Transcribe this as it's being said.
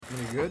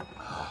Any good?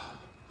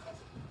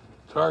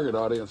 Target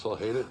audience will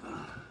hate it.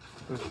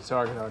 Who's the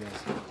target audience?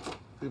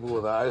 People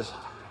with eyes.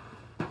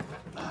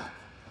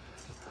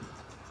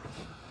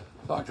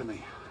 Talk to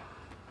me.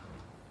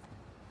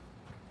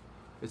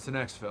 It's an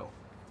exfil.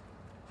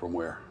 From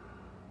where?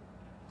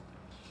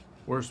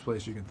 Worst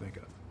place you can think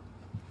of.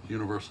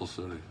 Universal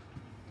City.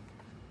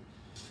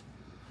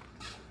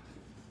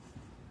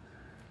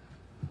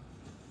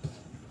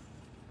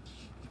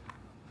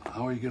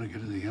 How are you going to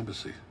get into the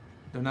embassy?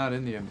 They're not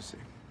in the embassy.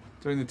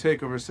 During the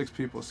takeover, 6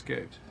 people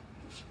escaped.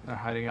 They're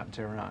hiding out in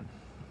Tehran.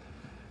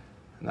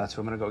 And that's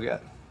who I'm going to go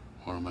get.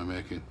 What am I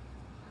making?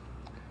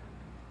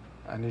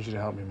 I need you to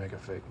help me make a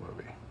fake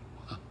movie.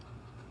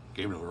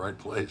 Came to the right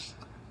place.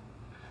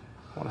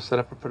 I want to set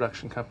up a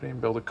production company and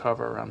build a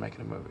cover around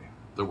making a movie.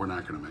 That we're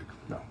not going to make.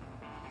 No.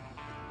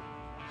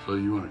 So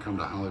you want to come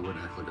to Hollywood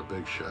and act like a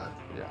big shot?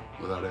 Yeah.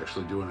 Without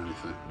actually doing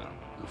anything? No.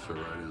 I'll fit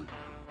right in.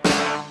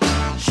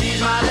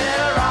 She's my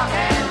little rock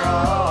and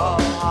roll.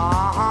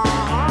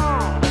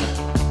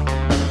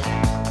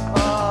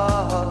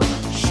 Oh,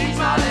 she's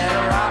my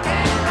little rock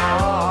and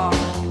roll,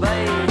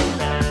 baby.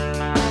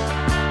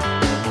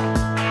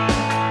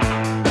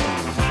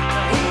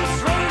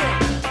 He's reading,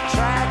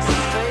 tracks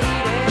is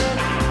faded,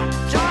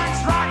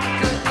 joints rocking,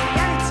 could be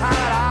any time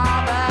at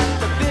all. But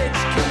the bitch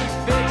keep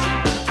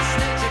bitching, the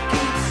snitcher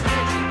keeps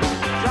snitching,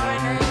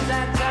 drawing names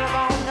and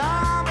telephone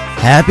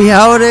numbers. Happy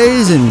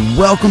holidays and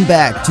welcome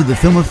back to the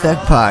Film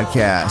Effect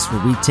Podcast,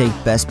 where we take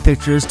best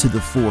pictures to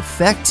the full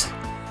effect.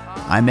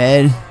 I'm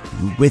Ed.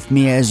 With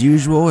me as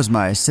usual is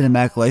my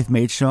cinematic life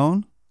mate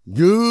Sean.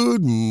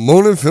 Good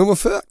morning, Film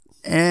Effect.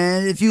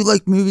 And if you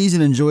like movies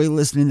and enjoy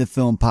listening to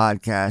film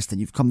podcasts, then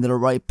you've come to the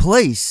right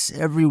place.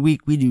 Every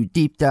week we do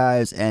deep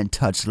dives and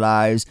touch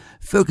lives,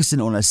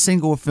 focusing on a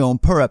single film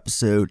per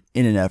episode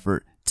in an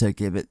effort to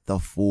give it the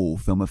full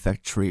film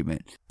effect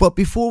treatment. But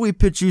before we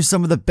pitch you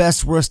some of the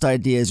best worst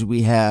ideas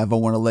we have, I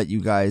want to let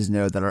you guys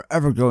know that our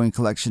ever-growing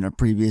collection of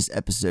previous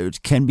episodes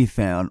can be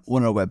found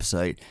on our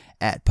website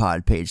at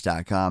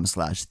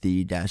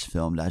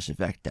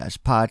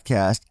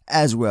podpage.com/the-film-effect-podcast,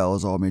 as well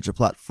as all major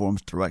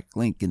platforms. Direct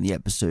link in the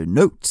episode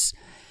notes.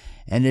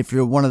 And if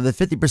you're one of the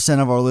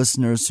 50% of our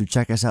listeners who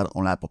check us out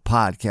on Apple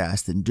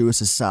Podcasts, then do us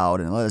a solid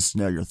and let us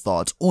know your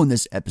thoughts on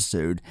this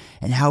episode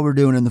and how we're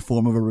doing in the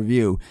form of a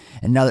review.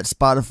 And now that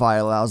Spotify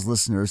allows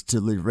listeners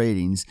to leave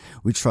ratings,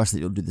 we trust that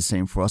you'll do the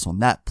same for us on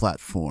that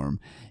platform.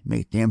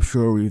 Make damn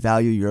sure we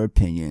value your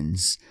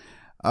opinions.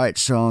 All right,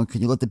 Sean,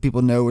 can you let the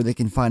people know where they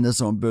can find us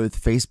on both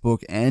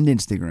Facebook and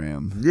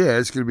Instagram? Yeah,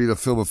 it's going to be the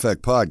Film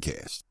Effect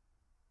Podcast.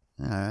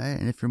 All right,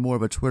 and if you're more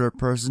of a Twitter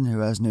person who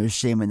has no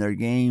shame in their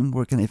game,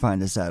 where can they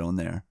find us at on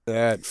there?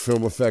 At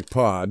Film Effect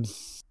Pod.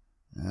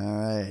 All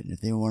right,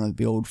 if they want to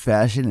be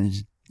old-fashioned and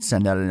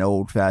send out an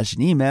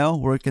old-fashioned email,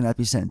 where can that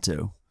be sent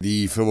to?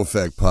 The Film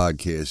Effect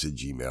Podcast at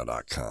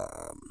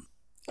gmail.com.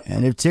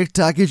 And if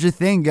TikTok is your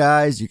thing,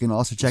 guys, you can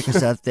also check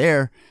us out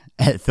there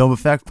at Film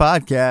Effect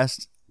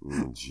Podcast.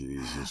 Oh,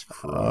 Jesus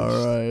Christ. All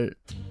right.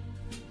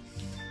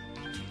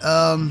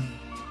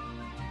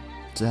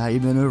 So how you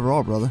been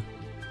overall, brother?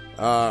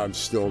 I'm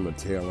still on the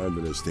tail end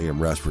of this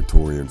damn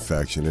respiratory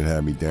infection. It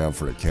had me down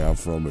for the count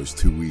for almost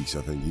 2 weeks.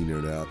 I think you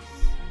know that.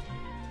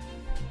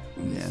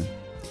 Yeah.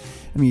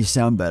 I mean, you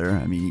sound better.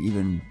 I mean,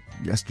 even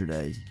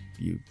yesterday,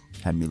 you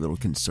had me a little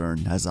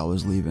concerned as I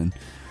was leaving,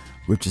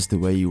 with just the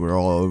way you were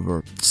all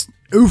over.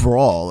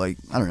 Overall, like,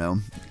 I don't know,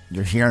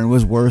 your hearing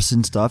was worse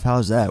and stuff.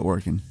 How's that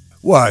working?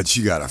 What?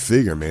 You got to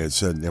figure, man.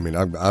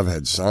 I've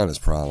had sinus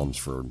problems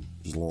for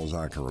as long as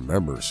I can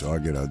remember. So I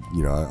get a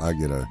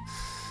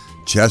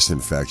chest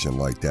infection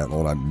like that, and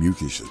all that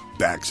mucus just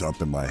backs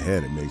up in my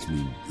head. It makes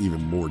me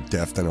even more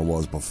deaf than I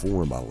was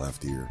before in my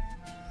left ear.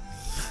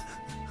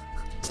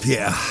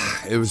 Yeah,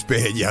 it was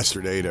bad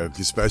yesterday, though,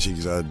 especially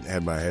because I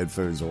had my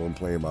headphones on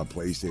playing my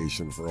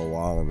PlayStation for a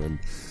while, and then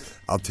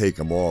I'll take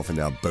them off, and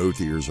now both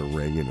ears are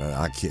ringing, and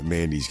I can't.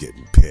 Mandy's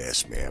getting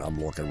pissed, man.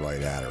 I'm looking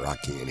right at her. I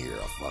can't hear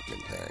a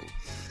fucking thing.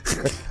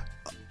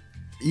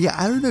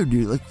 Yeah, I don't know,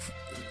 dude. Like,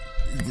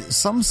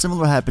 something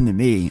similar happened to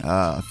me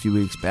a few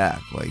weeks back.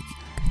 Like,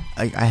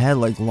 I had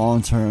like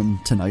long-term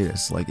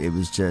tinnitus. Like, it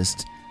was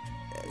just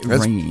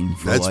ringing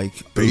for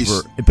like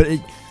over. But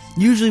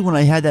usually when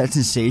I had that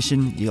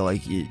sensation,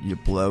 you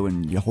blow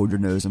and you hold your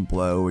nose and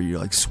blow, or you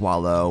like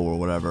swallow or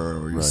whatever,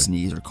 or you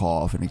sneeze or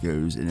cough, and it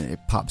goes and it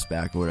pops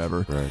back or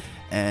whatever. Right.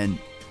 And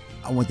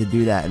I went to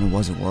do that and it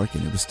wasn't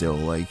working. It was still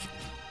like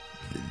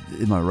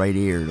in my right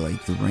ear,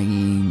 like the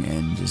ringing,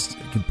 and just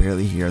I could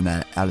barely hear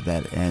that out of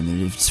that end.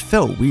 And it just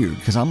felt weird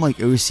because I'm like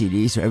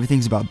OCD, so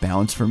everything's about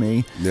balance for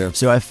me. Yeah.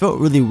 So I felt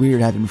really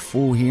weird having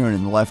full hearing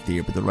in the left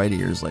ear, but the right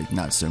ear is like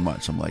not so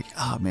much. I'm like,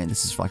 oh man,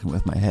 this is fucking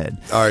with my head.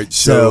 All right,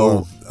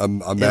 so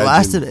it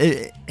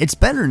lasted. It's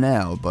better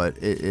now,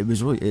 but it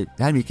was really, it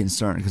had me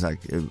concerned because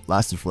it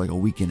lasted for like a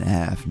week and a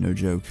half. No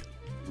joke.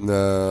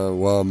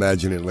 Well,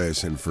 imagine it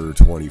lasting for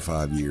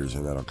 25 years,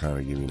 and that'll kind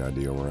of give you an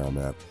idea where I'm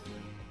at.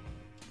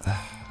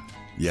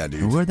 Yeah,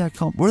 dude. Where'd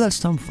that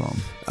stem from?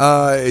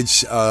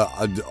 It's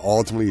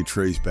ultimately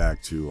traced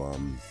back to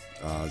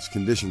It's a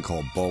condition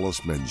called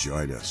bullous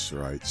meningitis,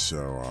 right?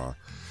 So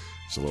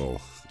it's a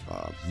little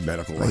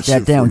medical Write lesson.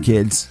 that down, for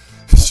you. kids.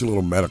 It's a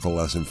little medical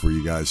lesson for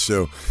you guys.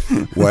 So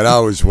when I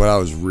was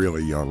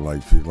really young,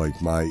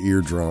 like my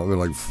eardrum,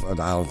 like I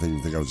don't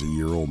even think I was a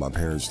year old. My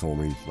parents told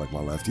me like my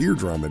left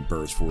eardrum had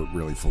burst before it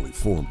really fully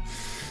formed,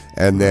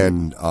 and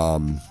then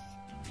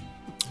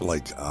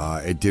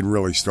it didn't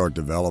really start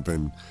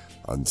developing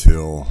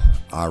until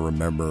I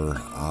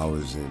remember I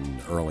was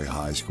in early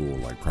high school,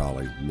 like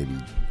probably maybe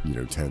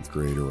 10th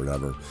grade or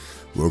whatever.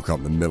 Woke up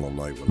in the middle of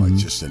the night with like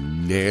just a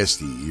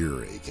nasty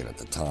earache, and at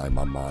the time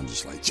my mom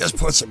just like, just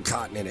put some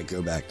cotton in it,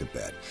 go back to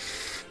bed.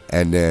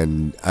 And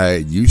then I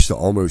used to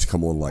almost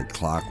come on like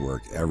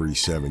clockwork every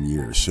 7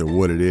 years. So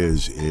what it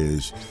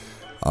is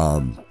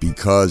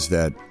because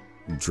that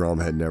drum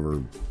had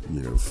never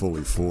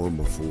fully formed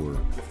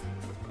before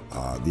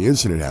the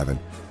incident happened.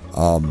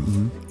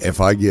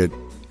 If I get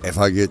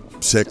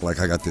sick,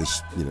 like I got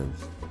this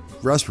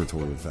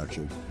respiratory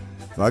infection,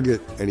 if I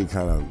get any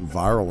kind of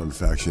viral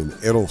infection,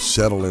 it'll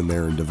settle in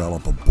there and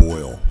develop a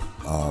boil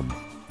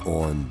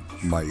on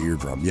my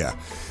eardrum. Yeah,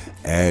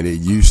 and it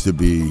used to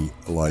be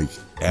like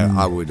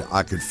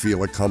I could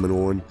feel it coming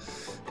on,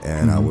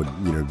 and I would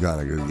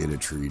gotta go get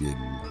it treated.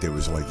 And there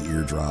was like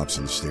ear drops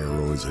and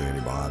steroids and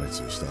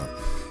antibiotics and stuff.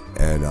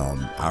 And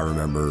I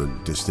remember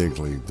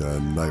distinctly the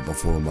night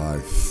before my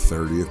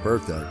 30th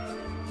birthday.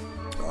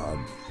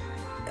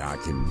 I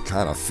can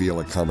kind of feel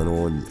it coming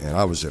on, and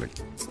I was at a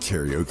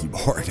karaoke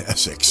bar in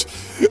Essex.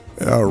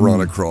 I run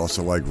across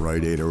to like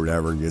Rite Aid or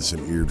whatever and get some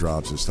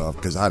eardrops and stuff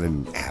because I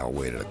didn't have a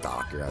way to the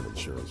doctor, I had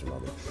insurance or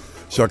nothing.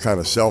 So I kind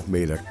of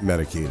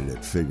self-medicated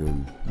it,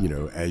 figuring,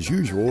 as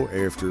usual,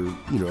 after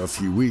a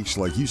few weeks,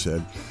 like you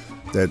said,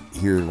 that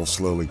hearing will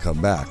slowly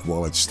come back.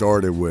 Well, it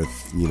started with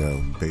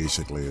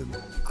basically,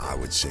 I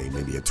would say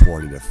maybe a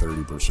 20 to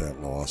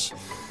 30% loss.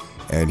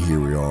 And here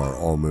we are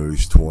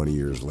almost 20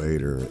 years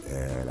later,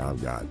 and I've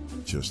got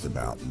just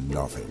about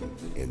nothing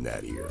in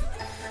that ear.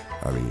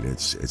 I mean,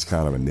 it's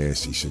kind of a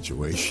nasty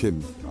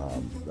situation.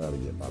 Got to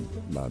get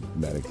my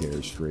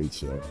Medicare straight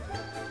so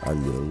I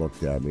can get it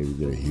looked at, maybe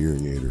get a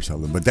hearing aid or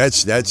something. But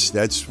that's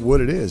what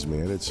it is,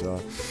 man.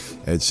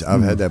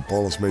 I've had that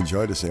bullous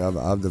meningitis thing.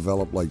 I've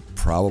developed like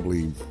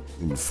probably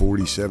in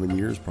 47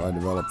 years, probably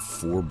developed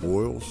 4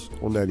 boils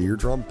on that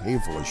eardrum.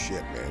 Painful as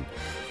shit, man.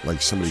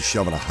 Like somebody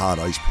shoving a hot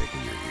ice pick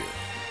in your ear.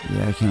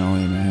 Yeah, I can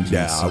only imagine.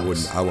 Yeah, I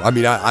wouldn't.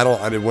 I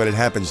don't. When it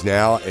happens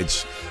now,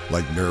 it's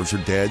like nerves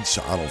are dead,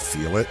 so I don't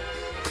feel it.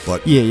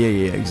 But yeah,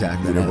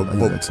 exactly.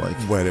 But it's like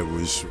when it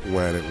was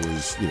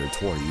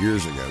 20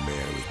 years ago,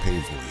 man, it was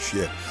painful as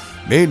shit.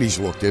 Mandy's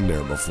looked in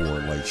there before,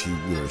 and like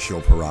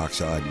she'll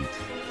peroxide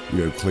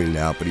and clean it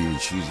out. But even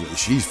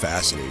she's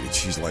fascinated.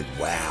 She's like,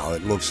 wow,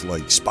 it looks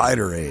like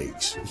spider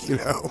eggs.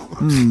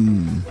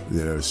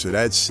 So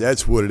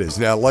that's what it is.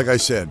 Now, like I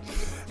said,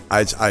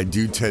 I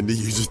do tend to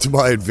use it to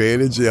my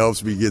advantage. It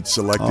helps me get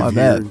selective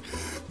hearing.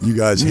 You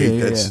guys hate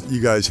that.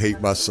 You guys hate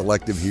my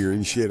selective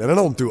hearing shit, and I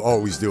don't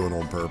always do it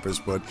on purpose.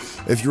 But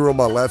if you're on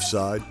my left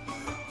side,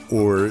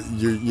 or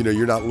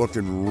you're not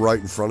looking right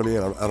in front of me,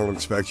 and I don't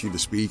expect you to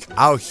speak,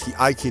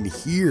 I can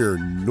hear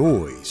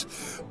noise,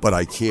 but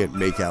I can't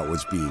make out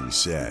what's being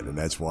said, and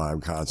that's why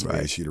I'm constantly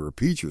asking you to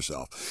repeat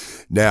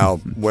yourself. Now,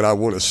 when I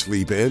want to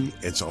sleep in,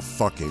 it's a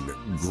fucking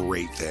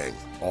great thing.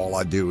 All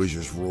I do is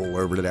just roll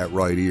over to that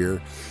right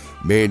ear.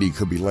 Mandy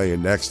could be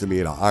laying next to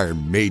me at an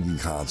Iron Maiden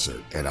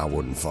concert, and I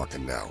wouldn't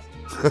fucking know.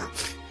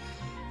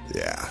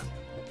 Yeah.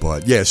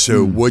 But, yeah,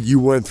 so what you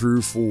went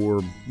through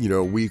for,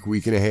 a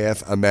week and a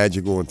half,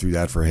 imagine going through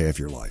that for half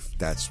your life.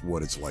 That's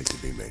what it's like to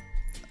be me.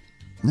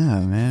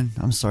 No, man.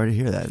 I'm sorry to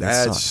hear that.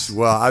 That sucks.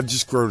 Well, I've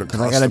just grown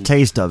accustomed. I got a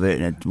taste of it,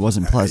 and it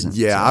wasn't pleasant.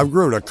 Yeah, so. I've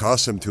grown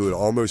accustomed to it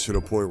almost to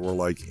the point where,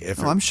 like,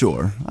 I'm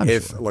sure.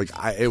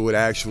 It would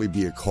actually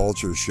be a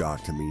culture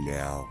shock to me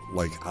now.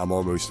 Like, I'm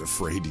almost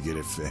afraid to get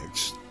it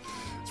fixed.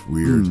 It's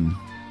weird,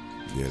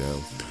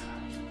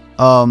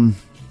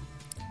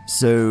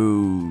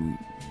 So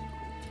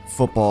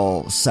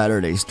football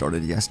Saturday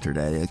started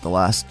yesterday. Like the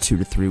last 2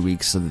 to 3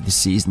 weeks of the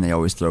season, they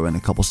always throw in a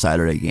couple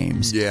Saturday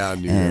games. Yeah, I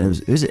knew and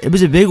that. It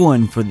was a big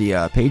one for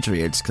the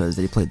Patriots because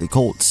they played the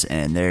Colts,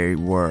 and they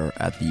were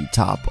at the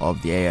top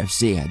of the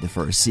AFC, had the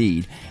first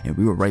seed, and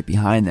we were right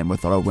behind them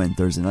with our win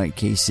Thursday night,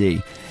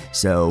 KC.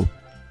 So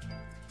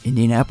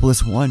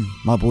Indianapolis won.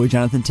 My boy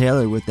Jonathan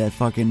Taylor with that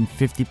fucking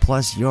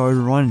 50-plus yard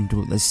run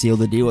to seal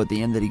the deal at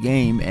the end of the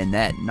game, and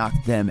that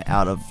knocked them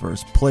out of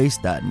first place.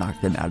 That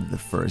knocked them out of the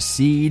first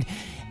seed.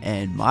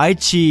 And my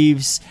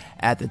Chiefs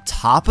at the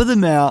top of the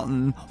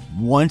mountain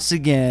once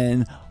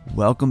again.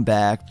 Welcome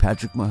back,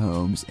 Patrick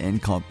Mahomes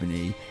and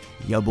company.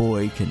 Your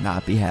boy could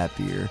not be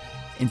happier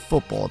in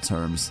football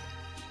terms.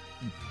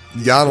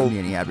 Yeah, I don't be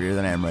any happier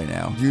than I am right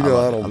now.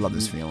 I love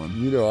this feeling.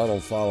 I don't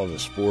follow the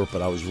sport,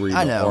 but I was reading.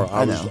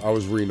 I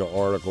was reading an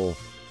article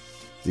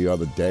the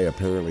other day.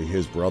 Apparently,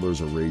 his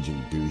brother's a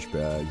raging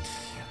douchebag.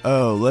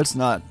 Oh, let's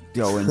not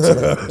go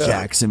into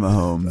Jackson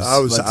Mahomes.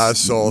 I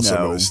saw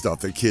some of the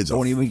stuff. The kid's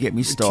don't even get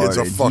me started.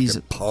 The kid's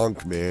a fucking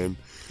punk, man.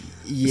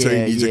 Yeah, So he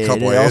needs a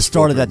couple They all ass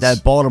started at whoopings.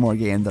 that Baltimore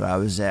game that I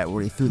was at,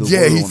 where he threw the water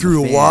Yeah, he on threw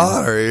the the fan.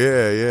 water.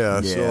 Yeah,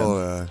 I saw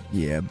that.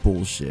 Yeah,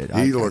 bullshit.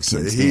 He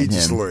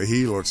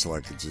looks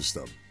like just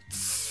a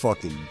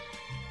fucking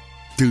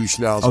douche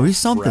nozzle. Oh, he's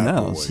something frat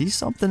else. boy. He's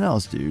something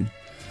else, dude.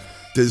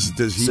 Does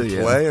he So,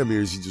 yeah. play? I mean,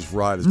 or does he just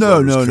ride his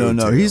No. brother's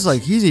He's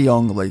coattails? he's a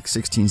young, like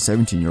 16,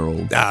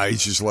 17-year-old. Nah,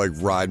 he's just like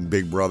riding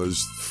Big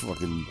Brother's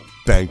fucking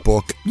bank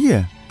book.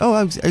 Yeah. Oh,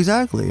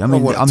 exactly. I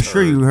mean, what a I'm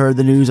sure turd. you heard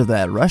the news of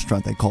that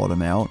restaurant. They called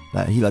him out.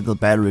 That he left a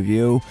bad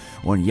review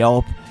on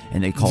Yelp,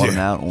 and they called him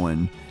Yeah. out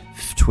on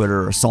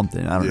Twitter or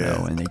something. I don't Yeah.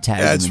 know. And they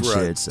tagged That's him and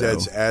right. shit. So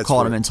That's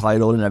called him right.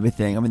 entitled and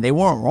everything. I mean, they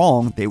weren't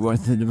wrong. There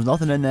was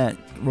nothing in that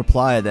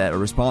reply that or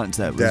response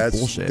that was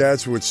bullshit.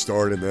 That's what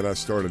started. Then I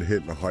started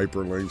hitting the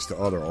hyperlinks to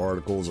other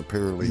articles.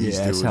 Apparently, he's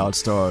yeah, that's doing. how it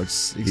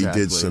starts.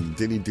 Exactly. He did some.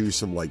 Didn't he do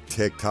some like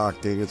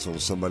TikTok dance on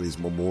somebody's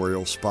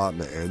memorial spot in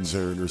the end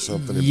zone or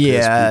something? and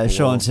Yeah, piss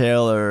people Sean off?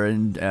 Taylor,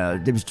 and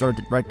they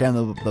started right down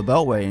the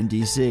Beltway in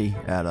D.C.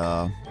 at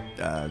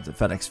the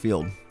FedEx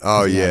Field.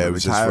 Oh, He had yeah, a it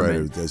was just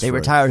retirement. right, that's they right.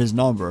 retired his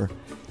number,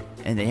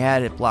 and they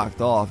had it blocked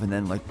off. And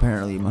then, like,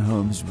 apparently,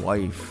 Mahomes'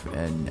 wife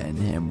and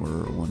him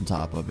were on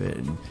top of it,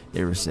 and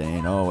they were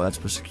saying, "Oh, that's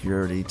for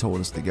security. Told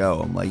us to go."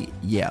 I'm like,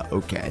 "Yeah,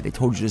 okay. They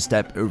told you to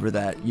step over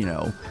that,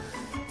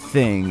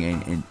 thing,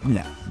 and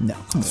no, come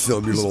on,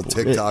 Film your This little is-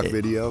 TikTok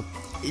video.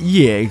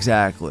 Yeah,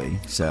 exactly.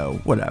 So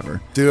whatever.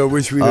 Dude, I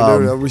wish we'd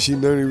have known. I wish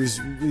he'd known he was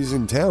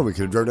in town. We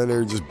could have drove down there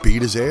and just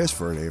beat his ass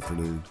for an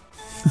afternoon.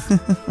 Guy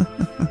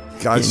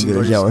Getting seems good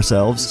like as he's-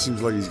 ourselves.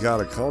 Seems like he's got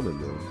it coming,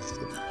 man.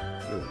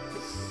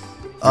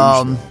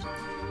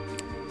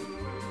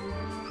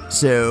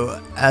 So,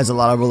 as a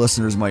lot of our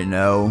listeners might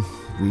know,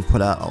 we've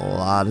put out a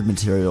lot of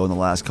material in the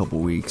last couple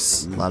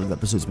weeks. A lot of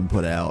episodes have been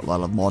put out. A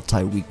lot of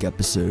multi-week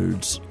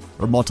episodes,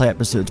 or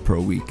multi-episodes per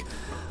week.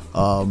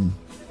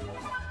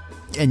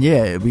 And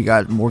yeah, we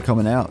got more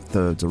coming out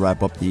to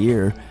wrap up the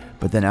year.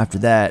 But then after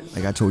that,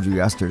 like I told you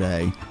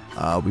yesterday,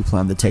 we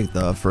plan to take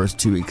the first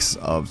 2 weeks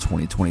of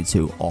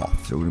 2022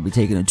 off. So we're gonna be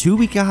taking a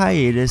 2-week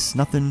hiatus.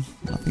 Nothing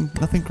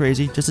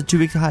crazy. Just a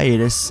 2-week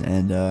hiatus,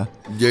 and Yeah,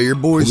 your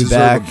boys We'll be deserve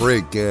back. a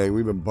break, gang.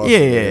 We've been busting.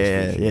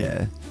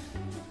 yeah.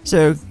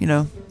 So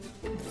a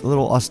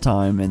little us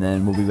time, and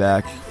then we'll be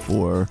back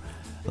for,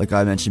 like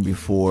I mentioned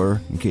before,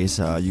 in case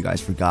you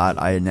guys forgot.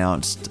 I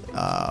announced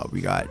we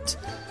got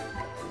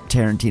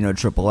Tarantino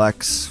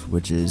XXX,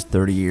 which is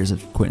 30 years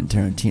of Quentin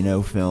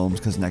Tarantino films,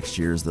 because next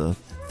year is the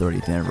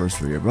 30th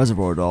anniversary of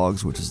Reservoir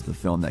Dogs, which is the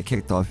film that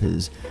kicked off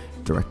his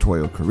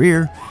directorial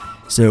career.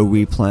 So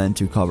we plan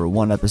to cover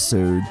one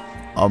episode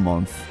a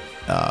month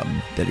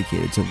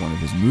dedicated to one of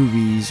his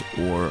movies,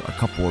 or a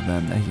couple of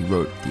them that he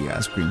wrote the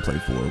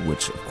screenplay for,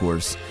 which of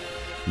course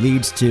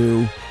leads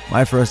to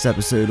my first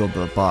episode of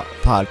the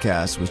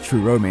podcast was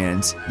True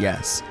Romance.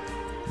 Yes,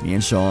 me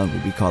and Sean will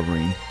be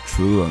covering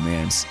True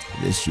Romance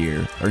this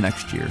year, or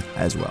next year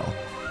as well.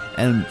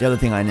 And the other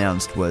thing I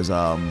announced was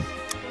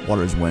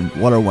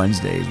Water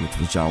Wednesdays, which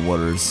was John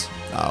Waters.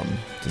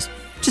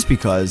 Just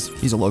because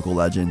he's a local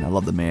legend. I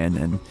love the man,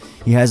 and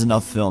he has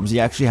enough films. He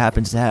actually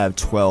happens to have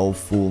 12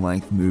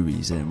 full-length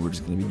movies, and we're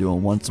just going to be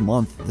doing once a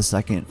month, the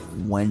second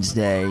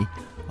Wednesday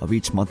of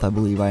each month, I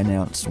believe I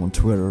announced on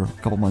Twitter a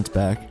couple months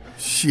back.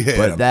 Shit.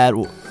 But that,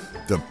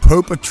 the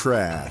Pope of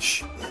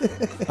Trash.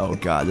 oh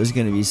god, there's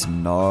going to be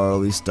some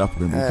gnarly stuff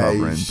we're going to be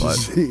covering,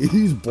 but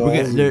he's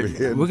balling,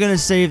 we're gonna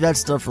save that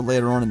stuff for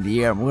later on in the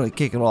year. We're gonna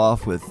kick it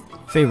off with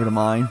favorite of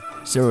mine,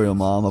 Serial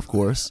Mom, of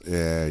course.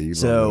 Yeah, you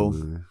So, love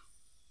that movie.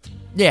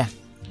 Yeah.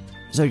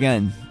 So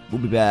again,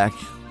 we'll be back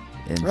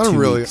in I don't 2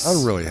 really weeks.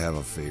 have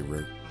a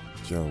favorite.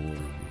 John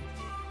Waters.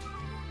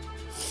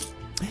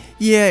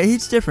 Yeah,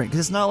 he's different because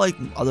it's not like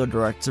other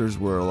directors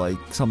where like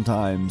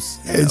sometimes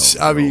It's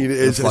they'll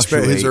his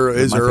fluctuate his with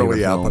my favorite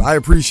early output. film. I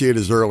appreciate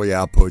his early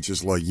output,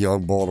 just like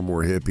young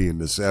Baltimore hippie in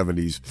the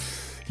 70s,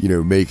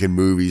 making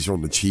movies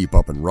on the cheap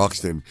up in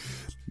Ruxton,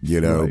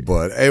 Right.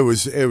 But it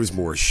was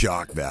more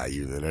shock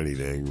value than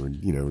anything when,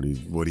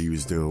 what he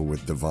was doing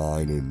with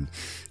Divine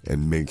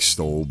and Mink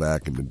Stole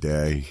back in the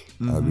day.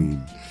 Mm-hmm. I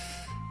mean,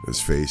 let's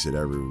face it,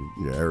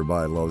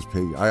 everybody loves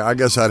Pink. I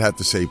guess I'd have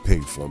to say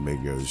Pink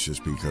Flamingos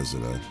just because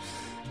of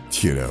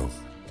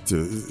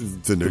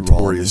the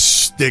notorious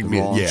stigma.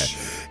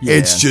 Raunch. Yeah.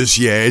 It's just,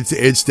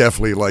 it's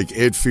definitely like,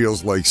 it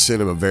feels like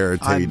cinema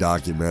verite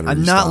documentary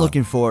I'm not style.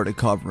 looking forward to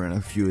covering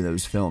a few of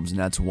those films, and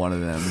that's one of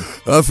them.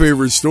 My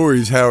favorite story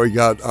is how he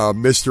got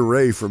Mr.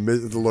 Ray from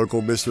the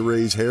local Mr.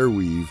 Ray's Hair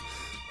Weave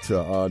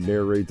to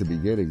narrate the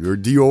beginning. Or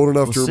do you old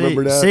enough to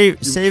remember that?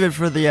 Save it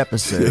for the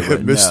episode. Yeah,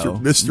 but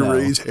Mr. no.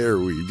 Ray's Hair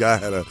Weave. Guy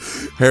had a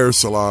hair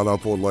salon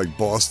up on like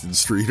Boston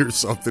Street or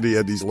something. He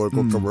had these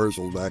local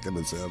commercials back in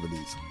the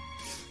 70s.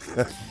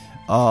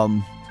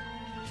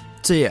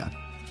 So yeah,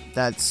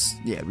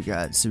 we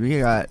got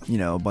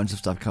a bunch of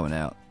stuff coming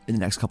out in the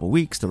next couple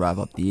weeks to wrap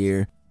up the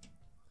year.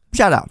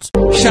 Shout outs.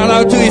 Shout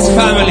out to his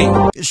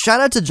family. Shout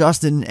out to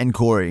Justin and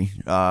Corey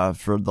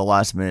for the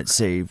last minute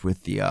save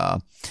with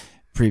the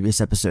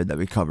previous episode that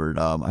we covered.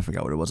 I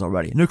forgot what it was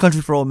already. No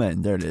Country for Old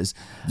Men. There it is.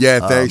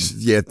 Yeah, thanks.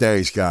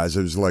 Thanks, guys.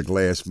 It was like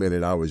last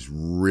minute. I was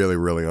really,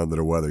 really under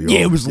the weather.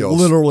 It was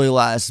literally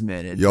last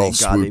minute. Y'all Thank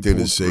God swooped they in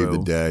and pulled saved the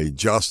through. day.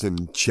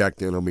 Justin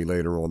checked in on me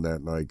later on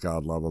that night.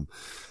 God love him.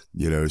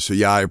 So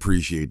yeah, I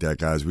appreciate that,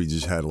 guys. We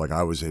just had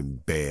I was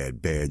in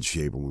bad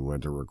shape when we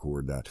went to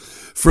record that.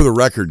 For the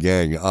record,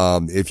 gang,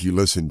 if you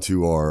listen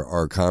to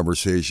our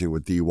conversation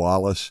with Dee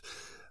Wallace,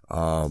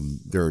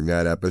 during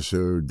that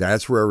episode,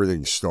 that's where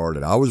everything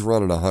started. I was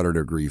running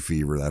 100-degree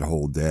fever that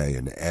whole day,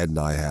 and Ed and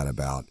I had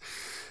about,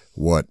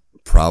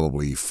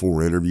 probably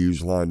 4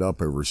 interviews lined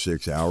up over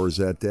 6 hours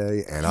that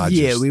day. And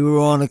we were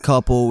on a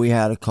couple. We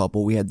had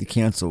to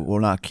cancel.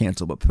 Well, not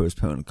cancel, but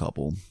postpone a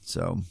couple.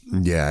 So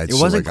yeah, it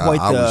wasn't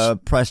quite the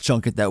press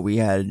junket that we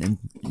had and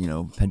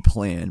had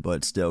planned,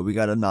 but still we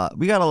got a lot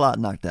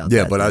knocked out.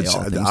 Yeah, that but day,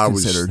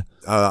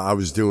 I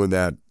was doing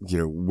that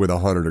with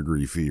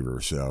 100-degree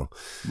fever, so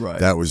right.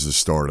 That was the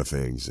start of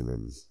things. And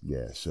then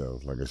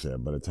so like I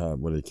said, by the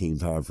time when it came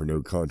time for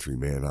No Country,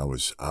 man, I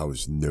was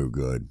no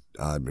good.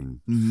 I've been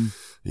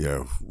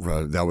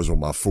that was on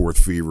my 4th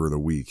fever of the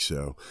week.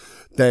 So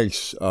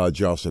thanks,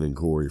 Justin and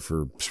Corey,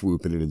 for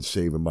swooping in and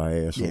saving my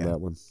ass on that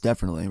one.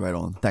 Definitely, right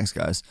on. Thanks,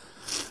 guys.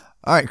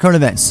 All right, current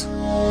events.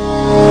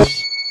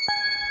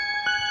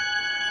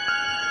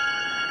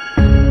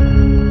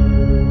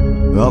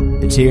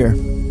 Well, it's here.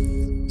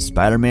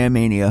 Spider-Man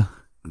Mania.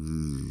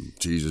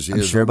 Jesus,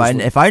 I'm sure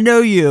if I know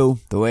you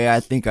the way I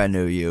think I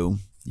know you,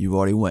 you've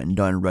already went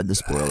and read the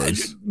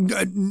spoilers.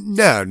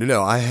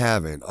 No, I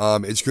haven't.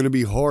 It's going to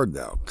be hard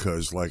though,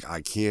 because I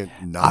can't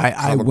not.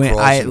 I went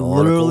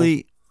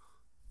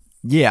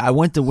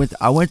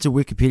to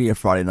Wikipedia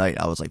Friday night.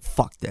 I was like,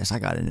 "Fuck this! I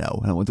gotta know."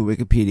 And I went to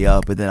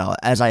Wikipedia, but then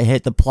as I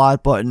hit the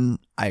plot button,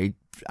 I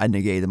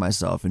negated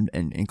myself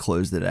and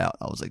closed it out.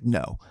 I was like,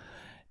 "No."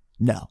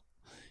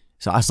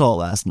 So I saw it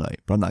last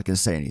night, but I'm not gonna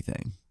say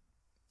anything.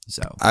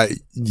 So I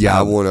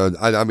want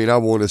to. I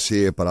want to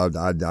see it, but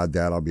I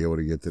doubt I'll be able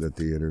to get to the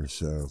theater.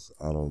 So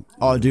I don't.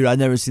 Oh, dude, I've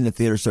never seen the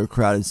theater so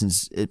crowded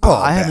since it.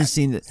 I haven't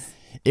seen it.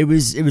 It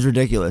was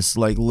ridiculous.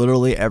 Like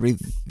literally every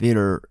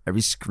theater,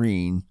 every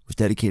screen was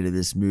dedicated to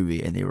this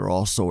movie, and they were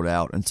all sold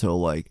out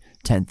until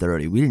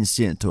 10:30. We didn't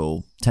see it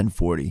until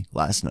 10:40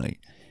 last night,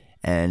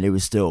 and it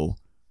was still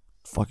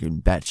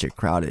fucking batshit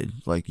crowded.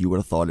 Like you would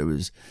have thought it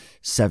was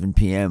 7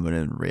 p.m., but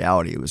in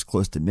reality it was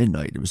close to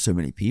midnight. There was so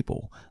many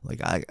people. Like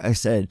I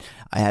said,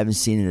 I haven't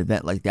seen an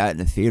event like that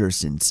in a theater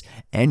since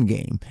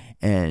Endgame,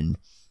 and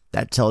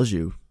that tells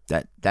you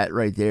that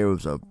right there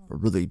was a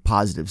really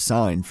positive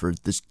sign for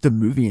the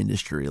movie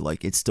industry.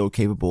 Like it's still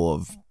capable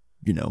of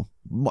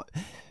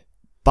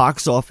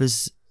box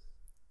office.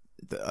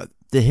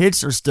 The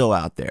hits are still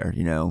out there.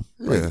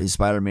 Like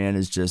Spider-Man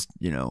is just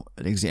an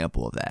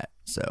example of that.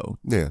 So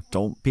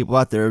don't people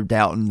out there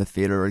doubting the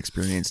theater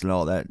experience and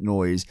all that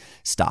noise.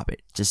 Stop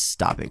it. Just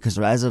stop it. Because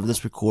as of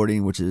this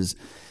recording, which is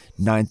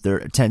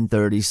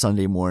 10:30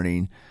 Sunday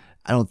morning,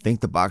 I don't think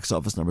the box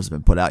office numbers have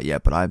been put out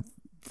yet. But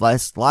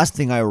last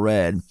thing I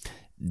read,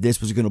 this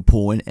was going to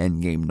pull in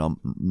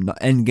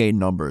Endgame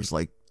numbers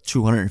like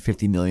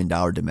 $250 million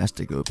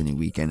domestic opening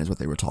weekend is what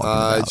they were talking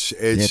about.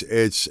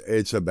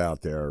 It's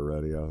about there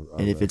already.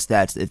 And if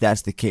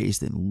that's the case,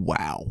 then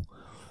wow.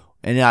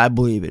 And I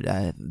believe it.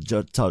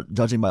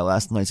 Judging by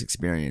last night's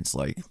experience,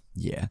 I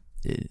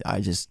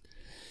just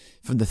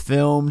from the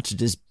film to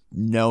just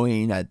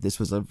knowing that this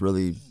was a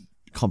really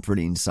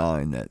comforting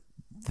sign that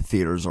the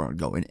theaters aren't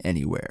going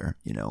anywhere.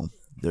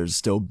 There's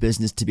still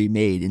business to be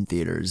made in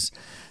theaters.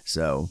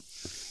 So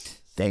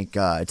thank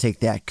God. Take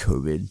that,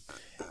 COVID.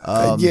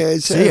 For me,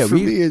 it's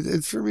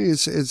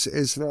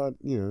not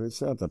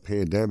it's not the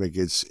pandemic.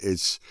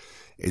 It's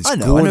I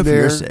know for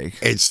your sake.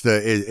 It's the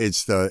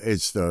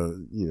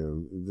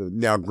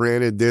now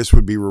granted this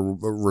would be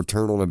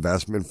return on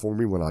investment for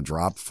me when I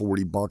drop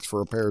 $40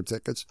 for a pair of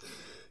tickets,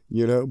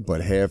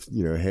 but half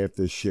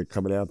this shit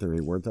coming out there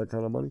ain't worth that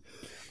kind of money.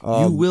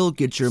 You will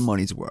get your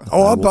money's worth.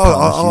 Oh, I'll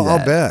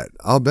bet.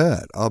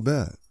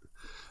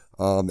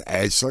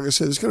 It's like I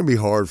said, it's going to be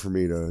hard for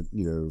me to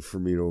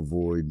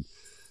avoid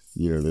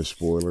the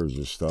spoilers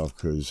and stuff,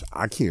 because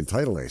I can't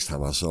tell you the last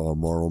time I saw a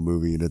Marvel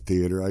movie in a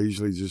theater. I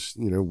usually just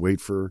wait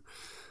for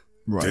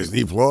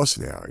Disney Plus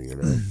now.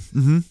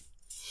 Mm-hmm.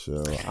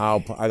 So I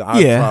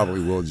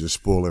probably will just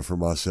spoil it for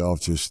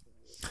myself, just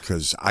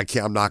because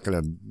I'm not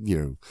gonna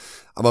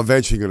I'm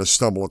eventually gonna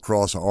stumble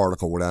across an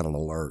article without an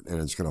alert,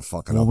 and it's gonna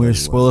fuck it up. Want me to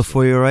spoil it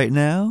for you right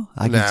now?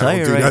 I can tell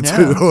you right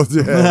now. Don't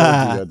do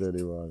that to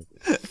anybody.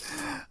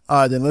 All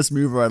right, then let's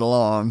move right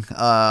along.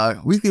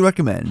 Weekly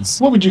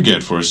recommends. What would you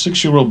get for a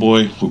 6-year-old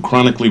boy who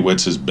chronically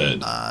wets his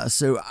bed?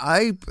 So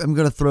I am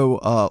going to throw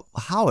a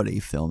holiday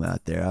film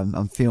out there.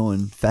 I'm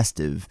feeling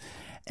festive.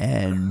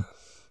 And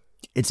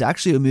it's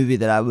actually a movie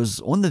that I was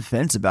on the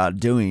fence about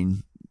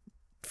doing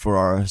for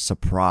our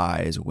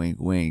surprise, wink,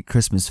 wink,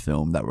 Christmas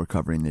film that we're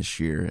covering this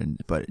year.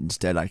 But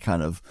instead I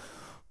kind of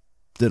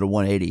did a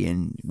 180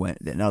 and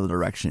went another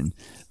direction.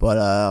 But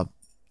a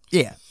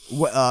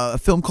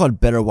film called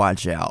Better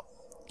Watch Out.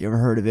 You ever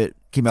heard of it?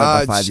 Came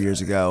out about 5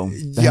 years ago.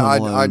 The Yeah,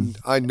 Home Alone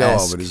I know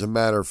of esque. it. As a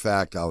matter of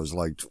fact, I was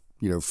like,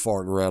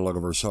 farting around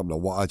looking for something to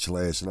watch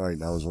last night,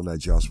 and I was on that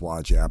Just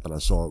Watch app, and I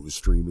saw it was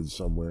streaming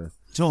somewhere.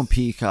 It's on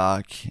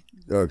Peacock,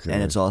 Okay.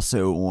 and it's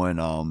also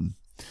on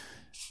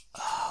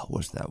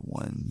what's that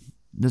one?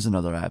 There's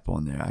another app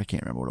on there. I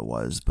can't remember what it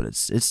was, but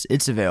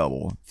it's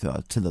available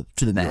to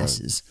the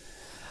masses.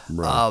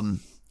 Right.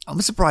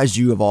 I'm surprised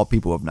you, of all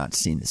people, have not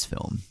seen this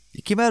film.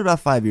 It came out about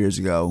 5 years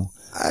ago.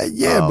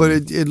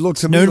 But it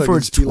looked to me Known like for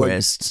its it'd be like-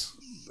 twist.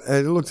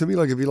 it looked to me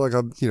like it'd be like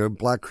a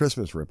Black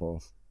Christmas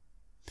ripoff.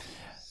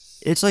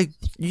 It's like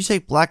you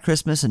take Black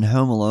Christmas and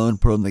Home Alone,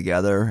 put them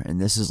together,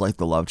 and this is like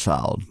the love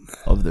child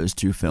of those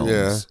two films.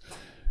 Yeah.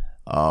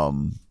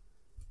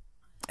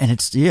 And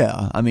it's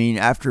I mean,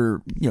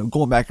 after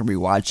going back and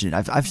rewatching it,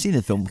 I've seen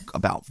the film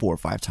about 4 or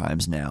 5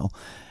 times now.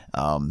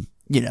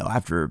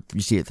 After you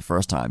see it the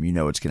first time, you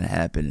know what's going to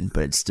happen,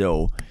 but it's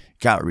still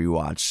got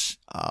rewatch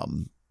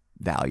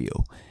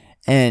value.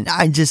 And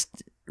I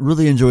just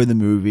really enjoy the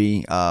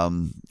movie.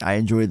 I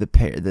enjoy the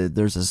pair.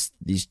 There's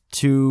these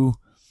two.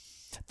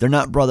 They're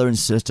not brother and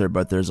sister,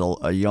 but there's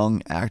a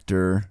young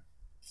actor,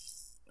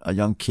 a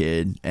young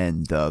kid,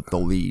 and the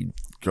lead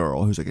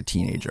girl who's like a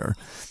teenager.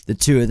 The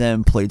two of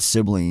them played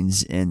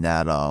siblings in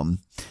that M.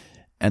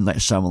 Night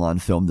Shyamalan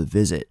film The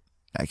Visit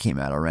that came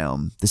out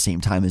around the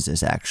same time as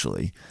this,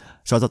 actually.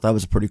 So I thought that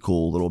was a pretty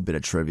cool little bit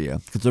of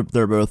trivia because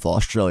they're both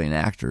Australian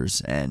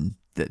actors, and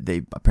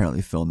they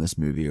apparently filmed this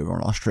movie over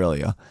in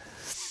Australia.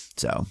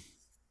 So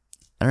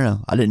I don't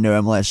know. I didn't know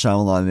M. Night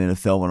Shyamalan made a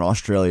film in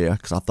Australia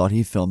because I thought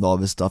he filmed all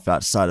of his stuff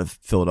outside of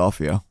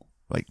Philadelphia,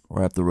 like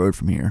right up the road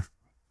from here.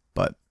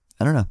 But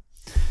I don't know.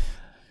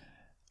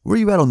 Where are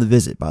you at on The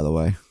Visit, by the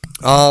way?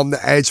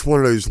 It's one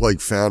of those like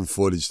found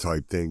footage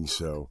type things.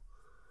 So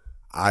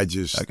I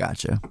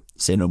gotcha.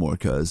 Say no more,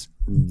 cuz.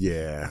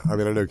 Yeah. I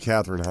mean, I know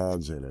Catherine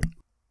Hahn's in it.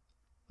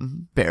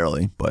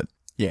 Barely, but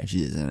yeah,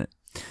 she is in it.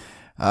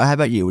 How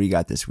about you? What do you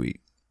got this week?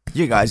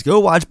 You guys go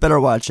watch Better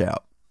Watch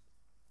Out.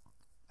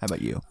 How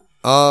about you?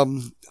 I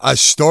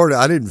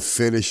didn't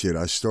finish it.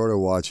 I started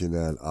watching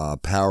that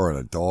Power of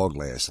the Dog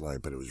last night,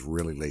 but it was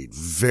really late.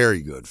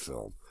 Very good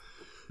film.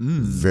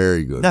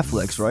 Very good.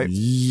 Netflix, right?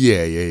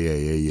 Yeah.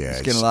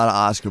 It's getting a lot of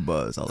Oscar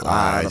buzz.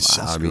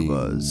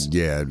 Buzz.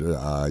 Yeah.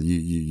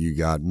 You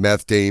got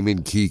Meth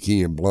Damon,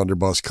 Kiki, and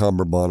Blunderbuss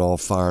Cumberbund all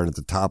firing at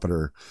the top of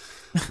their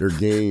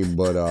game,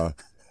 but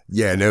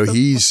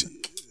Cumberbatch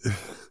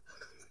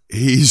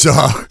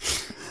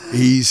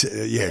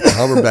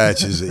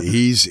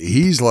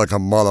he's like a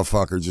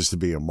motherfucker just to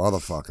be a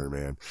motherfucker,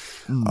 man.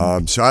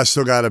 So I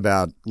still got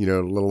about a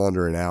little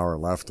under an hour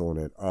left on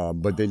it.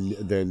 But then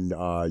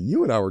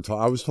you and I were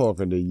I was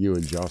talking to you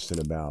and Justin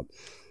about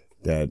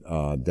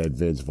that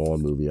Vince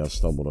Vaughn movie I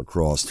stumbled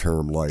across,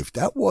 Term Life.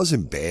 That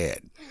wasn't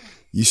bad.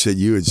 You said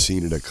you had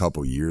seen it a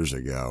couple years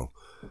ago.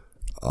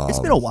 It's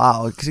been a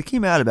while because it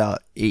came out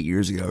about 8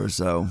 years ago or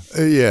so.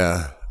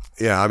 Yeah.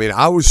 I mean,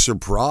 I was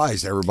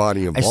surprised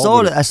everybody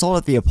involved. I saw it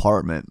at the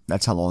apartment.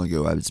 That's how long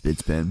ago it's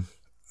been.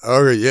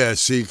 Okay, yeah.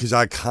 See, because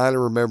I kind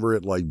of remember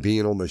it like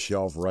being on the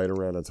shelf right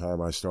around the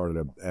time I started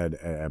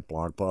at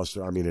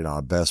Blockbuster. I mean,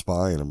 at Best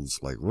Buy, and I'm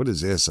just like, "What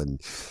is this?" And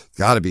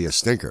got to be a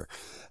stinker.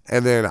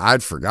 And then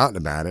I'd forgotten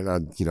about it.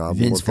 I'm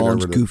Vince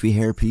Vaughn's goofy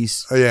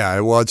hairpiece. Yeah,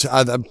 it was.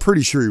 I'm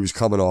pretty sure he was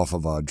coming off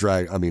of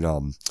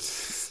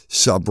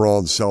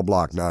Braun Cell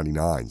Block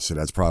 99. So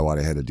that's probably why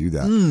they had to do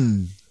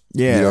that.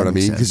 Yeah, you know what I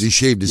mean? Because he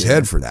shaved his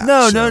head for that.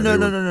 No.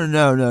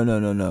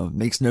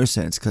 Makes no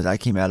sense because I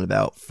came out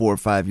about 4 or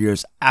 5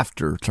 years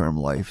after Term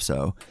Life.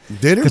 So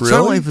did it really?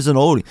 Term Life is an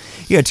oldie.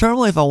 Yeah, Term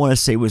Life I want to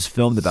say was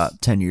filmed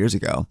about 10 years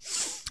ago,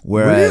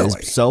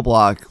 whereas Cell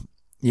Block,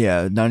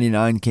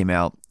 99 came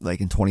out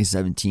like in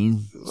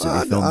 2017. So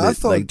they filmed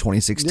it like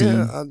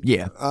 2016.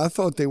 Yeah, I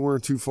thought they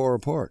weren't too far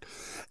apart.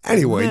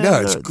 Anyway,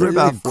 it's great.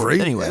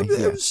 Anyway,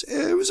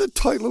 it was a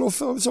tight little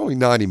film. It's only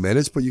 90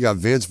 minutes, but you got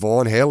Vince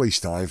Vaughn, Haley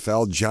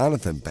Steinfeld,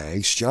 Jonathan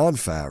Banks, Jon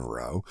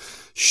Favreau,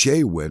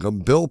 Shea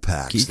Wiggum, Bill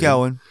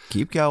Paxton.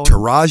 Keep going.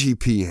 Taraji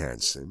P.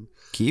 Henson.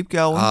 Keep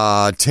going.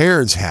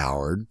 Terrence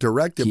Howard,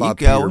 directed by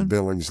Peter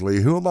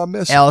Billingsley. Who am I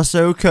missing?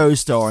 Also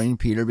co-starring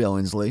Peter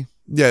Billingsley.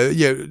 Yeah.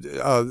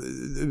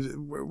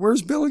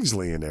 Where's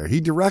Billingsley in there? He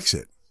directs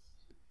it.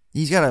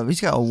 He's got a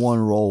one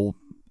role.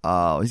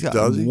 He's got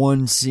a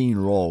one scene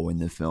role in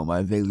the film.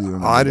 I vaguely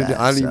remember. I didn't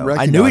recognize.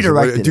 I knew he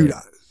directed it.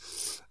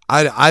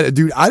 I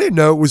didn't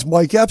know it was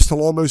Mike Epps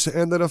till almost the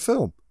end of the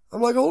film.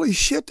 I'm like, holy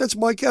shit, that's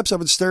Mike Epps. I've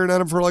been staring at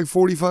him for like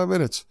 45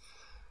 minutes.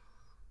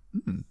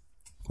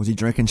 Was he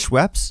drinking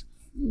Schweppes?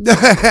 No,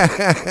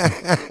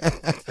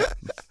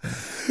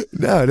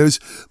 it was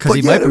because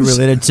he might be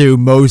related to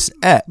Mos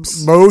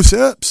Epps. Mos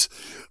Epps.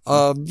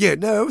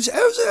 It was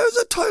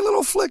a tight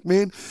little flick,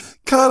 man.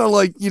 Kind of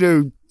like,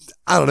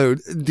 I don't know,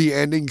 the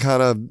ending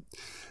kind of,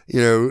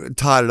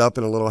 tied it up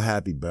in a little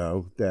happy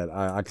bow that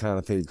I kind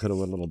of think could have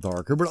went a little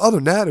darker. But other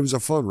than that, it was a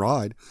fun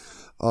ride.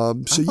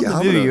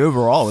 The movie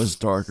overall was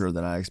darker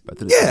than I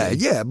expected.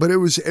 Yeah, but it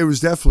was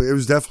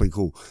definitely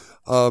cool.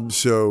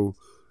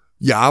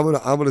 Yeah,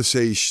 I'm gonna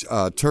say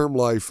Term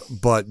Life,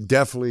 but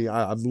definitely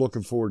I'm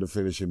looking forward to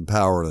finishing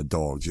Power of the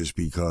Dog just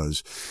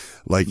because,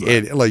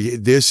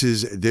 this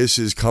is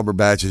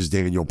Cumberbatch's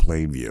Daniel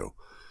Plainview.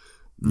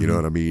 You know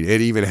what I mean? It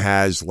even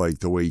has like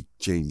the way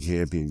Jane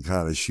Campion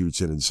kind of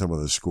shoots it in some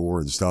of the score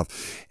and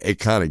stuff. It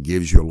kind of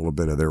gives you a little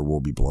bit of There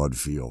Will Be Blood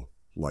feel.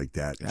 Like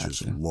that,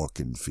 just look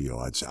and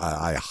feel.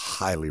 I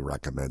highly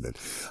recommend it.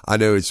 I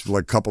know it's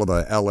like a couple of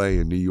the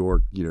LA and New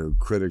York,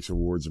 critics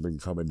awards have been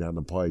coming down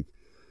the pike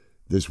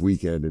this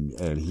weekend,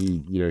 and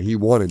he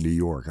won in New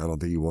York. I don't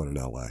think he won in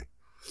LA.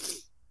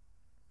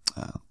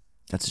 Oh,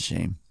 that's a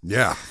shame.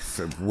 Yeah,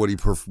 what he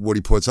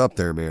puts up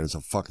there, man, is a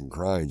fucking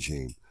crying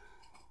shame.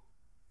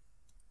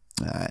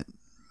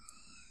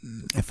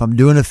 If I'm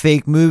doing a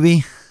fake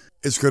movie,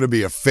 it's going to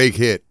be a fake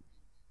hit.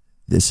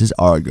 This is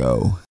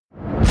Argo.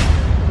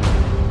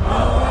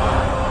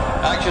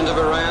 Actions of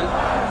Iran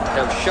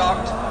have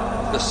shocked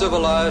the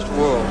civilized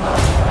world.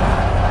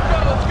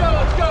 Let's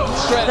go!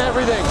 Shred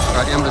everything!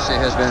 Our embassy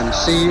has been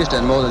seized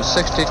and more than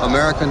 60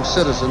 American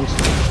citizens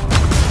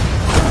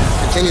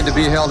continue to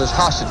be held as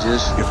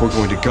hostages. If we're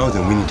going to go,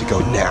 then we need to go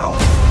now.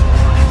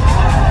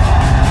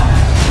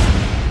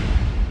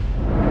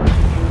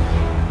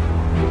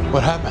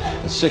 What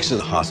happened? 6 of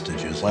the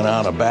hostages went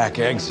out a back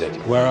exit.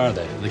 Where are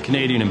they? The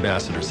Canadian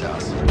ambassador's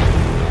house.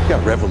 You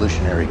got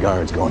Revolutionary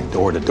Guards going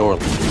door to door.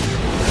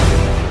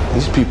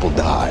 These people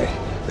die.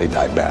 They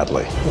die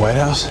badly. White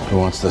House, who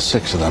wants the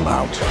 6 of them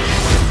out?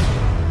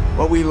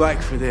 What we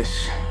like for this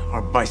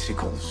are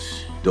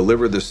bicycles.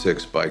 Deliver the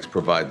 6 bikes,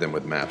 provide them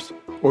with maps.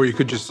 Or you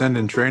could just send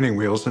in training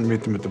wheels and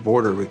meet them at the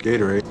border with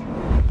Gatorade.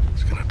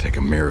 It's gonna take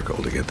a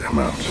miracle to get them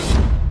out.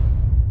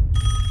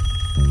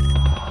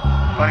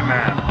 Funny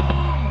man.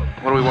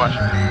 What are we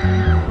watching?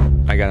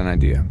 I got an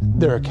idea.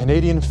 They're a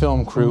Canadian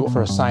film crew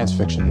for a science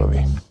fiction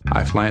movie.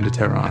 I fly into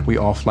Tehran. We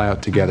all fly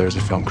out together as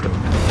a film crew.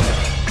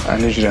 I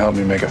need you to help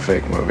me make a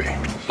fake movie.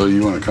 So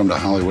you want to come to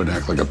Hollywood and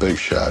act like a big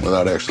shot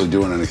without actually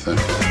doing anything?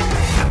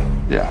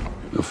 Yeah.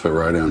 You'll fit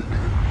right in.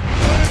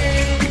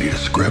 You need a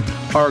script?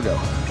 Argo,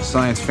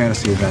 science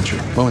fantasy adventure.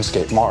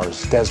 Moonscape,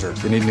 Mars, desert.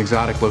 They need an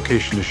exotic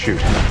location to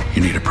shoot.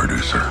 You need a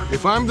producer.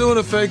 If I'm doing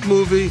a fake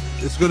movie,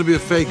 it's going to be a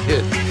fake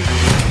hit.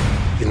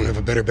 You don't have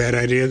a better bad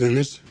idea than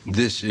this?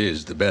 This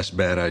is the best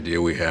bad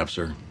idea we have,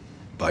 sir.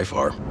 By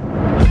far.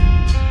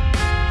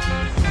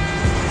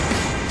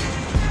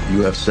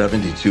 You have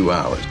 72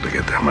 hours to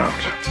get them out.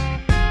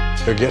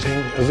 They're getting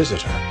a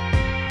visitor.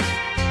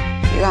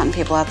 You gotten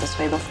people out this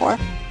way before?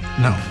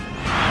 No.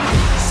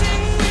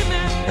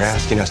 You're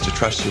asking us to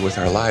trust you with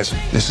our lives.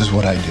 This is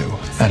what I do,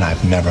 and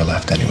I've never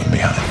left anyone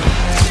behind.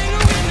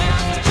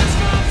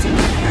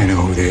 I know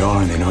who they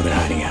are, and they know they're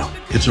hiding out.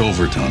 It's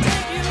over, Tony.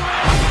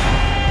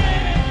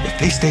 If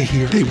they stay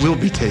here, they will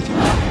be taken.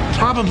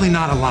 Probably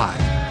not alive.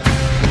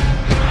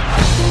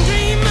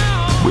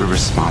 We're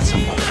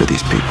responsible for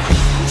these people.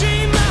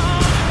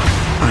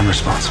 I'm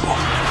responsible.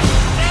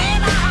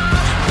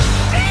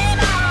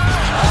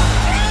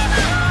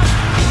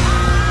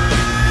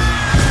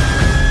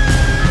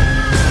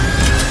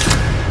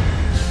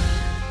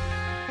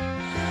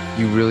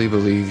 You really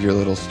believe your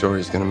little story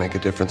is going to make a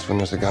difference when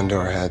there's a gun to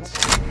our heads?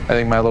 I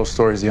think my little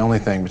story is the only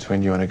thing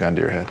between you and a gun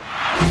to your head.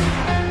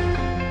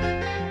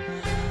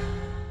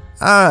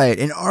 All right,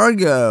 in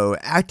Argo,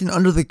 acting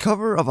under the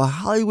cover of a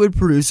Hollywood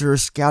producer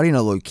scouting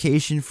a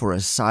location for a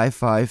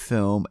sci-fi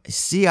film, a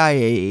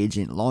CIA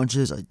agent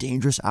launches a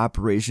dangerous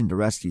operation to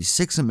rescue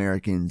 6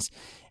 Americans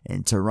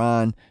in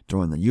Tehran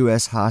during the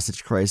U.S.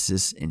 hostage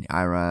crisis in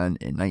Iran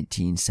in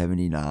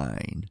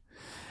 1979.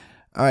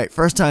 All right,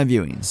 first-time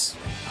viewings.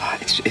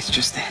 It's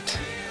just that.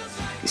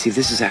 You see,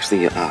 this is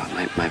actually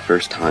my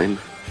first time.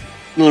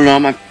 No,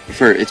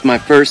 it's my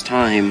first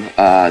time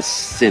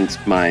since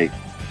my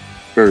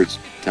first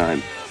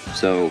time.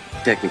 So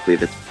technically,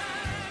 that's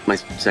my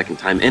second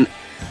time, and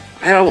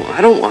I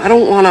don't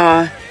want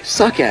to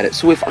suck at it.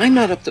 So if I'm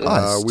not up to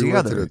us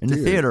together in the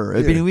theater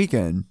opening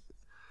weekend,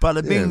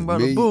 bada bing,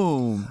 bada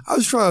boom. I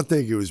was trying to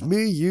think. It was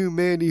me, you,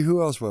 Mandy.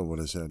 Who else went with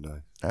us that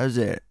night? That was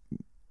it.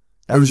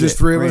 It was just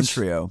 3 of Grand us.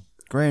 Trio.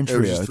 Grand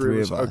trio,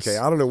 3 of us. Okay,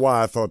 I don't know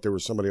why I thought there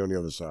was somebody on the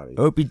other side of you.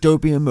 Opie,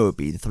 Dopey, and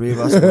Mopey. The 3 of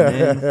us went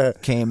in,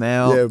 came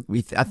out.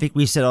 Yeah. I think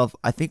we set off.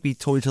 I think we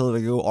told each other to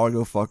go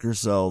Argo fuck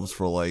yourselves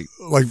for like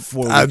 4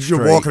 weeks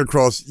straight. walking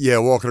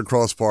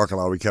across parking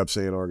lot. We kept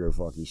saying Argo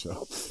fuck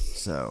yourself.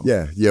 So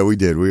yeah, we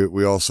did.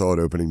 We all saw it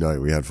opening night.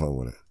 We had fun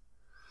with it.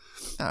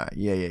 All right,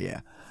 yeah.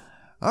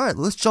 All right,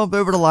 let's jump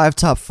over to live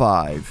top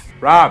 5.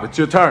 Rob, it's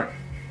your turn.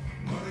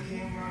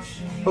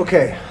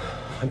 Okay,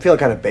 I'm feeling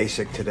kind of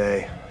basic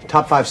today.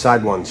 Top 5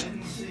 side ones,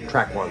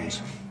 track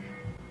ones.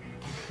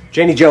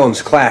 Janie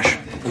Jones, Clash,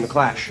 from The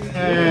Clash.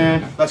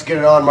 Let's Get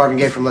It On, Marvin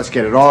Gaye from Let's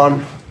Get It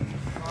On.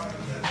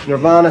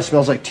 Nirvana,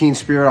 Smells Like Teen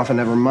Spirit off of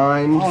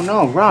Nevermind. Oh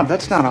no, Rob,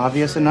 that's not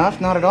obvious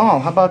enough, not at all.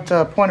 How about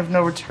Point of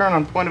No Return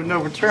on Point of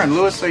No Return,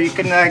 Lewis, so you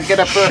can get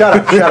up...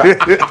 Shut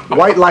up.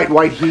 White Light,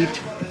 White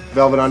Heat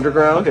Velvet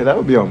Underground. Okay, that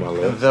would be on my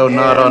list. Though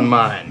not on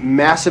mine.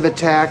 Massive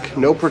Attack,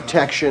 No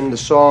Protection. The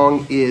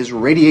song is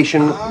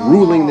Radiation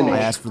Ruling the I Nation.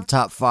 asked for the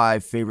top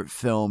 5 favorite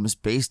films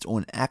based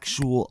on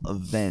actual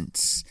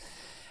events.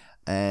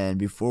 And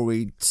before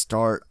we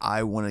start,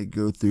 I want to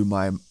go through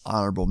my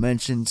honorable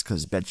mentions,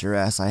 because bet your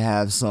ass I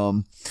have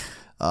some.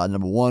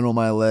 Number 1 on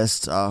my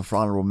list for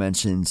honorable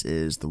mentions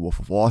is The Wolf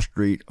of Wall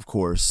Street, of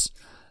course.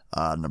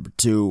 Number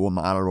 2 on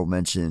my honorable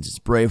mentions is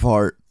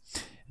Braveheart.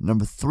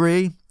 Number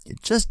 3,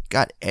 it just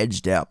got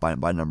edged out by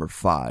number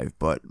 5,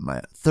 but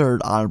my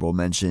third honorable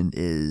mention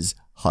is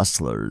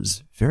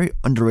Hustlers. Very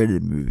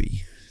underrated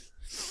movie.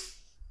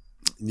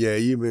 Yeah,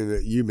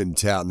 you've been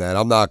touting that.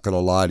 I'm not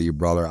gonna lie to you,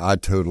 brother. I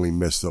totally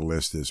missed the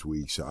list this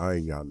week, so I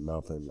ain't got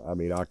nothing. I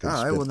mean, I can. All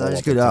right, spit well, all that's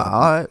off good. the All top.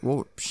 right,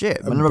 well,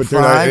 shit. My number But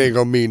then 5. it ain't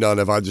gonna mean none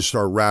if I just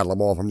start rattling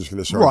them off. I'm just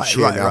gonna start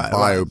shitting out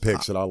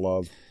biopics that I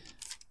love.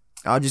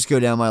 I'll just go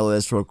down my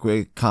list real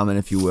quick. Comment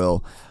if you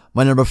will.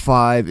 My number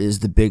 5 is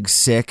The Big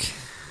Sick.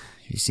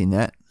 You seen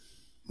that?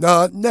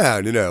 No.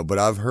 But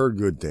I've heard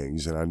good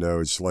things, and I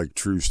know it's like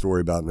true story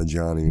about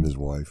Najani and his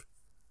wife.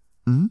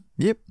 Mm-hmm.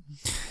 Yep.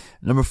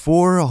 Number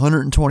 4,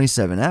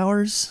 127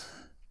 Hours.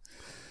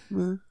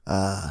 Number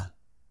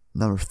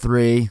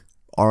 3,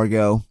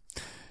 Argo.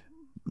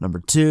 Number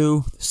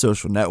 2,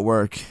 Social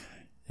Network.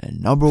 And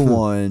number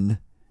 1,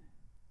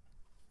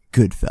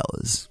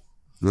 Goodfellas.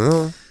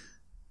 Yeah.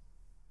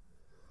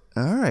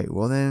 All right,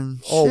 well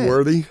then, All shit.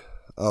 worthy,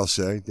 I'll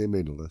say. They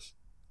made the list.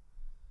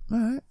 All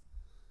right.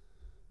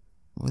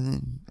 Well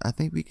then, I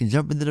think we can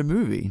jump into the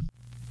movie.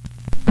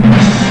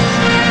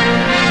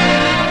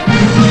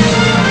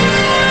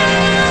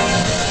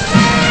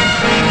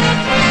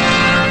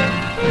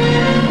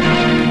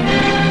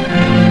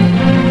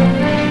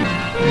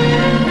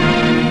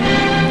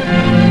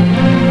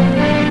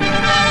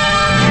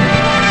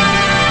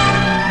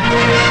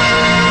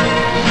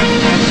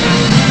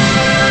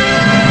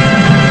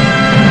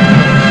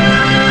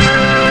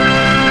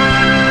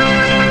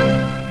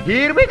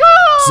 Here we go!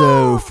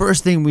 So,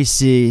 first thing we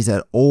see is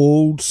that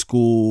old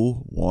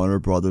school Warner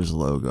Brothers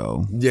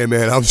logo. Yeah,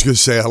 man, I was going to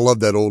say, I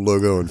love that old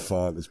logo and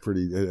font. It's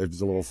pretty,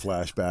 it's a little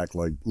flashback,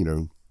 like,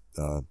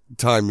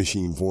 time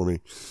machine for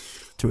me.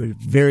 To a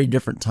very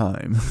different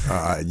time.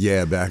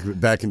 Yeah,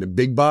 back in the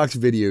big box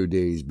video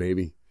days,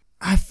 baby.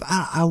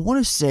 I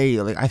want to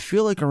say, like, I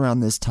feel like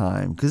around this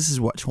time, because this is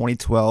what,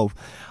 2012,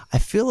 I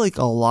feel like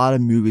a lot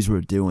of movies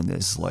were doing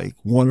this, like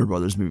Warner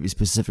Brothers movies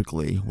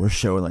specifically, were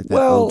showing like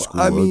that old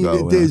school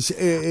logo.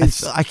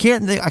 I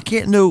can't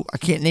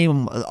name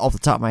them off the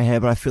top of my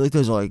head, but I feel like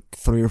there's like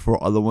 3 or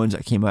 4 other ones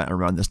that came out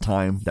around this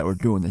time that were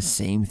doing the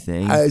same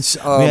thing.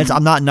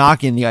 I'm not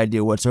knocking the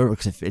idea whatsoever,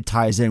 because it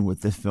ties in with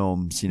the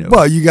film's,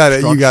 Well, you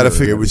gotta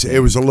figure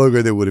it was a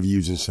logo they would have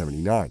used in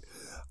 '79.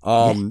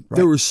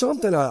 There was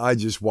something I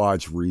just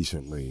watched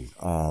recently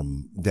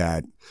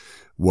that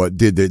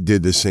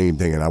did the same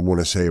thing, and I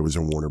want to say it was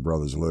a Warner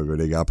Brothers logo.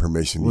 They got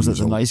permission. Was it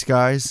the Nice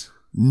Guys?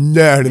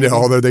 No.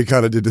 Although they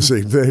kind of did the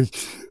same thing.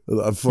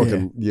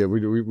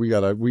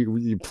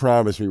 We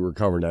promised me we're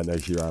covering that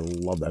next year. I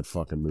love that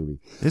fucking movie.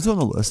 It's on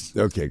the list.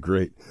 Okay,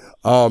 great.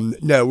 No,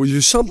 it was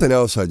just something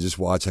else I just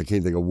watched. I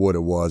can't think of what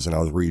it was, and I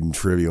was reading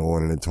trivia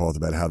on it, and it talked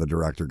about how the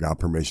director got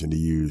permission to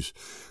use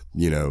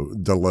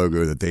the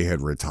logo that they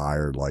had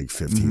retired like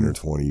 15 or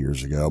 20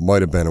 years ago. It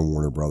might have been a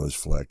Warner Brothers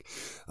flick.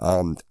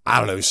 I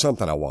don't know,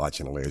 something I watched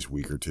in the last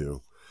week or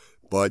two.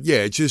 But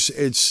yeah,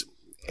 it's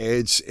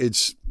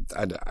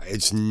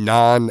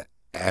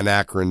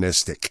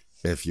non-anachronistic,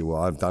 if you will.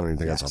 I don't even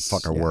think that's a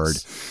fucking word.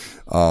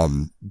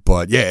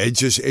 But yeah, it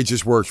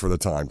just works for the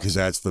time, because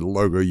that's the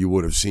logo you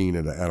would have seen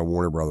at a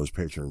Warner Brothers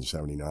picture in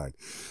 '79.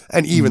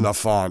 And even the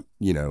font,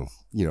 for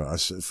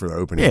the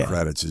opening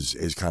credits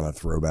is kind of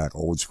throwback,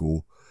 old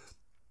school.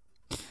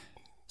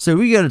 So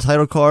we get a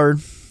title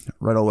card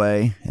right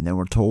away, and then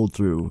we're told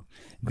through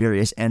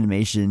various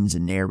animations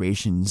and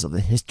narrations of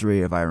the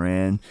history of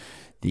Iran,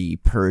 the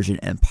Persian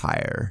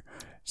Empire.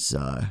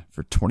 So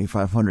for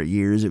 2,500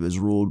 years, it was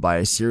ruled by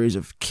a series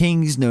of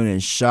kings known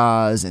as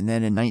Shahs, and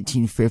then in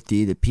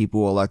 1950, the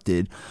people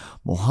elected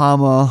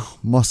Mohammad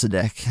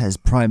Mossadegh as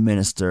prime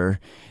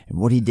minister, and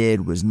what he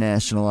did was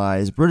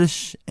nationalize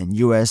British and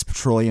U.S.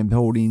 petroleum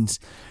holdings,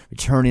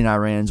 returning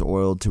Iran's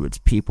oil to its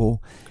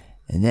people.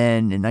 And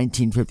then in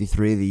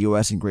 1953, the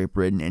U.S. and Great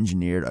Britain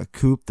engineered a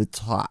coup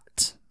d'etat.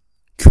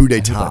 Coup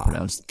d'etat.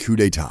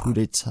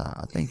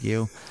 Thank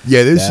you.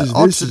 Yeah, this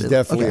is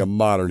definitely a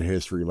modern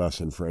history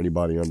lesson for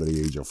anybody under the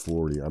age of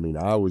 40. I mean,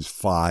 I was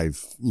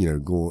 5,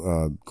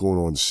 going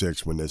on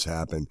 6 when this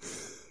happened.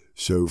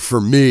 So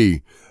for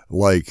me,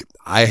 like,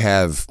 I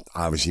have,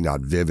 obviously not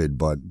vivid,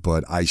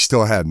 but I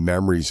still have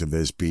memories of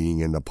this being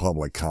in the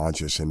public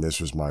conscious, and this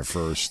was my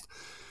first.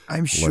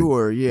 I'm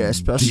sure,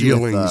 especially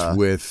dealings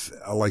with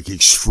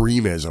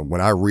extremism. When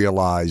I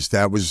realized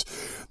that was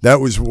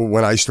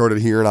when I started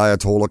hearing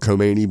Ayatollah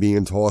Khomeini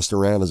being tossed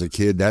around as a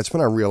kid. That's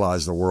when I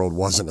realized the world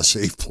wasn't a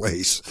safe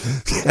place.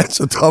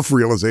 That's a tough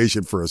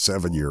realization for a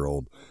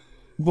 7-year-old.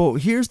 Well,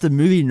 here's the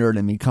movie nerd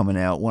in me coming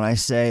out when I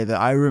say that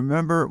I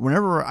remember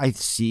whenever I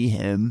see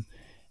him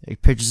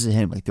like pictures of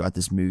him like throughout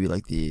this movie,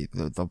 like the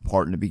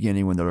part in the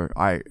beginning when they're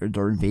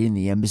invading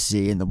the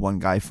embassy and the one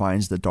guy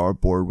finds the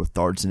dartboard with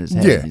darts in his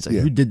head. And he's like,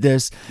 "Who did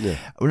this?" Yeah.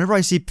 Whenever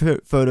I see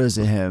photos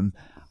of him,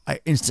 I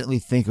instantly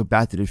think of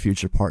Back to the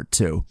Future Part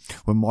 2,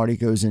 when Marty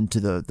goes into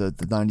the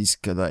 90s,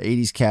 the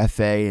 80s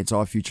cafe, and it's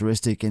all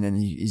futuristic, and then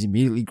he's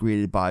immediately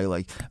greeted by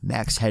like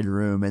Max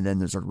Headroom, and then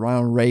there's a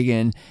Ronald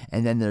Reagan,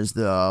 and then there's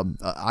the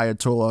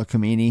Ayatollah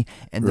Khomeini,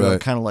 and they're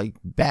kind of like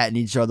batting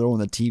each other on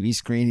the TV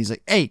screen. He's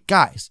like, "Hey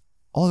guys,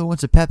 all I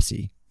want's a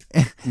Pepsi."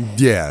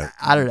 Yeah.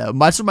 I don't know.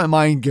 That's what my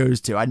mind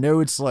goes to. I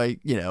know it's like,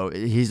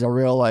 he's a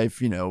real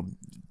life,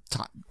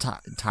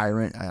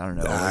 tyrant. I don't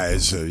know.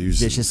 He was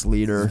vicious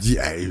leader.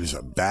 Yeah, he was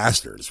a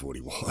bastard. Is what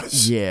he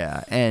was.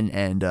 Yeah,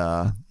 and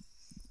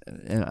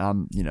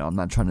I'm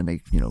not trying to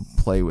make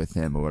play with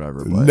him or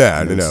whatever. But,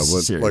 no.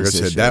 Like I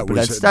said,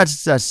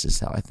 that's just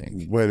how I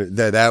think. When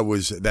that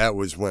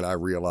was when I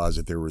realized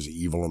that there was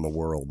evil in the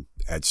world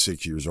at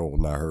 6 years old,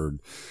 and I heard,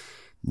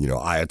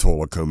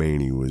 Ayatollah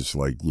Khomeini was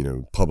like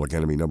public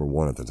enemy number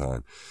one at the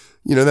time.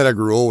 Then I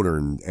grew older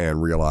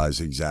and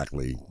realized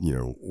exactly,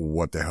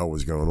 what the hell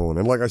was going on.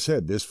 And like I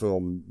said, this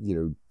film,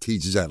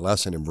 teaches that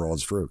lesson in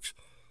broad strokes.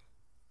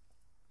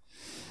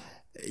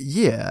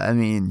 Yeah, I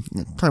mean,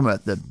 talking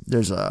about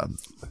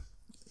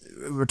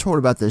we're told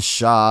about this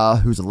Shah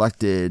who's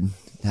elected,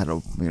 had a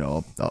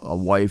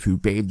wife who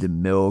bathed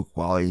in milk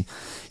while he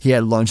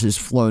had lunches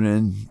flown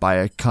in by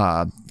a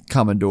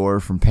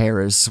commodore from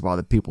Paris while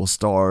the people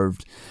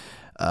starved.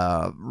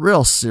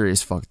 Real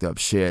serious fucked up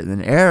shit.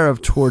 An era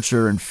of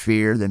torture and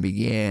fear then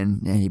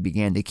began, and he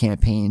began to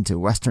campaign to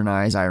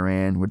westernize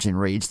Iran, which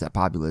enraged that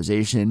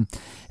population.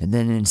 And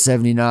then in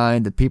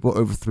 1979, the people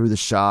overthrew the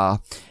Shah,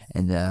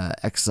 and the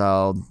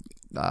exiled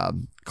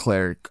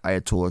cleric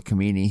Ayatollah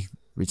Khomeini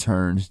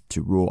returned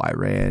to rule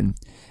Iran.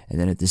 And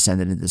then it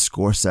descended into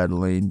score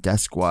settling, death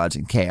squads,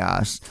 and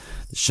chaos.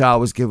 The Shah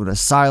was given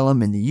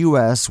asylum in the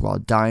U.S. while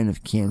dying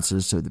of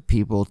cancer, so the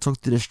people took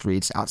to the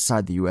streets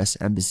outside the U.S.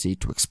 Embassy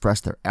to express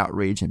their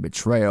outrage and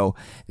betrayal.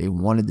 They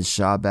wanted the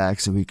Shah back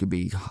so he could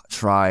be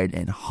tried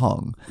and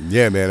hung.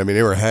 Yeah, man. I mean,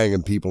 they were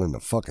hanging people in the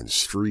fucking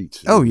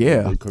streets. Oh,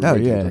 yeah.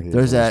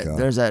 There's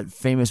that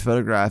famous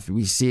photograph.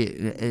 We see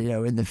it,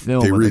 in the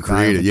film. They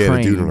recreated,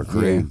 the dude on a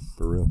crane. Yeah.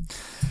 For real.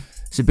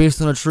 So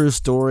based on a true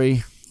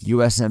story,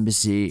 U.S.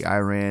 Embassy,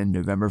 Iran,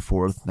 November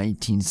 4th,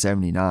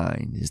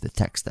 1979 is the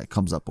text that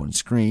comes up on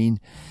screen.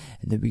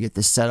 And then we get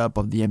the setup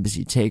of the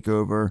embassy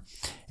takeover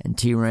and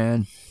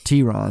Tehran.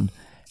 And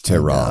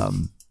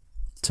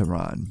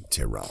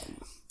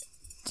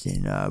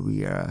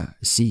we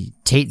see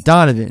Tate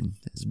Donovan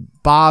as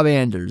Bob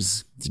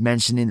Anders is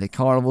mentioning the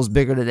carnival's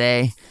bigger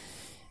today.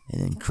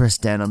 And then Chris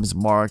Denham's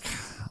Mark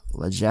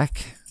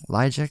Lijek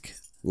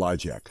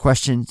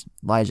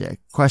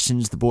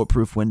questions the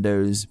bulletproof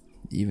windows,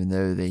 even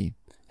though they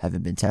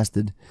haven't been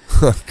tested.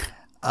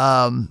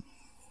 And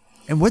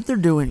what they're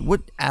doing,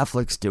 what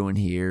Affleck's doing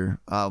here,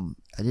 I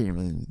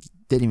didn't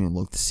even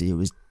look to see who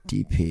his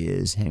DP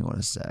is. Hang on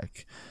a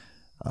sec.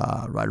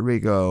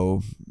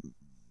 Rodrigo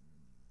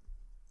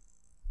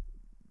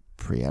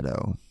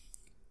Prieto,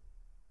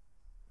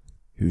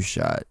 who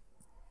shot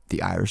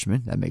The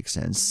Irishman. That makes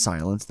sense.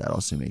 Silence. That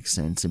also makes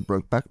sense. And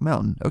Brokeback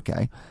Mountain.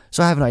 Okay.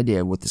 So I have an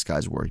idea of what this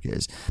guy's work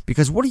is.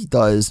 Because what he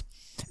does,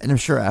 and I'm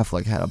sure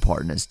Affleck had a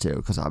part in this too,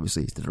 because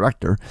obviously he's the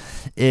director,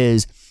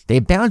 is they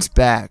bounce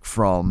back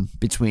from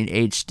between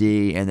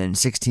HD and then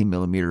 16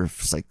 millimeter,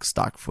 like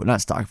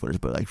not stock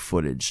footage, but like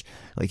footage.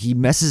 Like he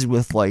messes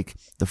with like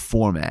the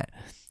format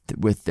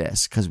with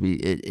this, because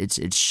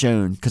it's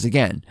shown, because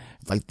again,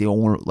 like the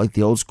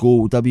old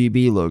school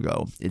WB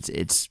logo,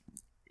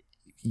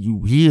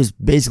 he is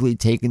basically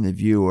taking the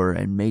viewer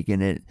and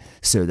making it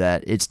so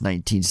that it's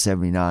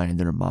 1979 in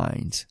their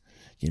minds.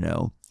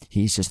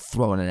 He's just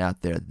throwing it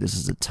out there. This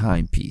is a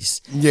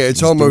timepiece. Yeah,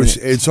 it's almost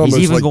he's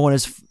even like going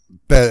as.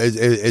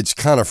 It's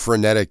kind of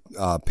frenetic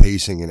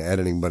pacing and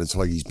editing, but it's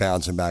like he's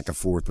bouncing back and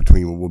forth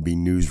between what would be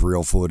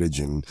newsreel footage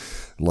and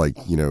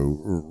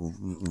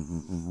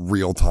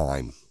real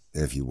time,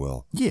 if you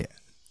will. Yeah,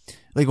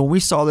 like when we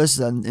saw this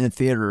in the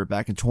theater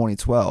back in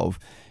 2012,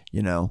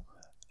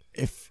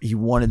 if he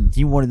wanted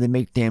to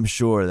make damn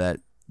sure that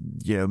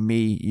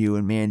me, you,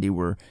 and Mandy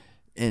were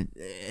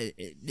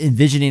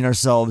envisioning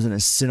ourselves in a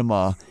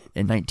cinema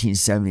in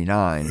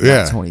 1979,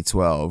 not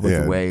 2012,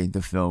 with the way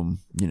the film,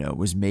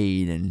 was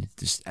made and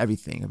just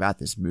everything about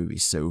this movie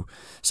so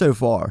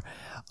far.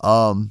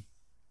 And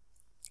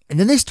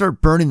then they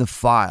start burning the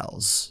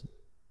files,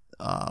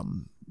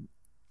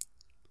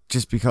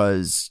 just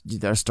because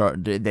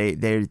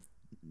they're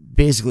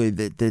basically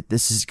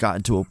this has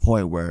gotten to a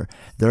point where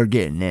they're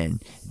getting in.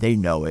 They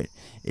know it.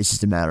 It's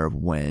just a matter of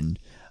when.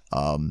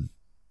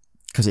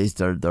 Because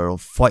they're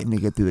fighting to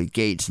get through the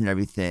gates and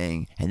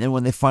everything, and then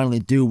when they finally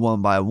do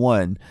one by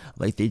one,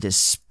 like they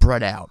just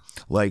spread out.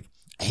 Like,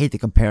 I hate to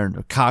compare them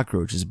to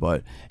cockroaches,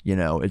 but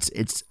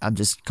it's I'm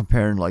just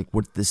comparing like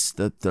what the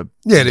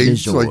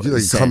visual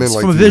they come in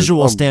like from a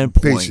visual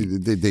standpoint.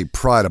 Basically, they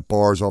pry the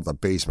bars off the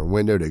basement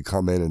window. They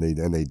come in and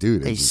they do.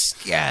 They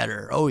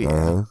scatter. Oh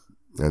yeah.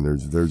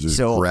 And they're just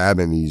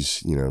grabbing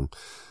these,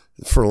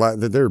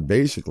 they're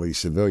basically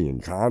civilian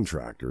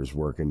contractors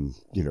working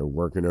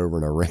over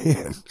in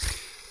Iran.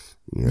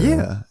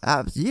 Yeah.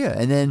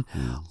 And then,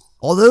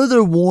 although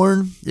they're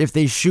warned if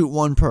they shoot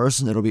one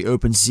person, it'll be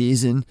open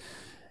season,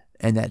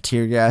 and that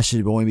tear gas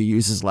should only be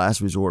used as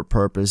last resort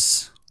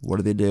purpose.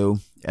 What do?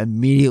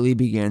 Immediately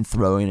begin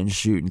throwing and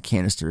shooting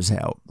canisters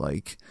out.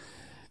 Like,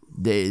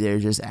 they're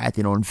just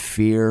acting on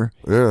fear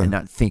and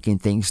not thinking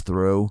things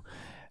through.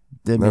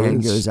 The man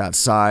goes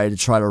outside to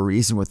try to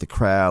reason with the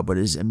crowd, but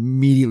is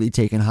immediately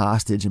taken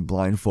hostage and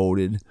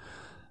blindfolded.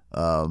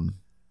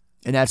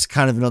 And that's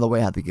kind of another way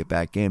how to get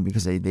back in,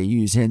 because they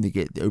use him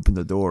to open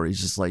the door.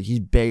 He's just like, he's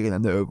begging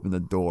them to open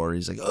the door.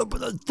 He's like, open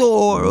the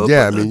door.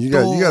 You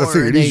got to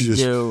figure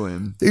these are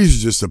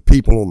just the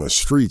people on the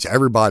streets.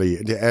 Everybody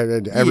and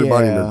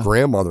their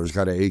grandmother's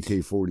got an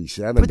AK-47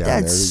 down there. But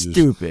that's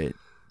stupid.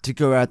 To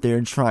go out there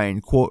and try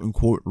and quote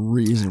unquote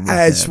reason with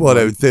That's them. what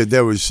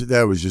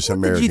that was just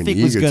American. What did you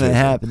think was going to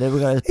happen? They were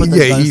going to put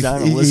their guns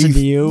down and listen to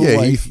you. Yeah,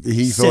 like,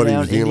 he thought he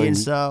was dealing. Indian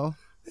style.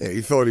 Yeah,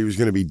 he thought he was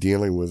going to be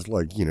dealing with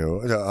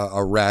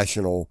a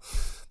rational,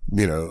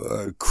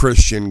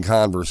 Christian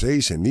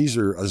conversation. These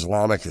are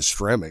Islamic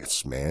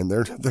extremists, man.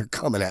 They're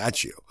coming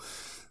at you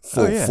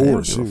full force. They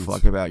don't give a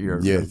fuck about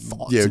your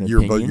thoughts and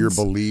opinions. Your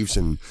beliefs,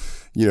 and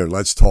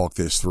let's talk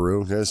this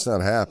through. That's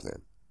not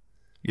happening.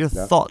 Your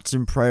thoughts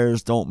and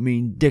prayers don't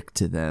mean dick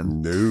to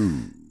them.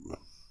 No.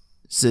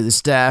 So the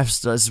staff,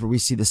 this is where we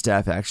see the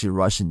staff actually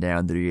rushing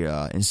down to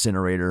the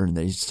incinerator, and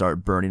they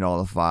start burning all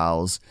the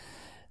files.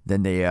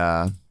 Then they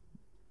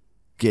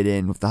get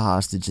in with the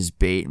hostage as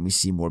bait, and we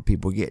see more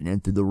people getting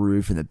in through the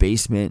roof in the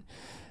basement.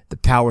 The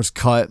power's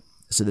cut,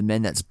 so the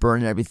men that's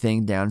burning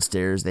everything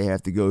downstairs, they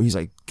have to go. He's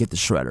like, get the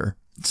shredder.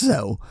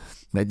 So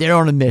they're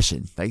on a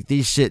mission. Like,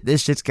 this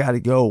shit's got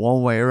to go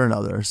one way or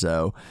another.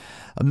 So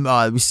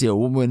we see a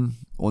woman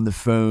on the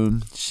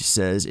phone. She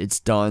says it's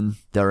done.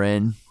 They're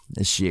in.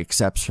 As she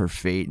accepts her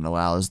fate and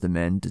allows the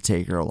men to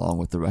take her along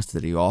with the rest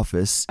of the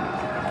office.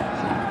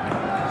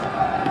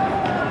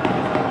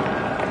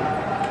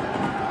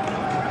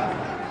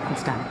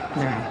 It's done.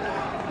 They're in.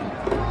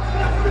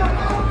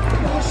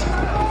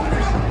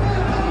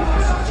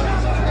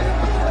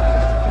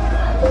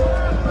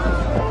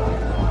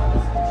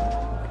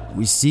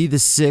 We see the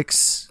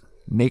 6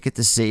 make it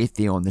to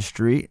safety on the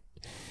street.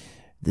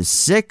 The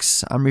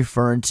 6 I'm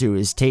referring to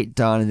is Tate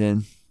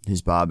Donovan,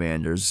 who's Bob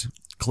Anders,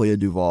 Clea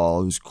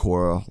Duvall, who's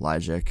Cora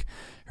Lyjak,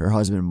 her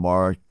husband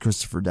Mark,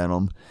 Christopher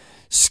Denham,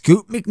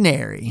 Scoot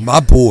McNairy.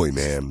 My boy,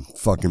 man.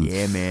 Fucking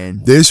yeah,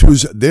 man. This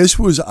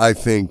was I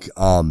think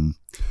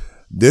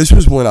this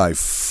was when I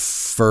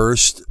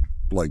first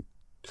like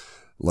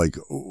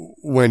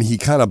when he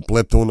kind of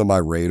blipped onto my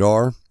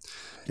radar.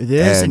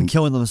 This and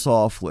Killing Them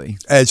Softly.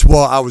 As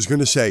well, I was going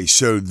to say,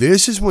 so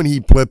this is when he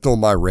blipped on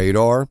my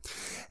radar.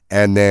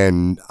 And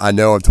then I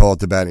know I've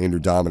talked about Andrew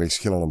Dominik's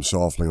Killing Them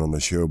Softly on the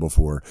show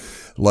before.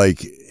 Like,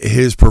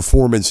 his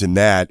performance in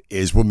that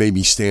is what made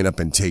me stand up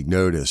and take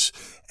notice.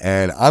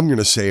 And I'm going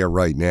to say it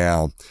right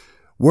now.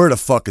 Where the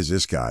fuck is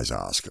this guy's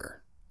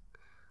Oscar?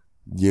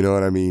 You know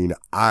what I mean?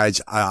 I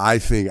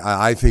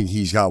think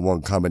he's got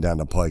one coming down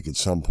the pike at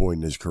some point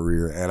in his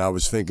career. And I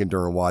was thinking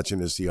during watching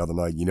this the other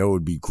night, it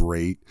would be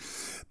great.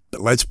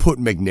 But let's put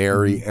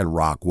McNairy and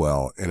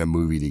Rockwell in a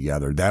movie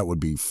together. That would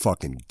be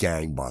fucking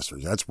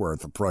gangbusters. That's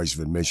worth the price of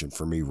admission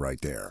for me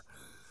right there.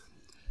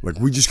 Like,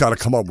 we just got to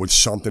come up with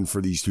something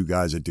for these two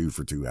guys to do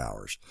for 2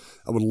 hours.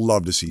 I would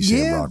love to see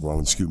Sam Rockwell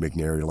and Scoot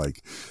McNairy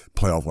like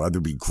play off. That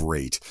would be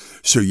great.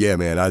 So yeah,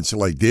 man, I'd say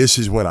like this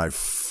is when I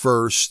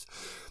first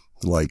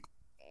I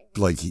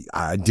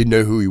didn't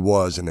know who he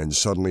was, and then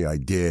suddenly I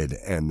did,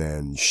 and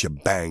then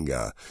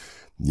Shabanga.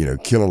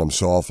 Killing Them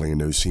Softly in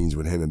those scenes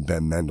with him and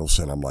Ben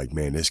Mendelsohn, I'm like,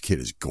 man, this kid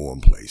is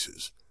going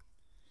places.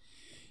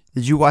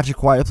 Did you watch A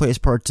Quiet Place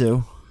Part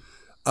 2?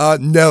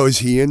 No, is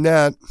he in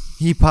that?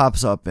 He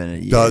pops up in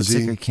it. Yeah, Does he?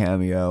 It's like a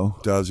cameo.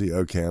 Does he?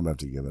 Okay, I'm going to have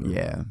to give it a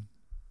Yeah.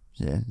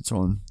 Yeah, it's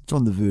on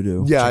the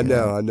Vudu. Yeah, I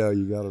know,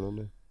 you got it on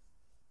there.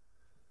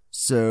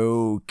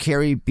 So,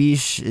 Carrie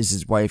Biche is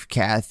his wife,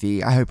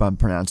 Kathy. I hope I'm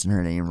pronouncing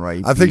her name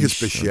right. I think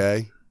it's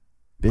Bichet.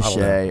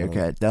 Bichet,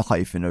 okay. The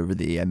hyphen over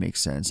the E, that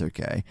makes sense,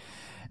 okay.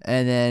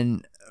 And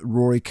then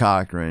Rory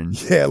Cochrane.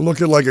 Yeah,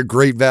 looking like a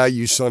great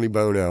value Sonny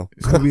Bono.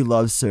 Who we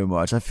love so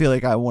much. I feel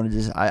like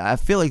I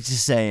feel like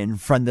just saying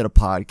friend of the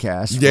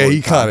podcast. Yeah,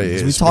 he kind of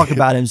is. We talk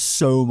about him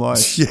so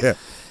much. Yeah.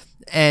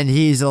 And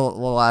he's the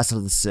last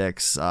of the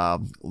 6,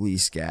 Lee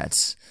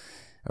Schatz.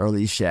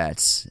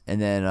 And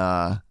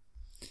then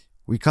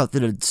we cut to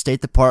the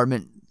State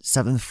Department,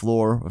 7th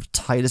floor of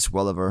Titus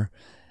Welliver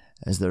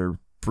as they're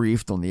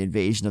briefed on the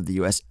invasion of the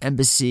U.S.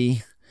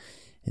 Embassy.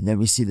 And then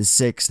we see the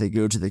 6. They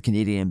go to the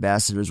Canadian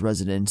ambassador's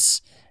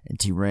residence in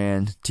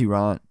Tehran.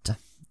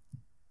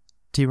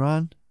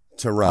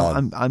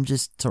 I'm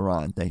just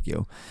Tehran. Thank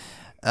you.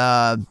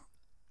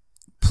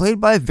 Played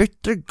by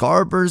Victor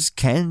Garber's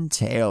Ken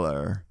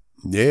Taylor.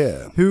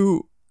 Yeah.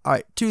 Who? All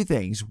right. 2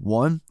 things.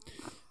 One,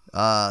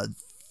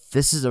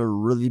 this is a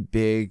really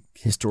big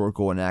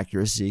historical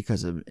inaccuracy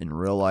because in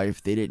real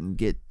life, they didn't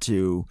get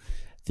to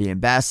the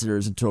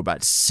ambassadors until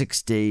about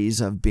 6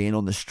 days of being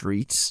on the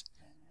streets.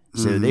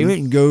 So they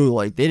didn't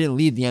they didn't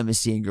leave the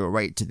embassy and go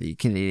right to the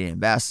Canadian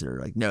ambassador.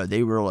 Like, no,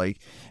 they were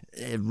like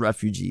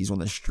refugees on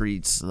the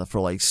streets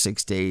for like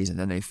 6 days, and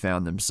then they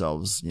found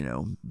themselves,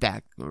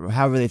 back, or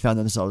however they found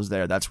themselves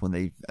there. That's when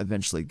they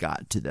eventually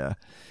got to the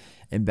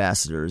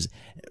ambassadors,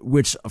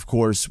 which of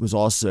course was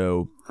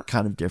also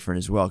kind of different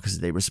as well because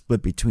they were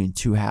split between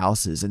two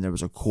houses, and there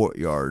was a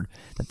courtyard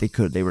that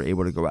they were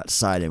able to go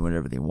outside in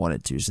whenever they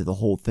wanted to. So the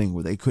whole thing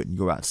where they couldn't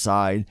go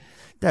outside,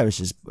 that was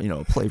just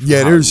a play for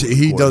Hollywood,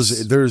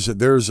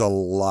 there's a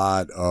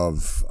lot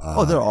of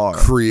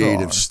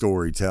creative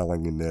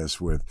storytelling in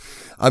this.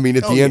 At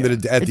the end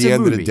of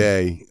the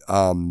day,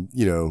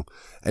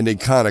 and they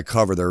kind of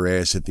cover their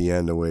ass at the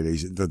end the way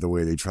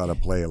they try to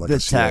play it like a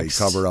CIA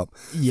cover up.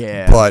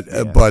 Yeah. But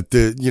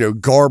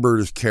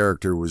Garber's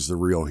character was the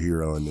real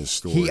hero in this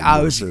story.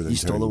 You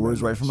stole the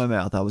words right from my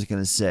mouth. I was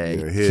going to say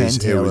Ken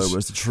Taylor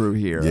was the true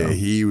hero. Yeah,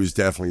 he was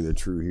definitely the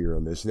true hero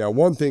in this. Now,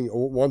 one thing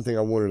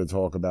I wanted to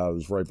talk about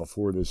was right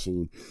before this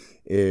scene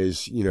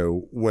is,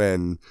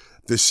 when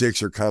the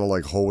six are kind of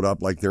like holed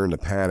up, like they're in a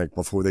panic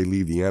before they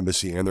leave the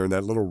embassy, and they're in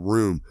that little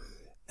room,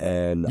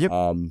 and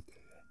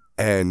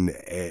and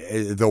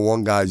the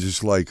one guy's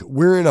just like,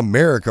 we're in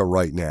America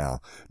right now.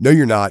 No,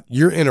 you're not.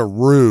 You're in a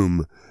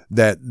room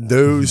that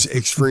those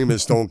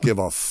extremists don't give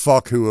a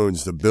fuck who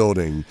owns the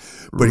building.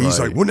 But he's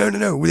like, well,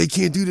 no. They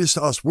can't do this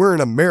to us. We're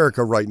in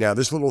America right now.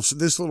 This little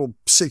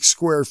 6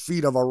 square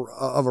feet of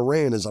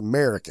Iran is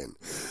American.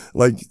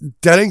 Like,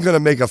 that ain't going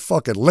to make a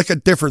fucking lick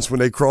of difference when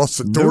they cross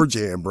the door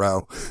jam,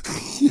 bro.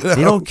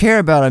 They don't care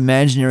about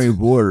imaginary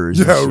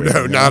borders.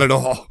 No, not at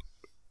all.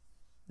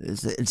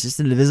 It's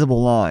just an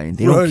invisible line.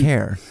 They don't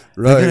care.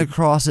 They're going to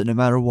cross it no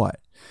matter what.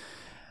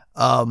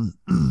 And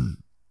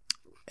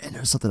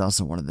there's something else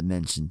I wanted to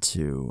mention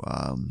too.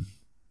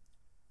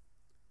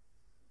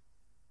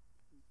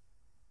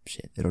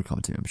 It'll come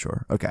to me, I'm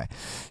sure. Okay.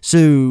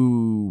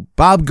 So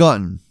Bob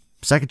Gunn,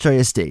 Secretary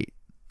of State,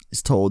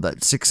 is told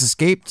that 6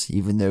 escaped,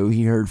 even though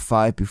he heard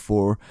 5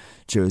 before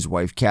Joe's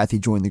wife Kathy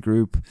joined the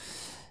group.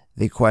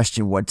 They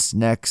question what's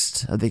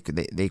next.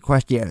 They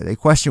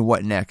question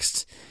what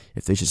next,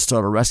 if they should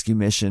start a rescue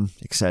mission,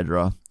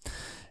 etc.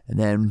 And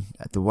then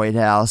at the White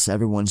House,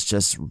 everyone's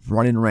just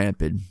running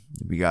rampant.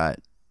 We got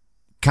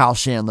Kyle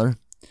Chandler,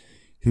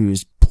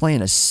 who's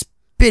playing a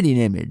spitting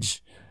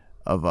image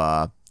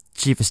of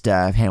Chief of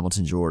Staff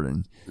Hamilton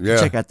Jordan. Yeah.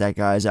 Check out that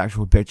guy's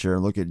actual picture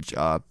and look at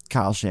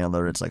Kyle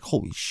Chandler. It's like,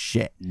 holy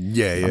shit.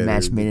 Yeah. A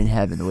match made in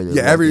heaven. The way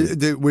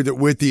they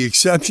with the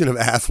exception of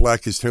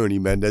Affleck as Tony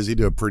Mendez, he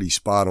did a pretty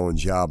spot on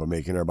job of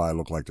making everybody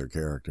look like their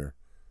character.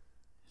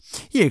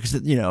 Yeah, because,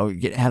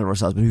 get ahead of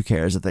ourselves, but who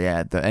cares if they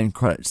add the end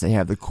credits? They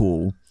have the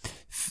cool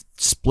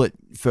split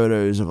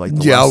photos of like the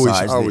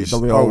the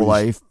real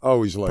life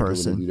always like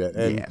person. When they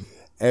do that.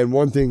 And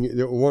one thing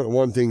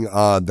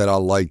that I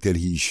like that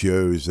he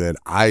shows that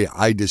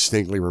I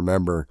distinctly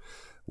remember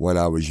when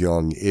I was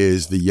young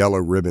is the yellow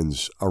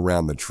ribbons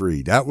around the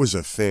tree. That was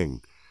a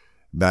thing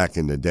back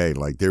in the day.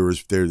 Like there were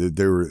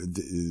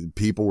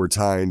people were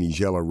tying these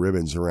yellow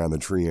ribbons around the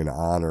tree in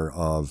honor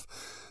of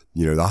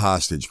the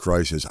hostage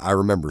crisis. I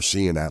remember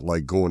seeing that,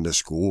 like going to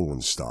school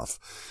and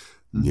stuff.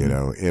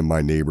 In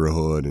my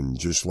neighborhood and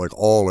just like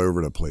all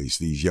over the place,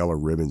 these yellow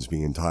ribbons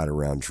being tied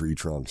around tree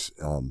trunks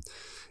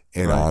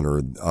in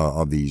honor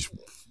of these,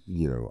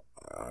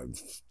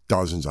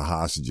 dozens of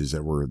hostages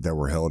that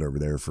were held over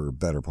there for a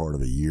better part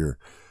of a year.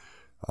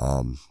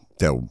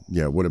 That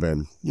would have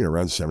been,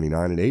 around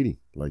 79 and 80.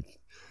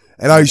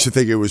 And I used to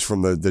think it was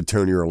from the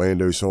Tony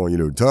Orlando song,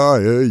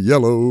 tie a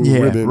yellow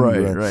ribbon.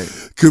 Right.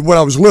 Because when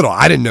I was little,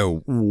 I didn't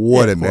know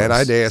what it meant. I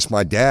had to ask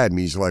my dad, and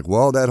he's like,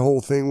 well, that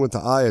whole thing with the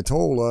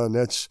Ayatollah, and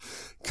that's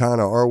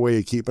kind of our way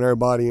of keeping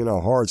everybody in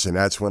our hearts. And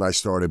that's when I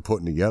started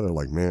putting together,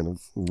 like, man,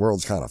 the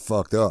world's kind of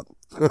fucked up.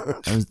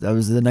 That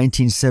was the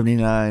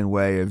 1979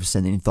 way of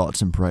sending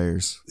thoughts and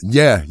prayers.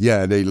 Yeah,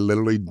 they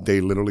literally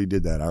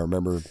did that. I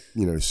remember,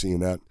 seeing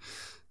that,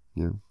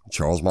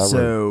 Charles Monroe.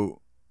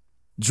 So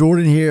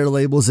Jordan here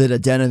labels it a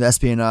den of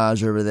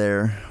espionage over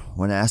there.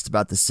 When asked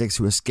about the 6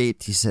 who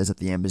escaped, he says that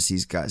the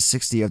embassy's got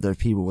 60 of their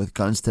people with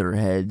guns to their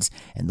heads,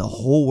 and the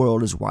whole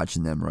world is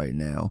watching them right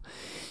now.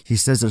 He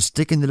says they're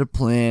sticking to the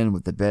plan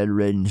with the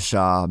bedridden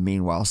Shah.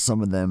 Meanwhile,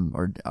 some are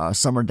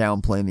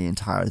downplaying the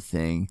entire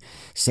thing,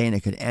 saying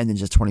it could end in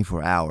just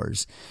 24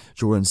 hours.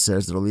 Jordan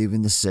says they're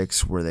leaving the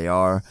 6 where they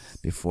are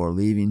before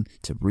leaving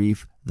to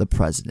brief the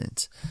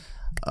president.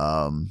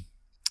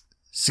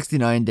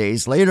 69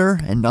 days later,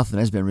 and nothing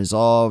has been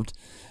resolved.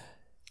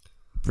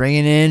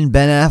 Bringing in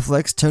Ben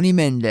Affleck's Tony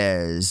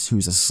Mendez,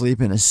 who's asleep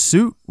in a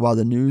suit while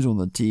the news on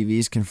the TV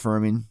is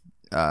confirming.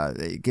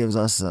 It gives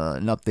us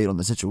an update on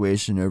the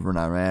situation over in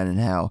Iran and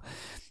how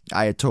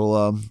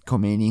Ayatollah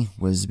Khomeini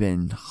has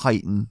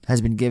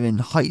been given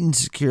heightened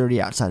security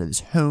outside of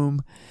his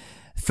home.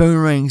 Phone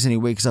rings and he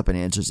wakes up and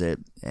answers it,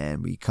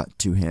 and we cut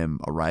to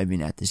him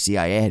arriving at the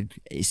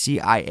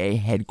CIA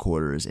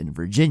headquarters in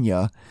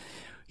Virginia.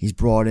 He's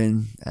brought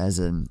in as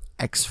an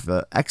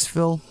exfil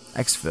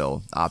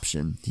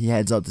option. He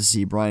heads up to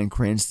see Bryan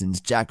Cranston's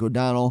Jack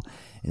O'Donnell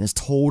and is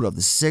told of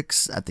the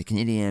 6 at the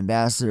Canadian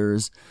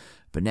ambassadors,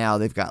 but now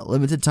they've got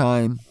limited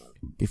time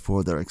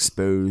before they're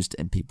exposed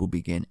and people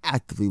begin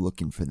actively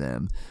looking for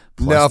them.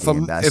 Now,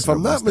 if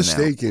I'm not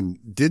mistaken,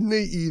 didn't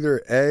they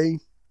either A,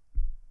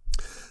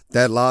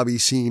 that lobby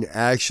scene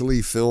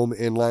actually film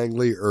in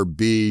Langley, or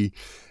B,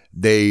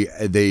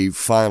 they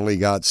finally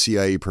got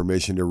CIA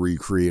permission to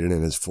recreate it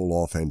in its full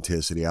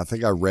authenticity? I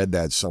think I read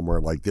that somewhere,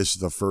 like this is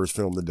the first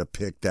film to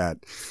depict that,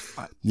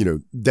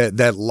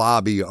 that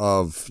lobby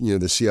of,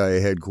 the CIA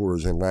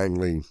headquarters in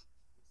Langley.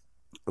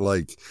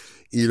 Like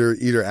either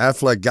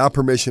Affleck got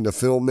permission to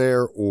film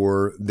there,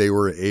 or they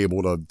were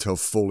able to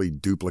fully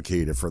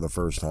duplicate it for the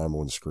first time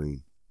on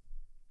screen.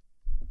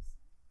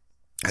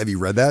 Have you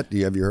read that?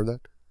 Have you heard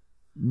that?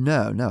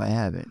 No, I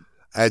haven't.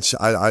 I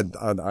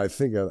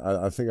think I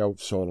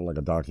saw it in like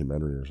a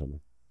documentary or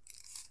something.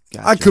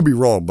 Gotcha. I could be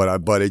wrong, but I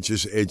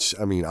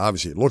mean,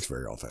 obviously it looks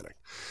very authentic.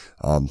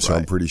 So Right.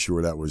 I'm pretty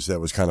sure that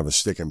was kind of a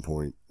sticking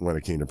point when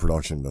it came to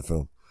production of the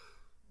film.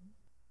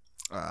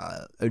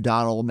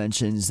 O'Donnell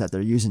mentions that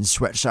they're using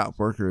sweatshop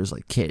workers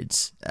like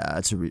kids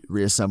to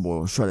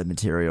reassemble shredded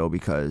material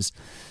because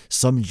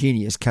some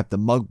genius kept the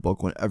mug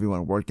book when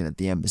everyone working at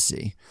the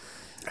embassy.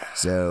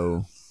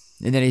 So,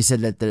 and then he said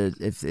that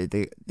if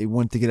they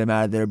want to get them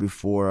out of there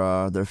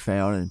before they're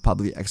found and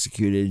publicly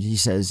executed,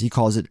 he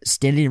calls it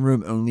standing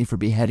room only for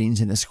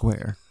beheadings in a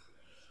square.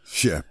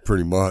 Yeah,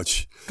 pretty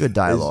much. Good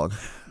dialogue.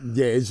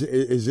 Is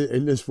it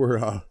in this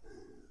where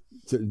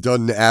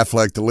doesn't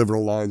Affleck deliver a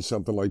line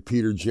something like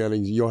Peter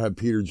Jennings? You'll have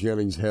Peter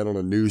Jennings' head on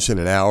a noose in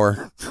an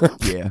hour.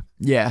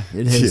 yeah,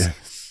 it is. Yeah.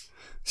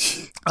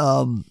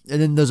 And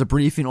then there's a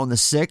briefing on the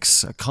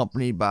 6,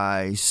 accompanied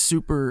by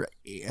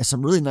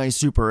some really nice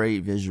Super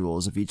 8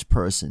 visuals of each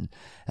person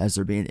as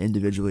they're being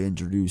individually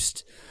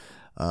introduced.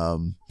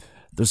 The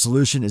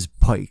solution is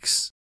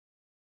pikes.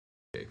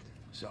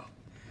 So,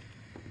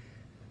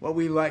 what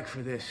we like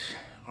for this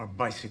are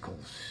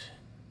bicycles.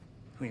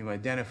 We've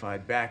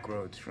identified back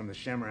roads from the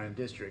Shemaran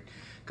district.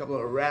 A couple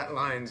of rat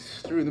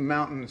lines through the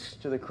mountains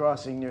to the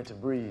crossing near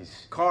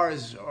Tabriz.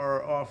 Cars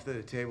are off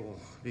the table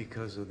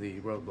because of the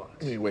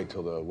roadblocks. You wait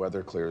till the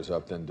weather clears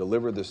up, then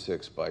deliver the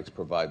 6 bikes,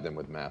 provide them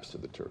with maps to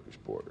the Turkish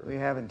border. We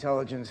have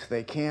intelligence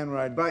they can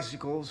ride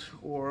bicycles,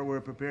 or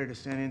we're prepared to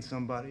send in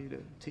somebody to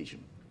teach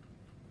them.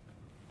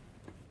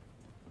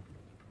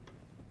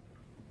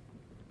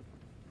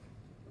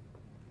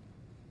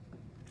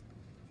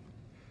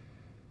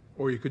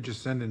 Or you could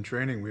just send in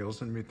training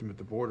wheels and meet them at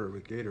the border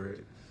with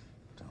Gatorade.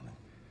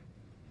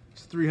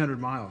 It's 300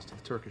 miles to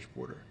the Turkish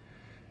border.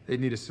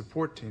 They'd need a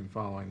support team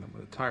following them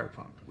with a tire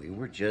pump. We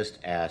were just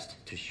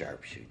asked to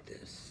sharpshoot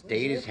this.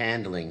 State is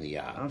handling the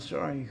op. I'm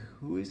sorry,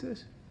 who is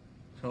this?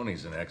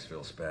 Tony's an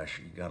exfil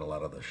special. He got a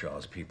lot of the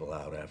Shaw's people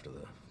out after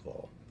the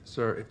fall.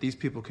 Sir, if these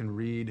people can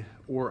read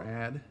or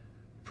add,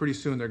 pretty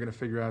soon they're going to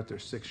figure out they're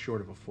 6 short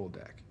of a full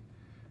deck.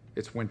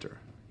 It's winter.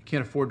 You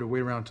can't afford to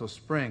wait around till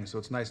spring, so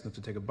it's nice enough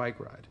to take a bike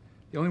ride.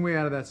 The only way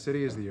out of that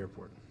city is the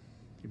airport.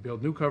 You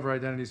build new cover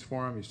identities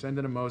for him, you send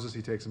in a Moses,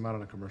 he takes them out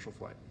on a commercial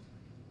flight.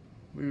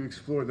 We've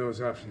explored those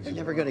options. They're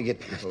never going to get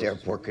past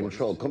airport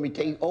control.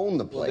 Comite own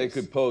the place. Well, they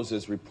could pose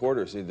as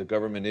reporters. The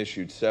government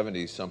issued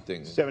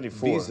 70-something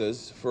 74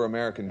 visas for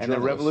American and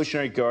journalists. the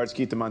Revolutionary Guards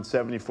keep them on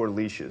 74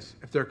 leashes.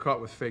 If they're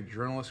caught with fake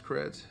journalist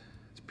creds,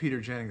 it's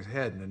Peter Jennings'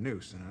 head in a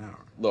noose in an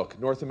hour. Look,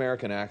 North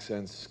American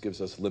accents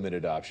gives us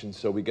limited options,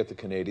 so we get the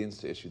Canadians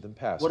to issue them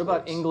passports. What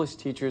about English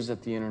teachers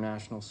at the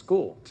international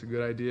school? It's a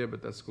good idea,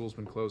 but that school's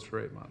been closed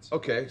for 8 months.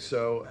 Okay,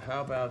 so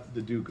how about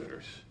the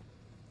do-gooders?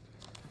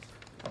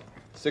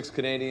 6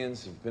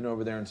 Canadians have been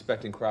over there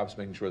inspecting crops,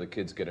 making sure the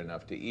kids get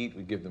enough to eat.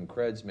 We give them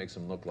creds, makes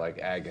them look like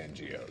ag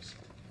NGOs.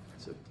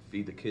 It's a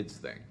feed the kids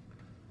thing.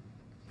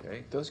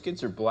 Okay? Those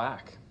kids are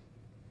black.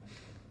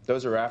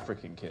 Those are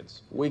African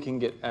kids. We can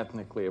get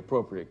ethnically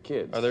appropriate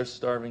kids. Are there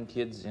starving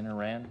kids in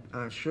Iran?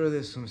 I'm sure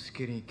there's some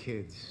skinny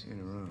kids in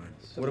Iran.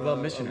 What about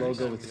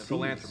missionaries? A logo with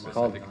seeds.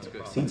 Called I think it's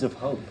good. Seeds of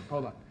Hope.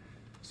 Hold on.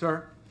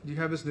 Sir, do you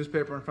have this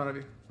newspaper in front of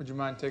you? Would you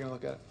mind taking a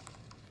look at it?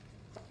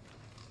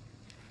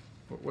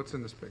 What's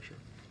in this picture?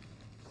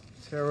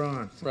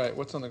 Tehran. Right,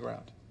 what's on the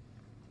ground?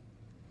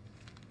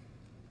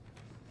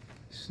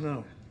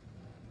 Snow.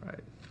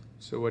 Right.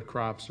 So what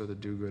crops are the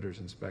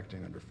do-gooders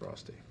inspecting under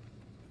Frosty?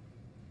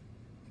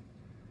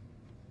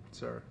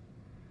 Sir,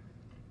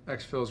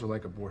 exfils are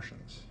like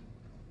abortions.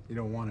 You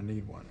don't want to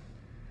need one.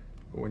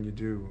 But when you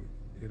do,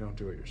 you don't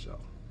do it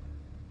yourself.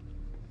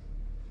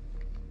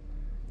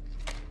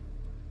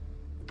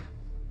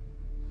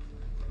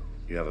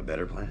 You have a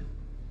better plan?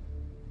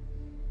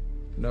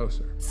 No,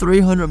 sir.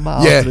 300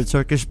 miles to the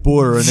Turkish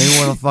border, and they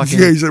want to fucking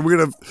he said we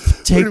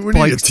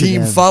need a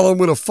team following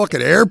with a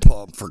fucking air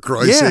pump, for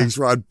Christ's sakes,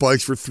 ride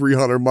bikes for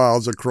 300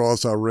 miles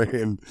across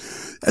Iran.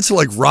 That's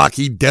like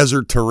rocky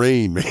desert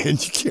terrain, man.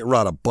 You can't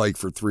ride a bike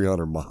for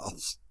 300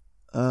 miles.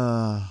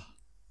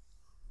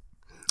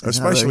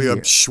 Especially a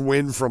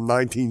Schwinn from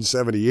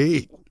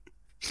 1978.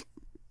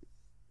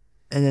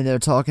 And then they're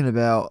talking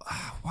about,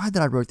 why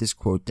did I write this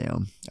quote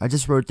down? I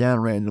just wrote down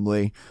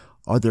randomly,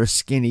 are there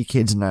skinny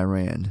kids in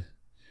Iran?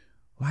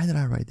 Why did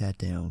I write that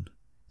down?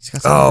 It's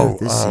got something to do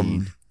with this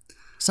scene.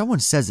 Someone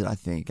says it, I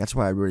think. That's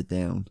why I wrote it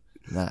down.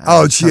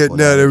 Shit!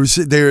 No,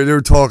 they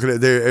were talking.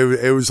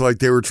 It was like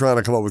they were trying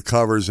to come up with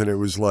covers, and it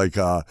was like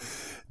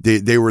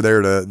they were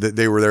there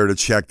to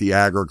check the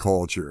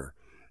agriculture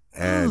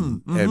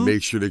and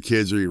make sure the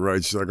kids are eating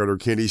right. So like, are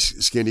there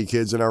skinny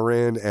kids in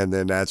Iran? And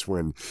then that's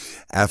when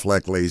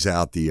Affleck lays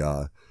out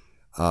the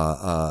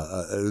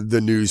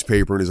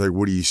newspaper and is like,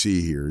 "What do you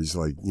see here?" He's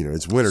like,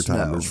 it's wintertime.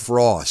 Snow. There's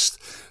frost.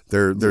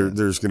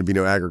 There's going to be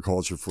no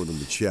agriculture for them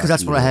to check. Because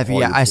that's what I have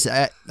here.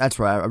 That's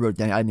where I wrote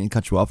down. I didn't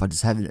cut you off. I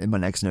just have it in my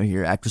next note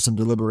here. After some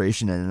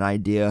deliberation and an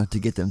idea to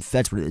get them fed,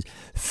 that's what it is.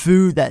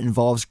 Food that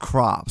involves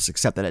crops,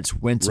 except that it's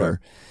winter. Right.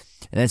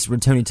 And that's when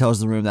Tony tells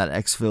the room that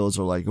exfils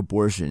are like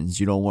abortions.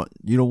 You don't want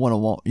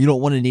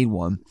to need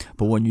one,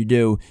 but when you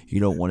do, you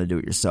don't want to do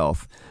it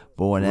yourself.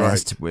 But when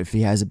asked if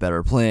he has a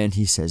better plan,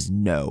 he says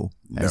no.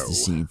 As the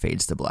scene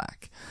fades to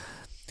black.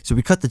 So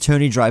we cut to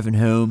Tony driving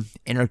home,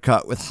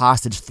 intercut with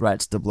hostage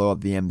threats to blow up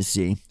the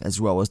embassy,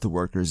 as well as the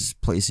workers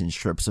placing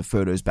strips of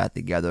photos back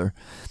together.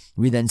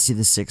 We then see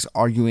the six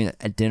arguing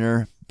at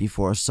dinner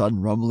before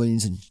sudden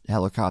rumblings and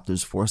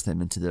helicopters force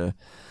them into the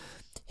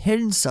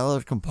hidden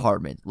cellar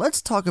compartment. Let's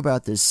talk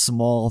about this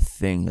small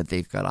thing that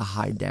they've got to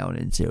hide down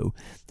into.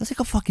 That's like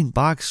a fucking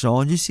box,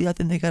 Sean. Do you see that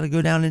thing they got to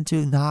go down into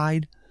and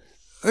hide?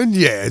 And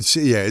it's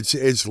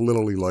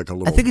literally like a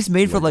little. I think it's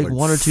made for like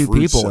one or two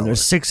people, and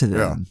there's six of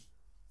them.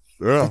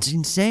 Yeah. That's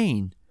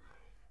insane.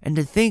 And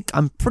to think,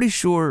 I'm pretty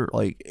sure,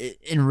 like,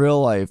 in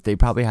real life, they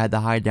probably had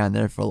to hide down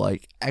there for,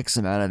 like, X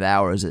amount of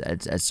hours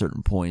at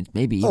certain points.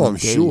 Maybe even I'm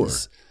days. sure.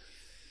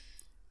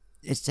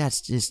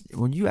 That's just,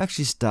 when you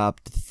actually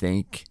stop to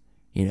think,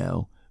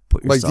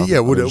 put yourself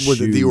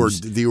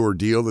the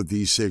ordeal that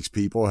these six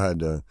people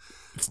had to,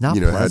 it's not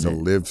had to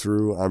live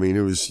through. I mean,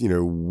 it was,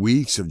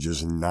 weeks of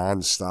just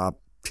nonstop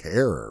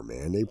terror,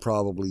 man. They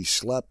probably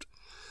slept,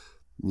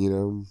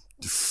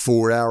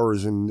 4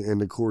 hours in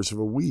the course of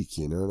a week,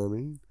 you know what I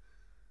mean?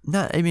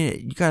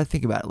 You got to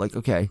think about it. Like,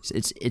 okay,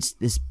 it's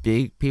this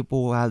big,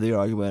 people have the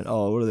argument,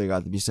 oh, what do they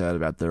got to be sad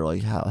about? They're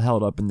like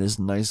held up in this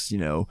nice,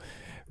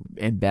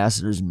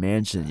 ambassador's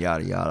mansion,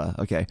 yada, yada.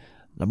 Okay,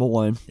 number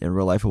one, in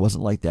real life, it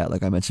wasn't like that,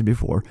 like I mentioned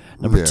before.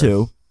 Number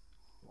two,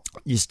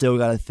 you still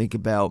got to think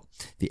about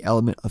the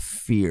element of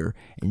fear,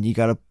 and you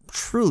got to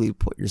truly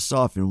put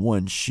yourself in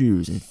one's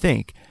shoes and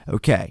think,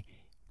 okay,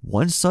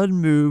 one sudden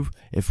move,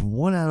 if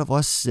one out of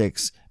us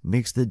six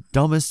makes the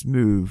dumbest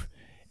move,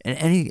 and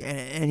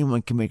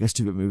anyone can make a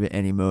stupid move at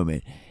any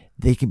moment,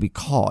 they can be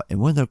caught. And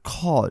when they're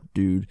caught,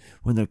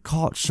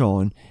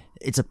 Sean,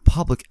 it's a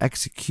public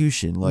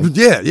execution. Like and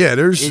they're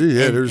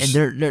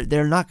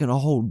not going to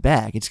hold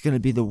back. It's going to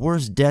be the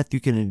worst death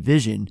you can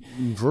envision.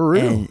 For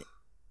real. And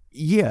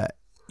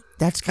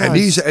that's kind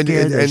of scare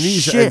the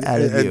shit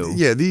out of you.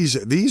 Yeah,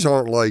 these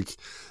aren't like,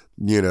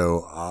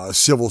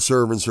 civil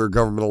servants or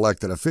government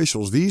elected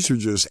officials. These are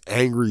just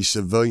angry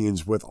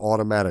civilians with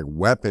automatic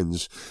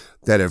weapons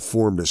that have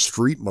formed a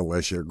street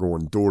militia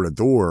going door to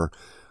door,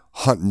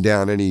 hunting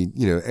down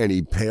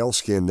any pale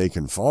skin they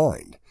can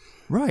find.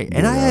 Right.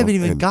 And I haven't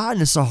even gotten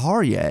to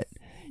Sahar yet.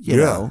 You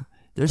know,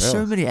 there's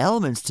so many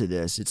elements to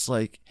this. It's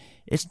like,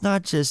 it's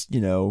not just,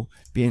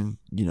 being,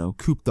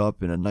 cooped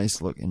up in a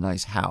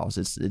nice house.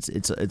 It's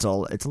a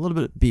little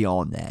bit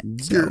beyond that.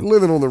 So. You're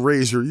living on the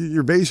razor.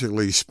 You're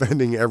basically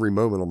spending every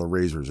moment on the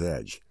razor's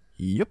edge.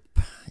 Yep,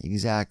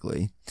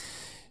 exactly.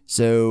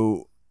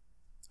 So,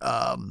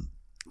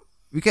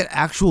 we get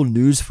actual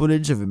news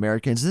footage of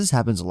Americans. This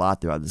happens a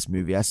lot throughout this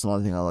movie. That's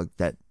another thing I like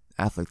that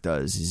Affleck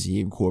does, is he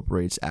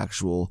incorporates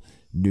actual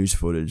news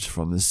footage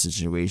from this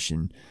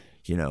situation,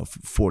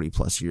 40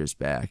 plus years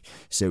back.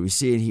 So we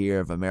see it here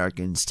of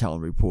Americans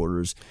telling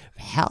reporters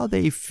how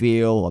they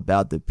feel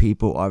about the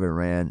people of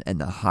Iran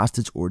and the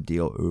hostage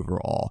ordeal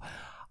overall.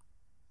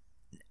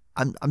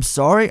 I'm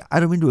sorry. I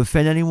don't mean to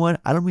offend anyone.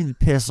 I don't mean to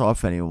piss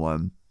off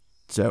anyone.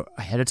 So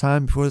ahead of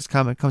time, before this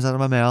comment comes out of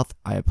my mouth,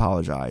 I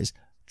apologize.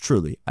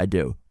 Truly, I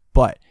do.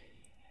 But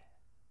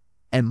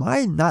am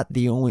I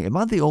the only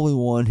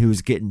one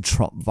who's getting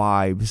Trump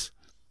vibes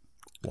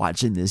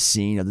watching this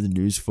scene of the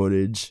news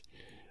footage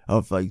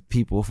of like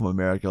people from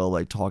America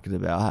like talking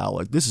about how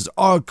like this is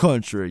our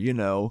country,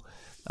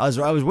 I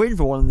was waiting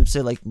for one of them to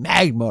say like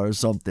magma or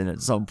something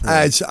at some point.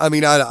 I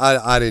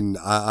didn't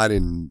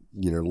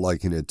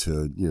liken it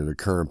to the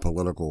current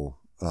political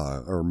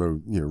or more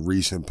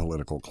recent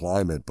political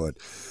climate, but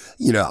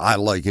I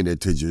liken it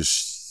to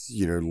just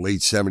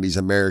late 70s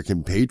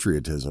American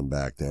patriotism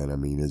back then. I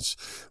mean,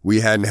 we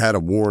hadn't had a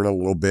war in a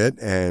little bit,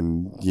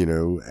 and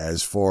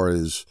as far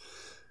as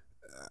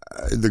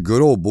the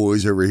good old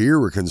boys over here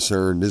were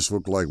concerned, this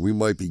looked like we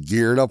might be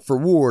gearing up for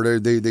war.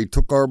 They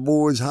took our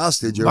boys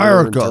hostage.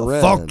 America,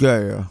 fuck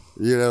yeah.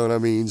 You know what I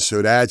mean?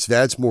 So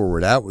that's more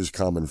where that was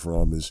coming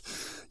from. Is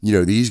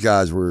these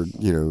guys were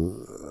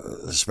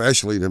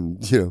especially them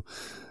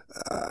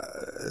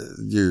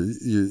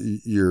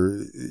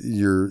your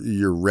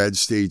red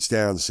states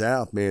down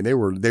south, man, they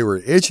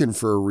were itching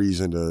for a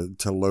reason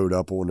to load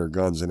up on their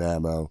guns and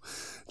ammo,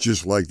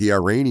 just like the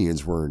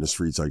Iranians were in the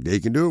streets. Like, they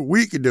can do it,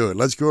 we can do it.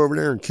 Let's go over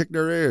there and kick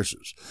their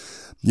asses.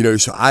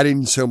 So I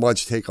didn't so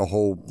much take a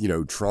whole,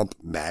 Trump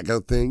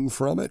MAGA thing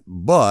from it.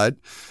 But,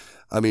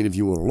 I mean, if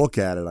you want to look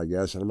at it, I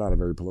guess, and I'm not a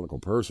very political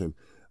person.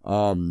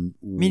 Me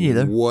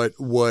neither.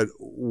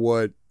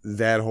 What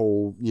that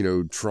whole,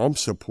 Trump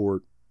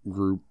support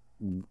group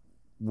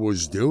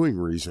was doing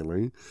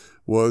recently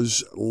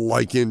was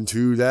likened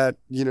to that,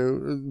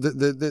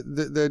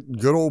 that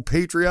good old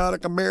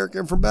patriotic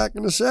American from back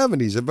in the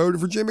 70s that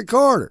voted for Jimmy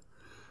Carter,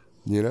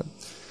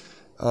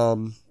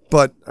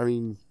 But, I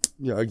mean,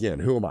 again,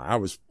 who am I? I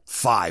was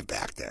 5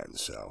 back then,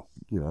 so,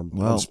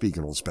 I'm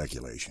speaking on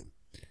speculation.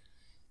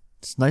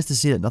 It's nice to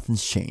see that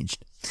nothing's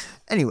changed.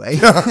 Anyway.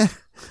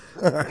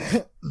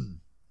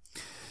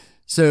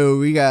 So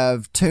we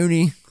have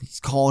Tony,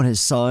 he's calling his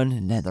son,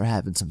 and they're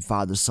having some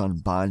father-son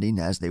bonding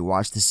as they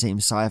watch the same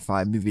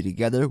sci-fi movie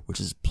together, which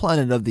is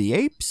Planet of the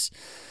Apes.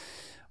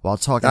 While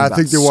talking about I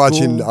think they're school.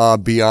 watching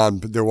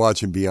Beyond. They're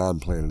watching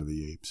Beyond Planet of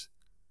the Apes.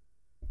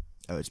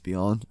 Oh, it's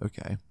Beyond?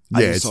 Okay.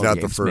 Yeah, it's not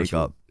the first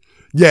one.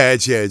 Yeah,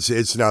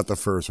 it's not the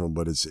first one,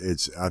 but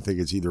it's I think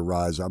it's either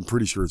Rise. I'm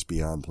pretty sure it's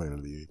Beyond Planet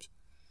of the Apes.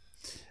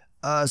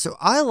 So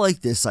I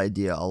like this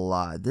idea a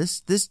lot.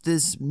 This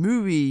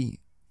movie.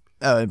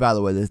 Oh, and by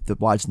the way, the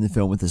watching the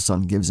film with his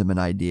son gives him an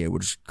idea,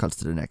 which cuts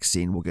to the next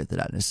scene. We'll get to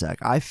that in a sec.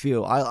 I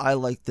feel I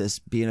like this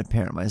being a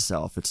parent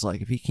myself. It's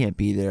like if he can't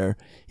be there,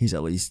 he's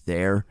at least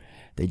there.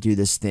 They do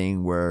this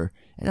thing where,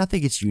 and I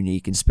think it's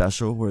unique and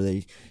special, where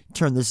they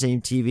turn the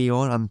same TV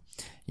on.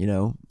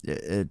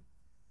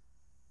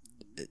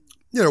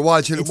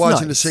 Watching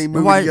the same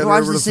movie together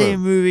watching over the the same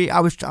phone. movie. I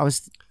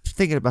was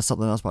thinking about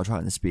something else while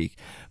trying to speak,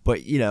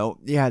 but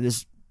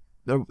this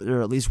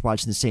they're at least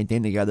watching the same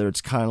thing together. It's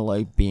kind of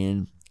like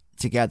being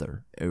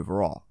together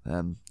overall.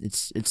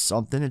 It's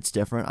something. It's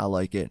different. I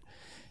like it.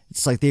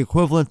 It's like the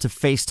equivalent to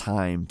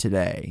FaceTime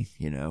today.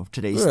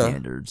 Today's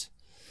standards.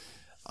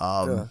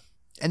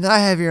 And then I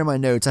have here in my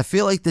notes, I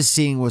feel like this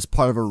scene was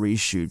part of a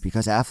reshoot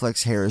because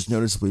Affleck's hair is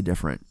noticeably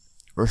different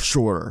or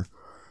shorter.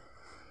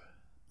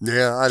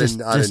 Yeah, I didn't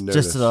notice.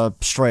 Just a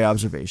stray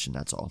observation,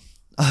 that's all.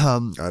 I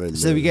didn't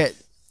so we get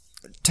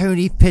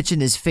Tony pitching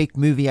his fake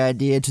movie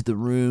idea to the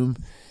room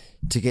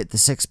to get the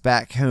 6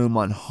 back home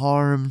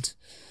unharmed.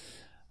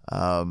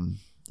 And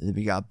then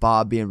we got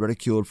Bob being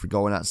ridiculed for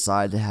going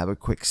outside to have a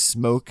quick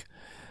smoke.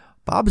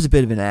 Bob is a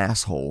bit of an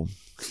asshole.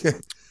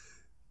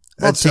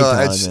 I was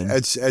going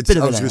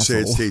to say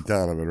it's Tate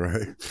Donovan,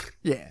 right?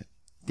 Yeah.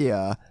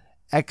 The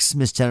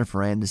ex-Miss Jennifer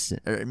Aniston,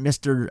 or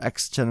Mr.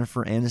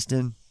 ex-Jennifer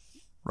Aniston,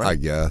 right? I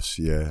guess,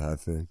 yeah, I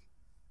think.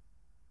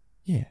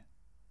 Yeah,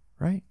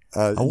 right?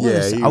 I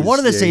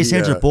wanted to say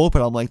Sandra Bullock,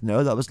 but I'm like,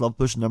 no, that was Love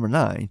Potion number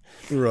 9.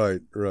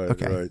 Right.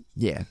 Okay. Right.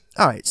 Yeah.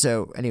 All right,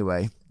 so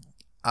anyway,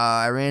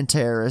 Iran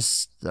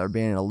terrorists are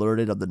being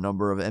alerted of the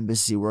number of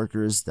embassy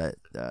workers that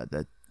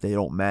they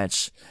don't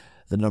match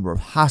the number of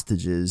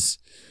hostages.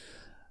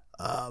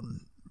 And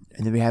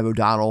then we have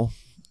O'Donnell,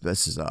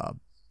 this is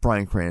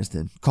Bryan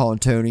Cranston, calling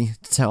Tony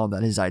to tell him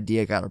that his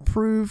idea got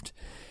approved.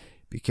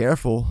 Be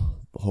careful,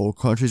 the whole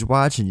country's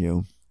watching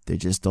you. They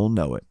just don't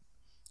know it.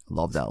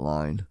 Love that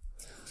line.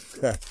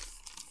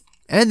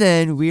 And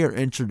then we are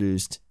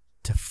introduced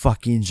to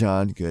fucking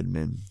John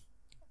Goodman.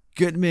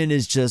 Goodman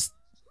is just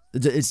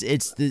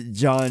it's the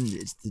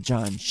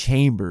John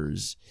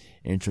Chambers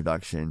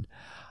introduction.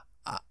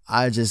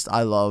 I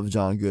love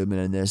John Goodman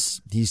in this.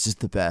 He's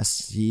just the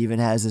best. He even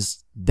has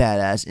this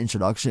badass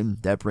introduction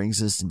that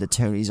brings us into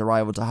Tony's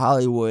arrival to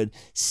Hollywood,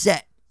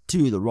 set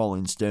to the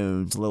Rolling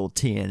Stones' little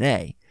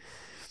TNA.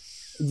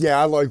 Yeah,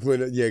 I like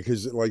when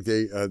because like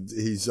they're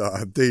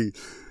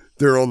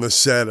on the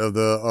set of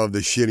the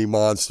shitty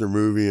monster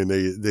movie, and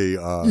they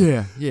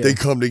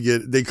come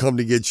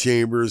to get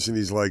Chambers, and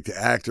he's like, the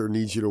actor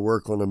needs you to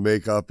work on the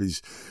makeup.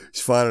 He's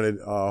finding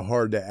it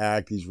hard to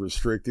act. He's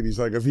restricted. He's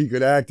like, if he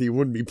could act, he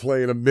wouldn't be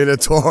playing a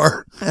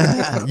Minotaur.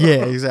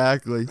 Yeah,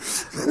 exactly.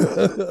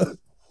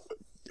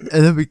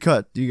 And then we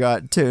cut. You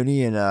got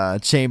Tony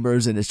and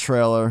Chambers in his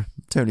trailer.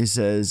 Tony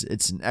says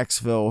it's an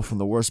exfil from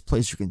the worst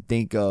place you can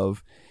think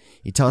of.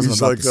 He tells him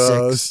about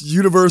the 6.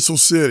 Universal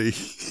City.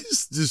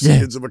 Just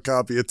hands him a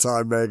copy of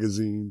Time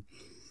magazine.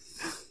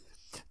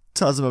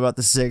 Tells him about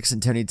the 6,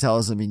 and Tony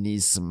tells him he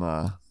needs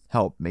some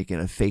help making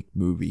a fake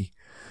movie.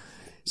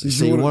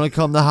 So you want to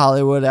come to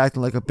Hollywood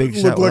acting like a big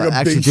shot, look like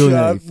a big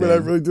shot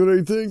without really doing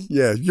anything?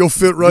 Yeah, you'll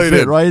fit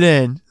right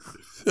in.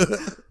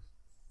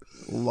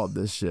 Love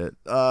this shit.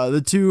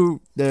 The two,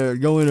 they're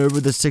going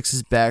over the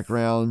 6's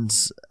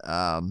backgrounds,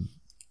 trying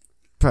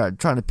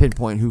to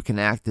pinpoint who can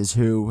act as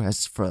who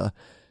as for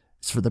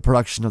the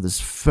production of this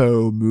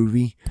faux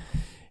movie.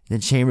 And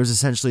then Chambers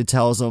essentially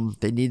tells them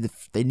they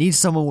need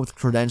someone with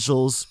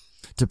credentials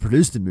to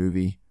produce the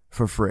movie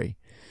for free.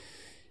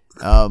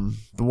 The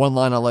one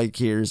line I like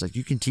here is like,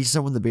 you can teach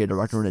someone to be a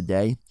director in a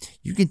day.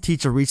 You can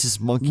teach a rhesus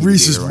monkey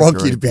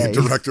to be a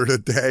director in a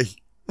day.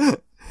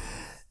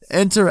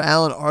 Enter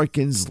Alan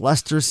Arkin's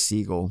Lester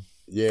Siegel.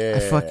 Yeah. I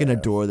fucking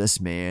adore this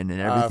man and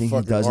everything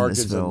he does in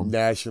this film. A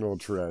national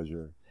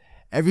treasure.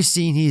 Every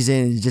scene he's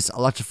in just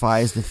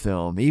electrifies the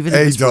film. Even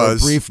if it's for a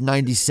brief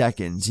 90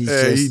 seconds.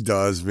 He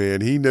does,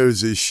 man. He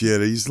knows his shit.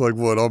 He's like,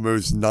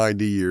 almost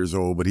 90 years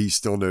old, but he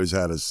still knows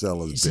how to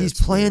sell his bits.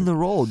 He's playing the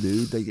role,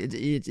 dude. Like,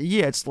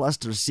 it's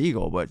Lester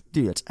Siegel, but,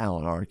 dude, it's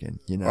Alan Arkin,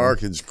 you know?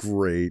 Arkin's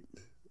great.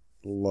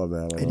 Love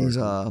Alan Arkin. And he's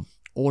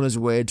on his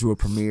way to a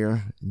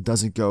premiere and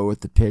doesn't go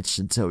with the pitch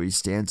until he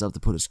stands up to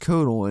put his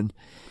coat on.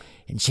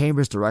 And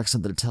Chambers directs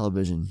him to the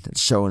television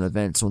that's showing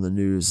events on the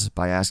news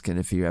by asking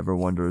if he ever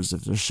wonders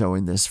if they're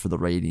showing this for the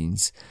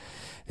ratings.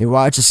 They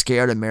watch a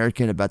scared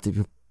American about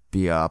to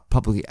be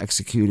publicly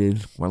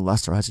executed when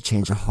Lester has a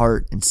change of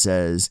heart and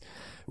says,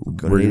 we're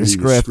going to need a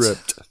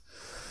script.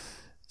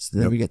 So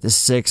then we get the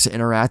six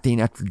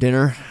interacting after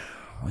dinner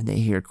when they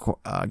hear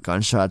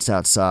gunshots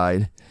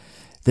outside.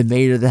 The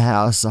maid of the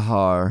house,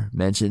 Sahar,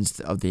 mentions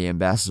to the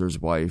ambassador's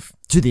wife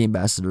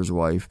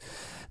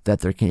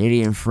that their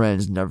Canadian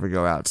friends never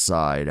go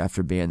outside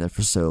after being there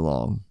for so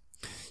long.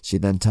 She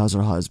then tells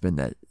her husband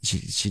that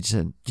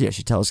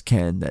she tells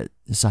Ken that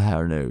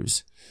Sahar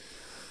knows.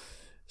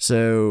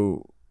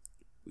 So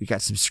we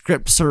got some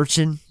script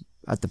searching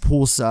at the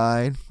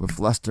poolside with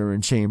Lester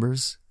and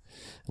Chambers.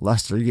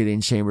 Lester getting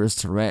Chambers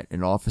to rent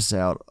an office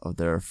out of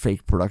their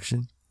fake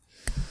production.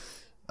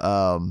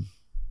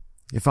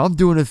 If I'm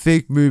doing a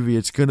fake movie,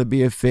 it's going to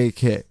be a fake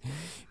hit.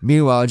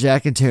 Meanwhile,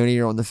 Jack and Tony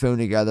are on the phone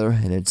together,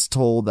 and it's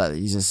told that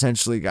he's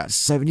essentially got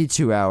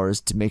 72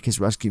 hours to make his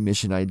rescue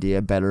mission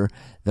idea better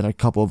than a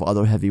couple of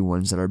other heavy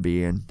ones that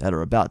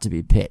are about to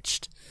be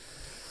pitched.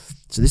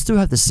 So they still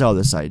have to sell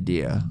this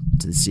idea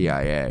to the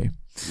CIA.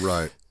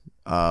 Right.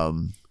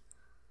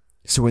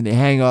 So when they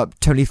hang up,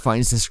 Tony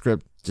finds the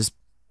script just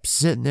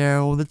sitting there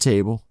on the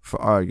table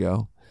for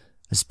Argo,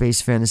 a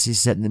space fantasy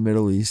set in the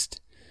Middle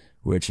East,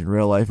 which in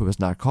real life it was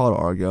not called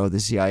Argo. The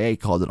CIA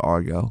called it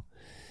Argo.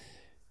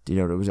 Do you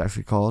know what it was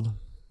actually called?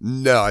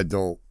 No, I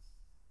don't.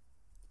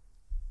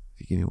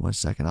 If you give me 1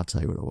 second, I'll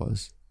tell you what it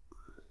was.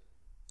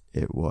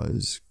 It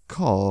was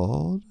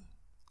called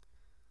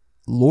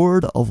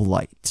Lord of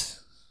Light.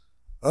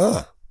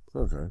 Ah,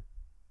 okay.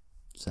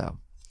 So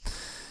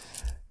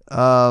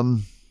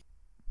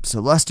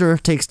Lester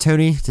takes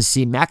Tony to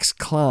see Max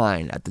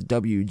Klein at the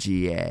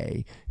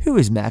WGA. Who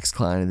is Max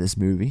Klein in this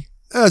movie?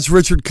 That's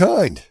Richard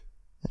Kind.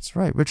 That's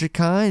right. Richard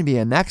Kind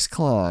being Max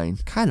Klein.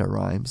 Kind of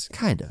rhymes.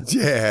 Kind of.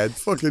 Yeah,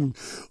 it's fucking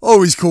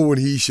always cool when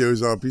he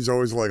shows up. He's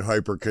always like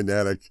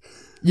hyperkinetic.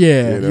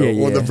 Yeah,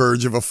 on the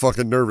verge of a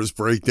fucking nervous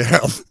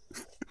breakdown.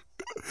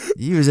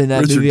 He was in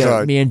that Richard movie.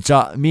 Kind.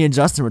 Me and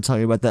Justin were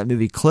talking about that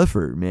movie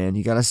Clifford, man.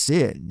 You got to see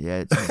it.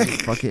 Yeah,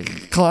 it's fucking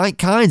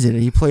Kind's in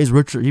it. He plays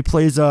Richard. He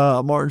plays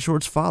Martin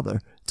Short's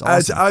father.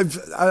 It's awesome.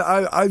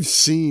 I've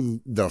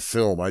seen the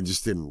film. I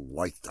just didn't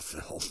like the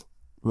film.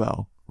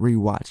 Well,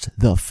 rewatched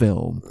the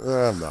film.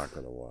 I'm not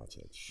going to watch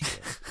it. Shit.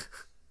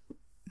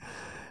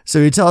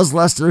 So he tells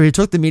Lester he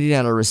took the meeting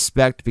out of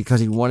respect because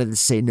he wanted to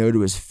say no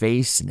to his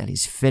face and that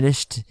he's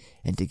finished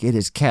and to get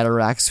his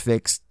cataracts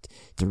fixed,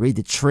 to read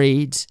the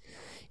trades.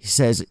 He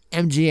says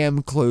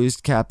MGM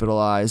closed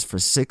capitalized for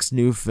 6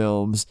 new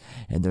films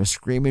and they're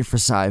screaming for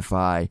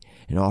sci-fi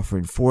and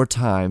offering 4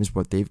 times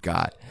what they've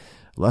got.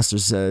 Lester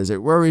says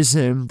it worries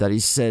him what he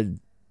said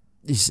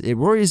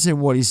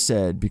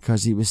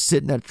because he was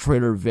sitting at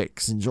Trader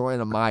Vic's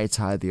enjoying a Mai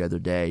Tai the other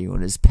day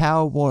when his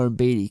pal Warren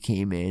Beatty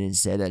came in and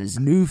said that his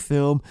new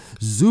film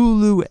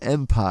Zulu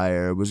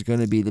Empire was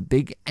going to be the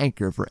big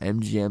anchor for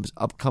MGM's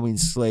upcoming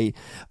slate,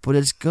 but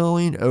it's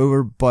going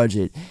over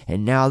budget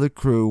and now the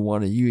crew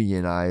want to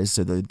unionize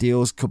so the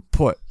deal's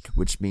kaput,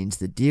 which means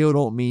the deal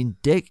don't mean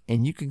dick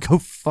and you can go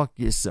fuck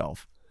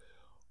yourself.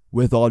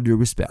 With all due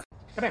respect.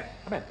 Come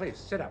in, please,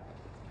 sit up.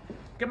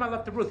 Give my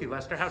love to Ruthie,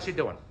 Lester. How's she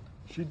doing?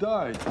 She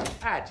died.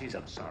 Ah, geez,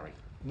 I'm sorry.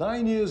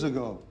 9 years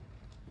ago.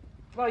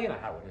 Well, you know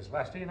how it is,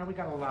 Lester. You know, we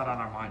got a lot on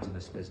our minds in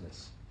this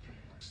business.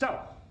 So,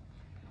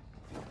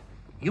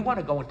 you want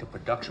to go into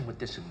production with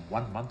this in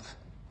 1 month?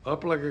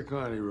 Up like a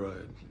carny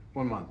ride.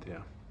 1 month,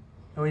 yeah.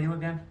 Who are you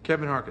again?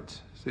 Kevin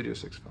Harkins, Studio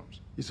 6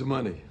 Films. It's the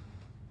money.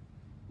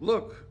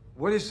 Look,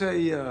 what do you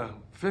say,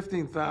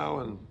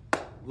 15,000,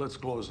 let's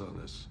close on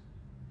this.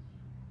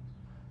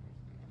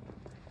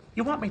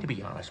 You want me to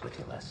be honest with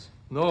you, Les?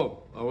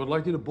 No, I would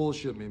like you to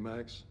bullshit me,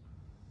 Max.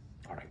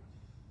 All right.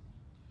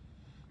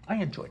 I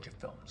enjoyed your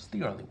films,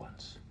 the early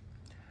ones.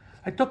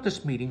 I took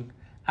this meeting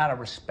out of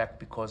respect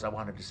because I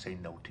wanted to say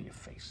no to your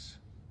face.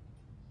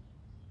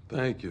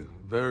 Thank you.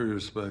 Very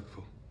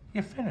respectful.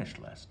 You're finished,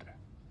 Lester.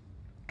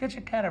 Get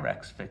your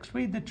cataracts fixed.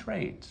 Read the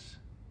trades.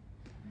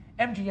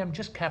 MGM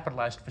just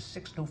capitalized for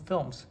 6 new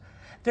films.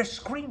 They're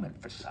screaming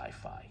for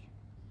sci-fi.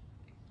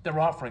 They're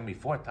offering me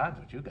 4 times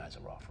what you guys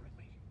are offering me.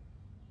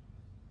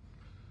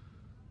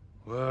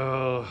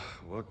 Well,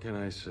 what can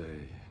I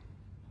say?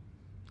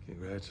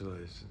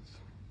 Congratulations.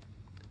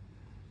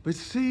 But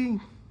see,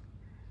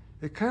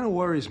 it kind of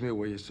worries me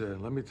what you said.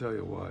 Let me tell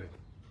you why.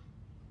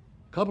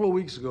 A couple of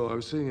weeks ago, I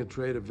was sitting at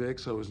Trader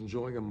Vic's. I was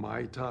enjoying a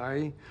Mai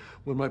Tai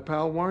when my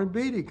pal Warren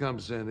Beatty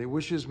comes in. He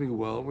wishes me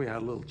well. We had a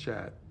little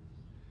chat.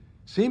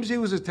 Seems he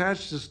was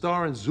attached to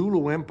star in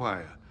Zulu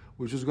Empire,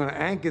 which was going to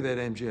anchor that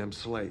MGM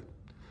slate.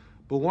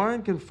 But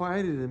Warren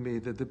confided in me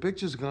that the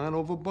picture's gone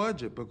over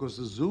budget because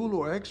the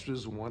Zulu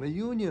extras want to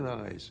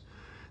unionize.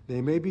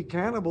 They may be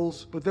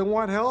cannibals, but they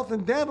want health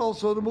and dental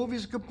so the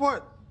movie's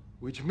kaput.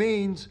 Which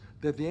means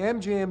that the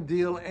MGM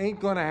deal ain't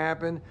gonna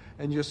happen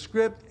and your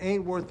script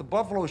ain't worth the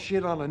buffalo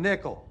shit on a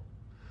nickel.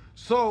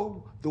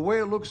 So, the way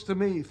it looks to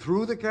me,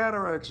 through the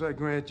cataracts I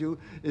grant you,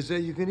 is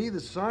that you can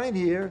either sign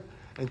here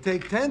and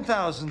take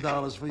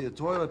 $10,000 for your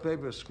toilet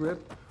paper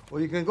script,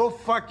 or you can go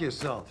fuck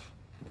yourself.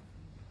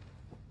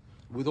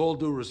 With all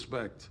due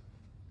respect.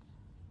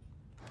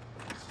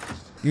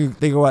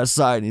 They go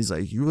outside and he's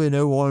like, "You really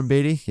know Warren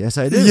Beatty?" "Yes,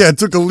 I do." Yeah, it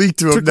took a leak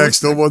to him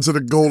next to once of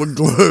the Golden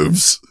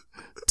Globes.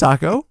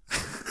 Taco?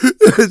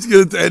 It's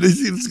gonna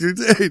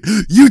hey,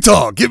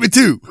 Utah, give me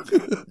 2.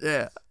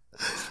 Yeah.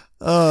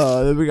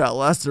 Then we got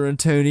Lester and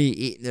Tony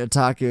eating their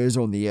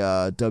tacos on the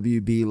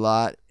WB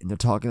lot, and they're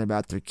talking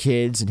about their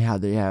kids and how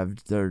they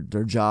have their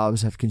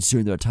jobs have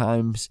consumed their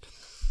times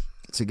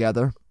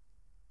together.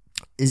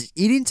 Is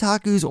eating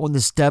tacos on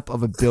the step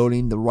of a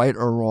building the right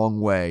or wrong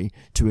way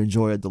to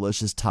enjoy a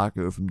delicious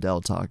taco from Del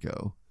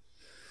Taco?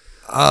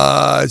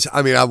 I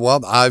mean,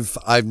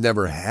 I've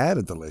never had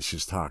a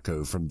delicious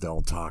taco from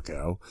Del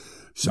Taco,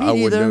 so I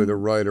wouldn't know the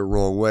right or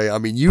wrong way. I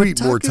mean, you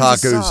eat more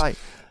tacos.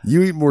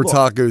 You eat more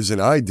tacos than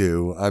I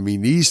do. I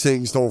mean, these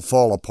things don't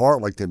fall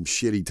apart like them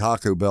shitty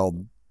Taco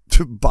Bell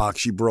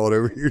box you brought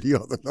over here the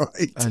other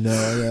night. I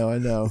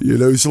know. You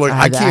know, so like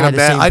I can't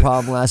imagine. The same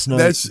problem last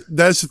night.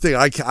 That's the thing.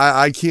 I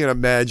can't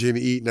imagine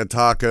eating a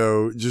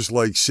taco just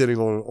like sitting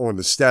on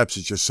the steps.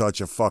 It's just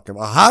such a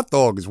hot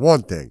dog is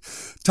one thing.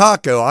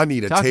 Taco, I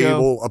need a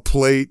table, a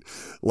plate,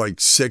 like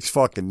 6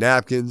 fucking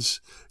napkins.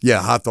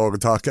 Yeah, hot dog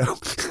and taco.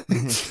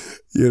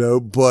 You know,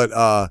 but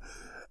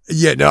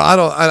yeah, no, I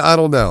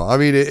don't know. I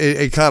mean,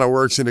 it kind of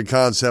works in the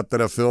concept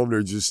that a film.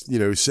 They're just, you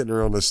know, sitting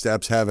around the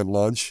steps having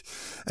lunch,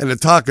 and the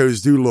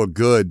tacos do look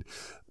good,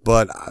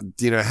 but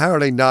you know, how are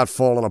they not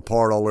falling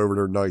apart all over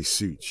their nice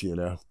suits? You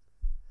know,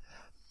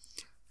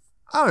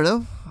 I don't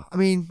know. I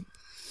mean,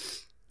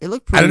 it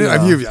looked pretty. I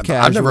don't know.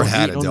 I've never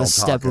had a Del Taco on the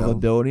step of a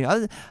building.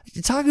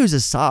 Tacos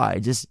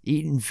aside, just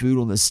eating food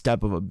on the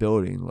step of a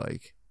building,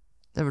 like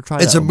never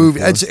tried. It's a movie.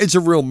 It's a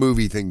real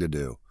movie thing to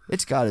do.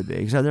 It's got to be,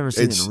 because I've never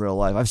seen it in real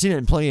life. I've seen it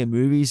in plenty of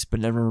movies,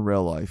 but never in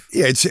real life.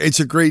 Yeah, it's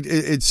a great.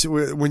 It's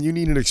when you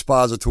need an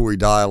expository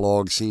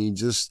dialogue scene,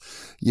 just,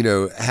 you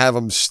know, have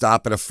them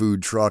stop at a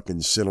food truck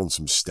and sit on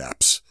some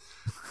steps.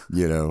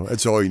 You know,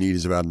 that's all you need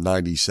is about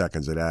 90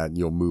 seconds of that, and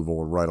you'll move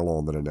on right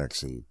along to the next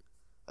scene.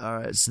 All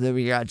right, so then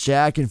we got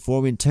Jack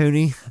informing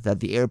Tony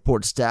that the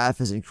airport staff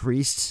has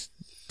increased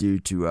due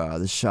to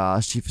the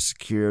Shah's chief of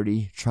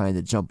security trying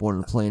to jump on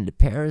a plane to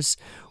Paris,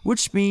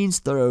 which means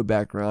thorough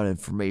background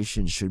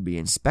information should be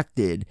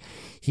inspected.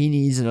 He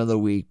needs another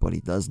week, but he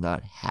does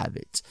not have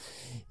it.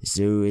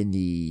 So in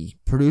the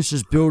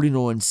producer's building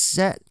on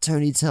set,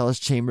 Tony tells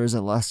Chambers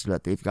and Lester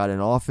that they've got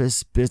an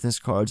office, business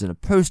cards, and a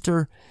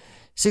poster.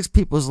 6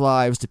 people's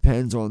lives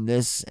depends on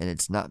this, and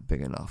it's not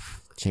big enough.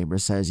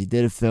 Chambers says he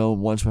did a film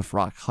once with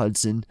Rock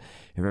Hudson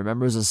and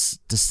remembers us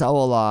to sell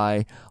a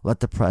lie, let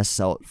the press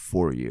sell it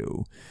for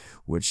you,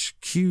 which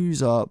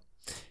cues up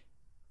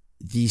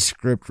the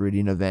script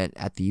reading event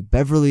at the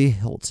Beverly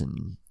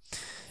Hilton.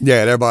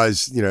 Yeah, and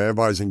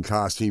everybody's in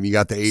costume. You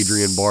got the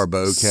Adrian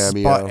Barbeau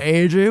cameo.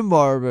 Adrian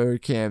Barbeau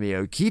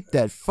cameo. Keep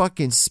that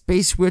fucking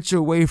space witch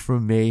away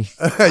from me.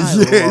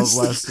 Yes.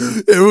 Love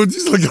Lester. It was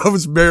just like I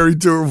was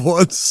married to her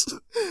once.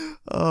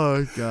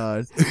 Oh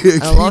God!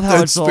 Keep I love how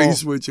that it's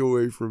space witch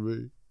away from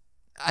me.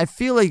 I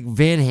feel like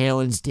Van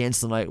Halen's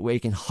 "Dance the Night Away"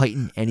 can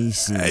heighten any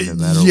scene, no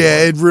matter what.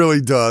 It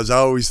really does. I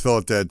always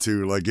thought that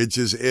too. Like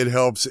it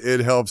helps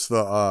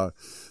the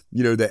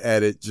the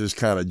edit just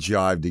kind of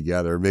jive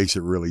together. It makes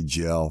it really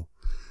gel.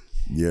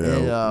 You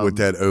know, And, with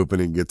that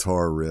opening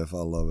guitar riff. I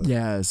love it.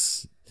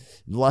 Yes.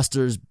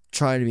 Lester's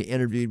trying to be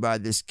interviewed by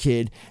this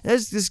kid.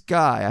 There's this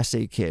guy, I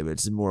say kid, but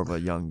it's more of a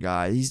young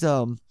guy. He's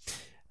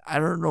I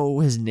don't know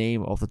his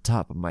name off the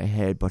top of my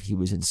head, but he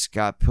was in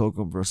Scott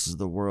Pilgrim vs.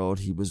 the World.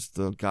 He was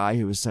the guy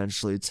who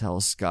essentially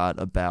tells Scott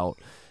about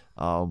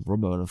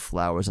Ramona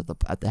Flowers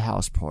at the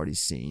house party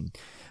scene.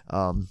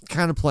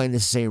 Kind of playing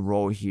the same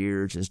role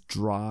here, just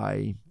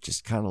dry,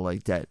 just kind of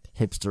like that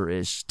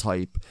hipster-ish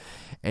type.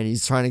 And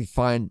he's trying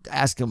to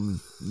ask him,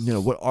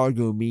 what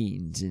Argo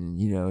means. And,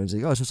 he's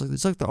like, oh,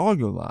 it's like the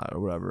Argo line or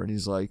whatever. And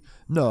he's like,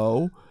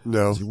 no.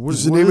 No, like,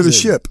 it's the name of the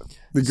ship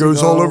that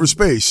goes all over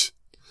space.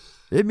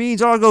 It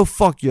means Argo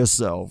fuck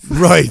yourself.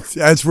 Right.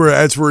 That's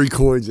where he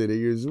coins it.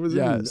 He goes, what does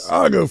it mean?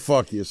 Argo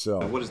fuck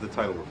yourself. What does the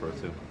title refer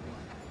to?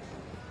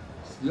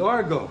 It's the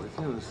Argo.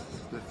 It's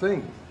the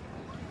thing.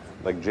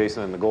 Like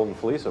Jason and the Golden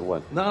Fleece, or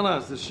what? No,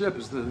 it's the ship.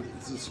 It's the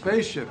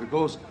spaceship. It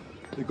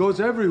goes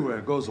everywhere.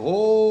 It goes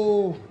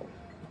all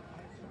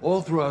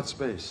throughout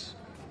space.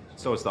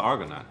 So it's the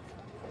Argonaut.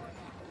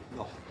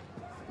 No.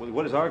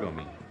 What does Argo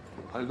mean?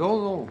 I don't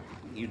know.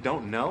 You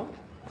don't know?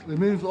 It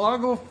means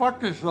Argo,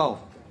 fuck yourself.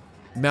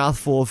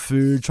 Mouthful of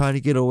food, trying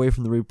to get away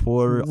from the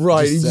reporter.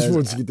 Right, he just says,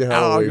 wants to get the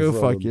hell away go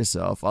from fuck him.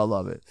 yourself. I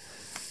love it.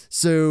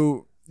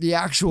 So the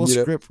actual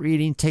script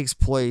reading takes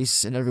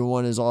place, and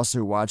everyone is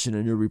also watching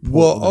a new report.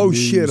 Well, on the oh news.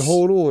 shit!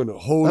 Hold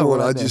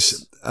on. I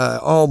just,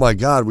 oh my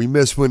god, we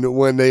missed when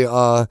they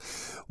go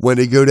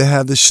to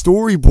have the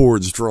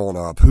storyboards drawn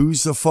up.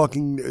 Who's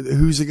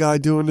the guy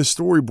doing the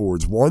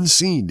storyboards? One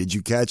scene. Did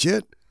you catch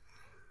it?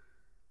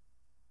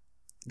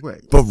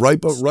 Wait. But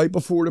right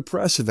before the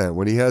press event,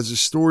 when he has the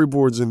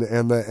storyboards and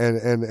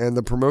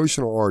the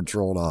promotional art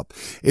drawn up,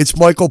 it's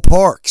Michael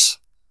Parks.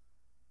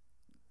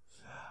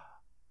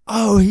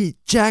 Oh,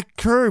 Jack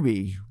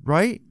Kirby,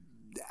 right?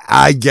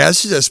 I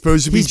guess that's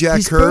supposed to be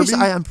Jack Kirby.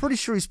 I'm pretty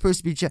sure he's supposed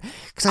to be Jack.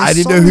 I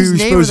didn't know who he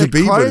was supposed to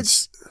be, but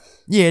it's.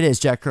 Yeah, it is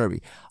Jack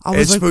Kirby. I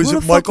was it's like, supposed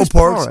where to the Michael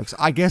fuck is Parks.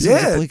 I guess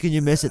it's a blink and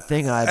you miss it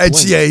thing. And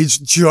It's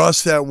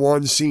just that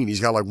one scene. He's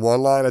got like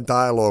one line of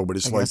dialogue, but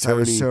it's I like guess Tony. I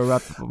was so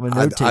wrapped up with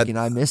note taking,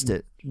 I missed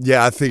it.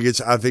 Yeah, I think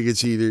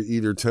it's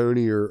either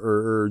Tony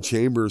or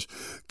Chambers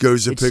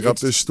goes to pick up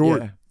the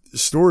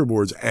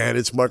storyboards, and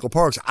it's Michael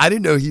Parks. I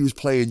didn't know he was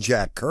playing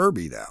Jack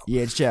Kirby though.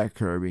 Yeah, it's Jack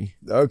Kirby.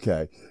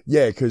 Okay,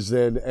 yeah, because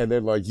then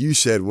like you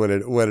said, when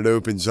it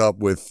opens up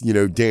with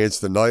Dance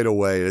the Night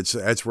Away,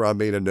 that's where I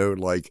made a note.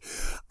 Like,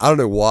 I don't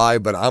know why,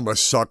 but I'm a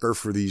sucker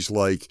for these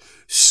like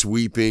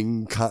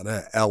sweeping kind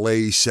of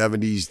LA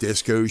 70s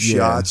disco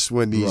shots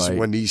when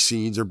these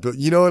scenes are built.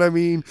 You know what I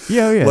mean?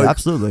 Yeah, like,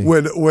 absolutely.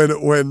 When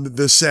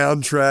the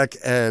soundtrack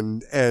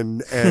and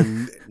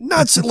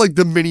not like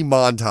the mini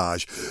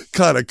montage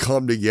kind of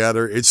come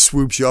together, it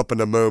swoops you up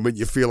in a moment.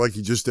 You feel like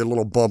you just did a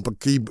little bump of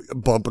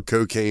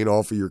cocaine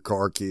off of your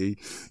car key.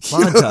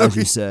 Montage,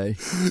 you say?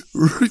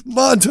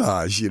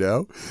 Montage,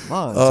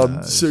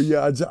 Montage. So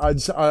yeah,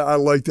 I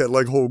like that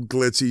like whole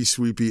glitzy,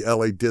 sweepy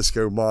LA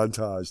disco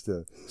montage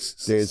to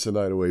Dance the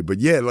Night Away. But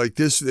yeah, like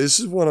this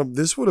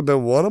would have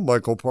been one of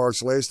Michael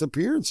Parks' last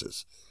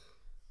appearances.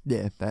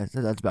 Yeah, that's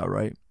about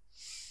right.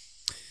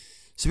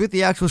 So with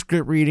the actual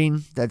script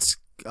reading, that's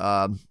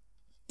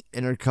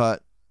intercut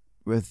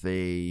with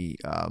the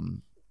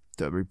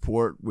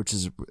report, which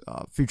is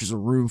features a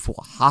room full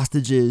of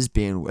hostages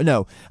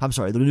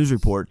the news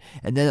report,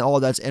 and then all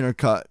that's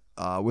intercut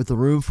with a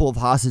room full of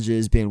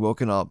hostages being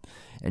woken up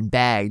and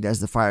bagged as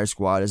the fire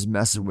squad is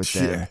messing with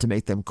them to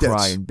make them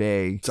cry and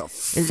beg.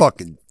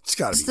 It's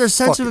gotta be their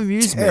sense of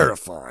amusement.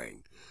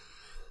 Terrifying.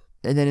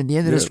 And then at the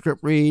end of the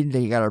script read,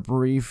 then you got a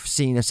brief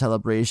scene of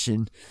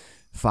celebration,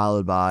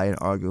 followed by an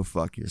Argo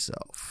fuck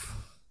yourself.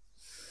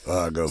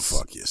 Go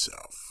fuck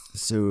yourself.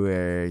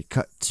 So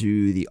cut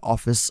to the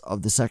office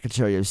of the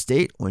Secretary of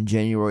State on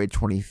January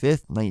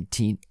 25th,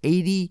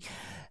 1980,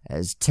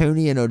 as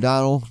Tony and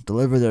O'Donnell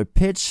deliver their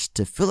pitch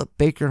to Philip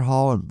Baker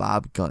Hall and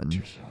Bob Gunn.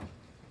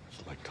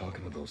 It's like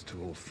talking to those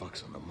two old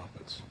fucks on the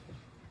Muppets.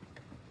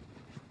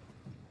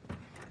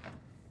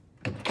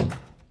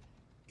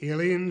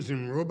 Aliens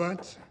and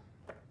robots?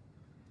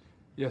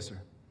 Yes, sir.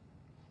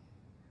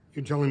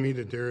 You're telling me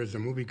that there is a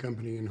movie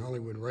company in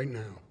Hollywood right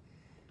now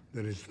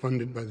that is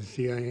funded by the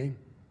CIA?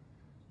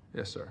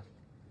 Yes, sir.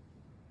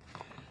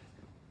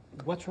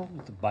 What's wrong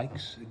with the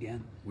bikes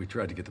again? We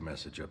tried to get the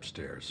message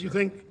upstairs, sir.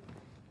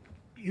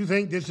 You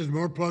think this is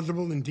more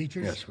plausible than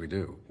teachers? Yes, we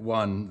do.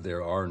 One,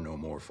 there are no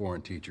more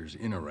foreign teachers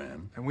in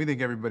Iran. And we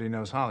think everybody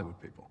knows Hollywood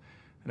people.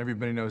 And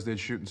everybody knows they'd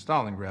shoot in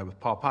Stalingrad with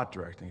Pol Pot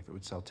directing if it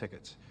would sell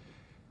tickets.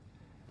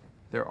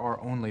 There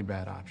are only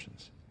bad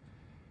options.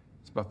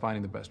 It's about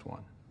finding the best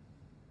one.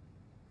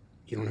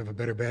 You don't have a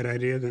better bad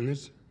idea than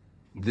this?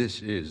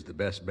 This is the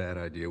best bad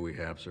idea we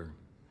have, sir.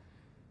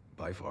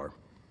 By far.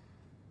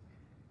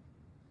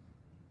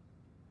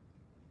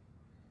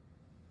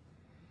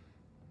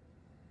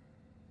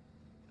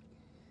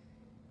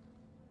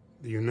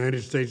 The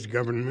United States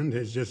government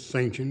has just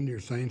sanctioned your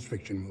science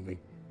fiction movie.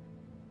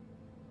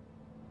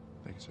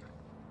 Thank you, sir.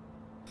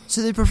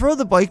 So they prefer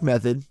the bike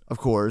method, of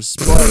course,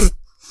 but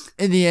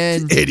in the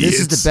end, this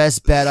is the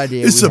best bad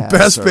idea It's we the have,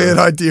 best sir, bad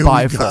idea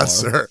by we got, far.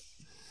 sir.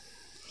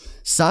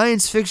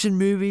 Science fiction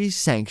movie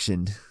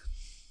sanctioned.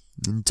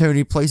 And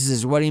Tony places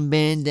his wedding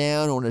band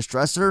down on his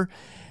dresser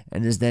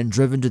and is then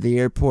driven to the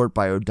airport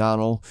by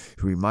O'Donnell,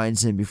 who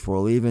reminds him before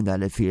leaving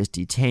that if he is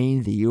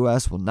detained, the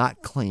U.S. will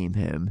not claim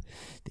him.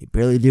 They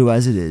barely do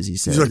as it is, he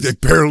says. He's like,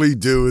 they barely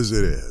do as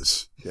it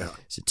is. Yeah.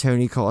 So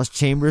Tony calls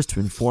Chambers to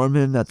inform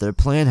him that their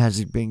plan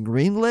has been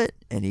greenlit,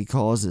 and he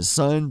calls his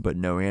son, but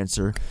no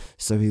answer.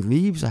 So he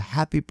leaves a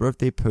happy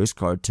birthday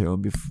postcard to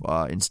him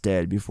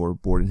instead before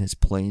boarding his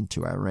plane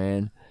to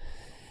Iran.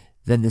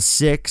 Then the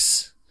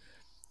 6,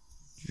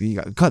 we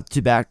got cut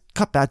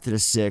back to the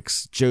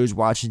 6. Joe's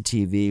watching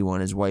TV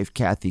when his wife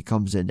Kathy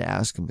comes in to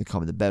ask him to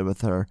come to bed with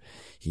her.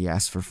 He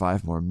asks for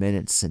 5 more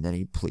minutes, and then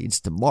he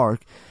pleads to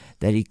Mark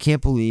that he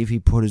can't believe he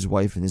put his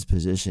wife in this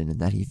position and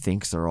that he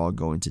thinks they're all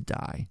going to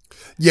die.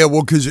 Yeah,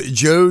 well, because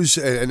Joe's,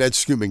 and that's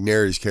Scoot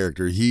McNairy's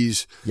character,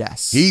 he's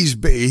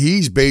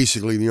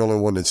basically the only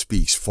one that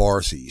speaks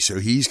Farsi, so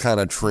he's kind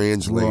of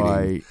translating,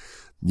 Right.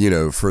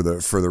 for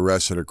the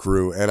rest of the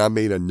crew. And I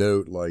made a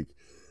note, like,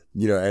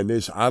 and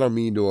this, I don't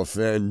mean to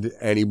offend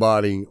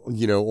anybody,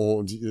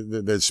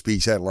 that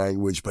speaks that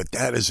language, but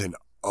that is an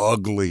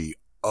ugly,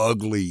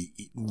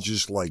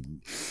 just like,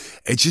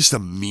 it's just a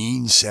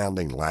mean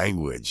sounding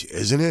language,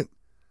 isn't it?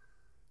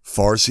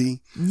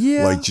 Farsi?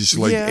 Yeah.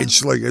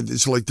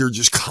 It's like they're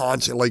just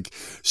constant, like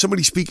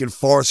somebody speaking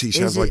Farsi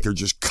sounds like they're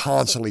just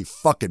constantly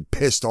fucking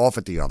pissed off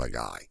at the other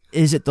guy.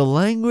 Is it the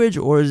language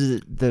or is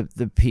it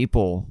the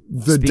people?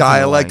 The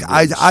dialect?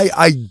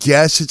 I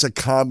guess it's a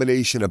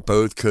combination of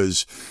both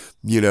because,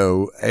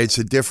 it's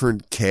a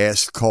different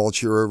caste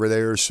culture over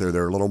there, so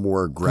they're a little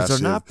more aggressive.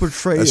 They're not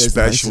portrayed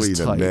especially as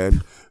the type.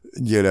 Men,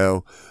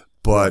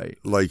 But right.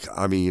 like,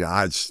 I mean,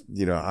 I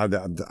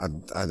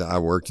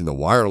worked in the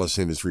wireless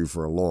industry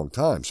for a long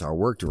time, so I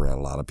worked around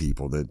a lot of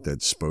people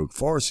that spoke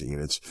Farsi, and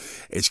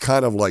it's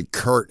kind of like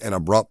curt and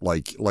abrupt,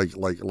 like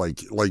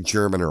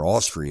German or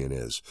Austrian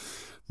is.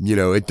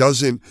 It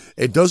doesn't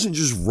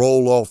just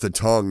roll off the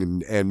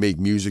tongue and make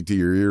music to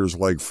your ears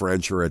like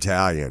French or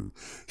Italian.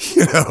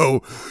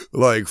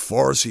 Like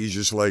Farsi is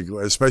just like,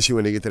 especially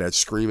when they get to that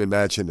screaming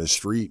match in the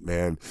street,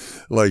 man.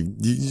 Like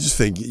you just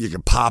think you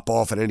can pop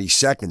off at any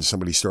second.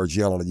 Somebody starts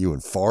yelling at you in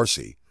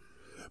Farsi.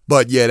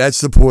 But yeah,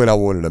 that's the point I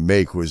wanted to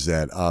make, was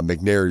that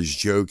McNary's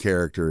Joe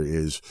character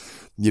is,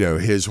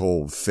 his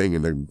whole thing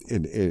in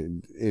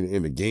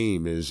the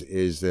game is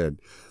that,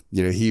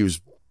 he was.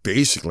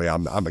 Basically,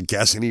 I'm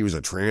guessing he was a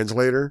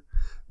translator,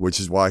 which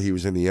is why he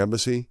was in the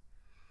embassy.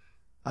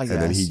 I guess,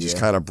 and then he just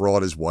kind of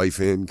brought his wife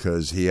in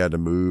because he had to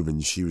move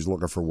and she was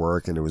looking for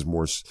work, and it was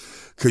more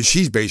because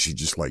she's basically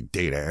just like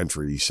data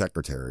entry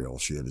secretarial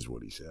shit is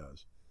what he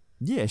says.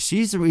 Yeah,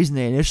 she's the reason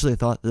they initially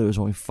thought there was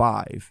only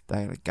 5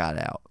 that got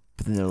out,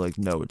 but then they're like,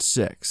 no, it's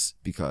 6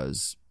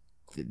 because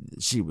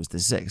she was the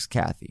 6th,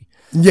 Kathy.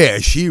 Yeah,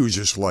 she was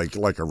just like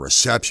a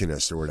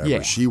receptionist or whatever.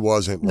 Yeah. She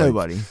wasn't like,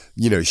 nobody.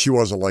 She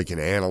wasn't like an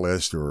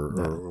analyst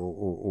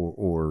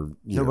or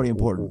nobody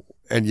important.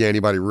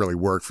 Anybody really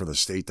worked for the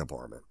State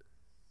Department.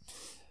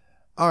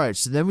 All right,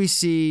 so then we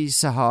see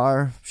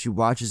Sahar. She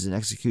watches an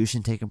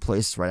execution taking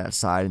place right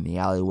outside in the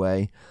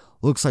alleyway.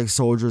 Looks like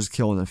soldiers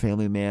killing a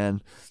family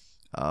man.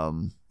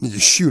 You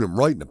just shoot him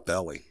right in the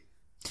belly.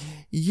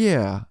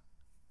 Yeah.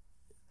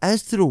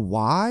 As to the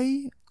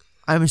why,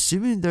 I'm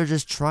assuming they're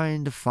just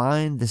trying to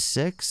find the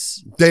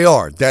 6. They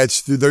are.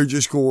 They're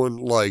just going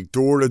like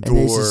door to door.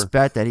 And they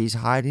suspect that he's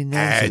hiding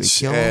there.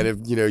 So and if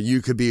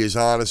you could be as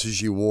honest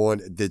as you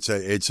want,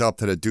 it's up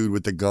to the dude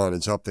with the gun.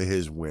 It's up to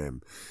his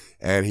whim.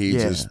 And he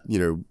just,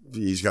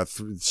 he's got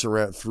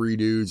 3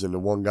 dudes, and the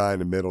one guy in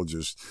the middle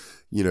just,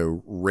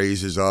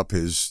 raises up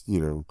his,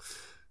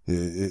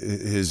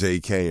 his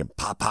AK and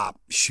pop,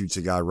 shoots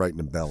a guy right in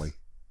the belly.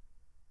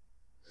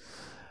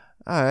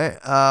 All right.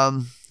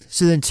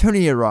 So then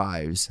Tony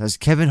arrives as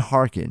Kevin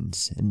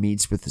Harkins and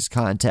meets with his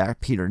contact,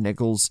 Peter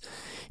Nichols.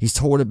 He's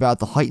told about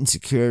the heightened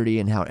security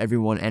and how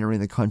everyone entering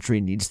the country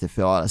needs to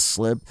fill out a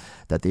slip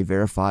that they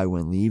verify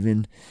when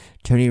leaving.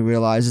 Tony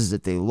realizes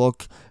that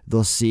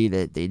they'll see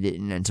that they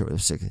didn't enter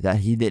with 6, that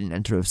he didn't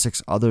enter with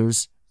 6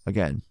 others.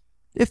 Again,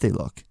 if they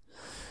look.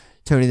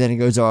 Tony then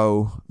goes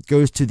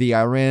to the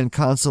Iranian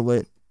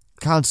consulate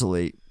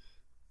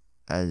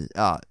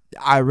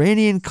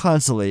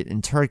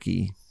in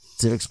Turkey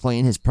to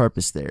explain his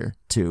purpose there,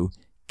 to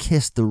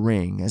kiss the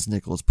ring, as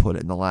Nichols put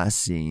it in the last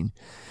scene.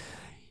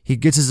 He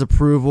gets his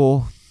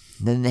approval,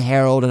 then the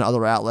Herald and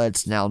other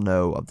outlets now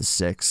know of the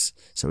 6,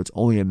 so it's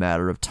only a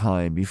matter of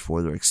time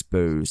before they're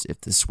exposed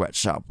if the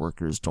sweatshop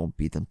workers don't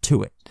beat them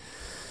to it.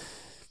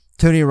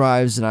 Tony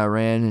arrives in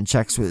Iran and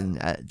checks in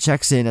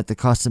at the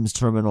customs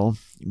terminal.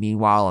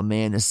 Meanwhile, a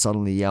man is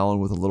suddenly yelling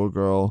with a little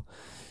girl.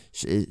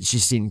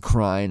 She's seen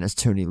crying as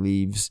Tony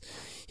leaves.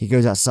 He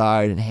goes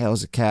outside and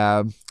hails a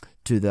cab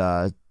to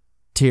the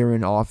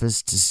Tehran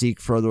office to seek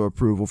further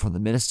approval from the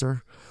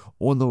minister.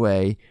 On the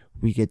way,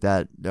 we get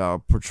that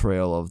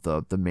portrayal of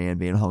the man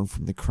being hung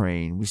from the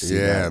crane. We see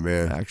that,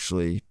 man.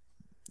 Actually,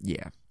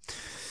 yeah.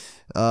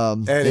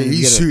 And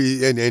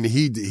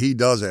he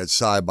does that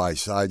side by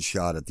side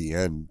shot at the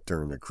end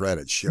during the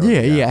credits show.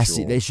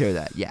 They show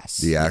that. Yes,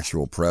 the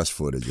actual press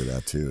footage of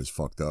that too is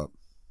fucked up.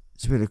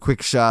 So we had a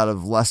quick shot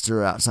of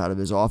Lester outside of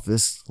his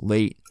office,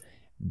 late,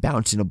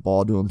 bouncing a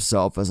ball to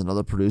himself as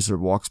another producer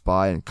walks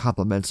by and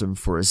compliments him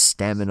for his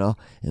stamina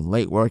and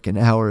late working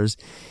hours.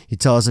 He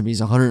tells him he's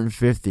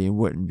 150 and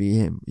wouldn't be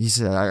him. He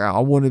said, I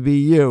want to be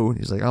you.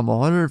 He's like, I'm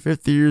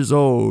 150 years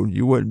old.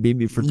 You wouldn't be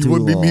me for too long. You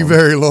wouldn't be me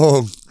very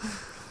long.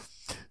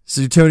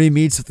 So Tony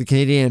meets with the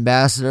Canadian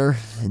ambassador,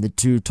 and the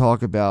two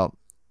talk about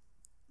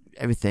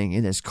everything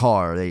in his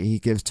car. He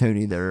gives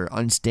Tony their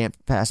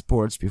unstamped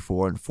passports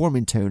before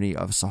informing Tony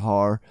of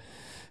Sahar.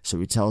 So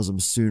he tells him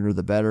sooner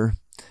the better.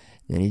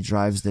 Then he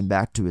drives them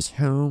back to his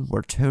home,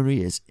 where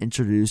Tony is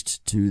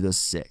introduced to the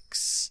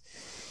 6.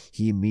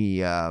 He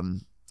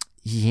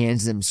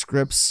hands them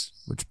scripts,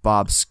 which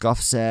Bob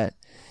scoffs at.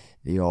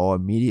 They all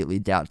immediately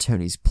doubt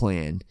Tony's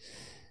plan.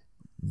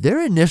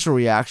 Their initial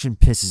reaction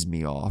pisses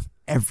me off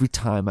every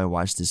time I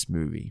watch this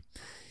movie.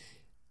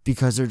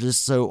 because they're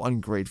just so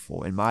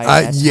ungrateful. And they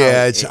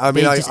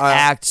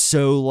act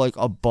so like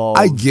above.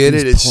 I get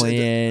it.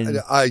 Plan.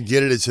 I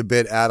get it. It's a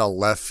bit out of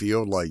left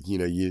field. Like,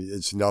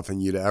 it's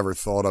nothing you'd ever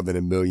thought of in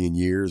a million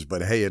years.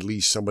 But hey, at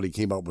least somebody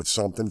came up with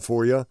something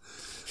for you.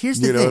 Here's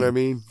the thing. You know what I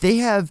mean? They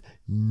have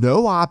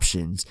no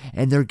options,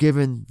 and they're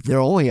given their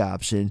only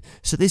option.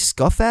 So they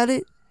scuff at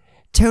it.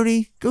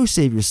 Tony, go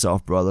save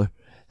yourself, brother.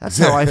 That's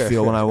how I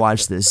feel when I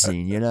watch this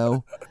scene,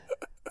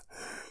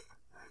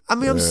 I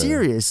mean, I'm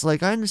serious.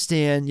 Like, I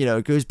understand,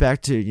 it goes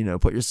back to,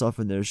 put yourself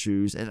in their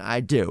shoes, and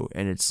I do.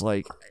 And it's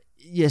like,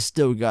 you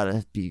still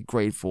gotta be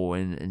grateful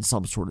in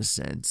some sort of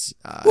sense.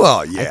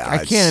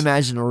 I can't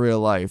imagine in real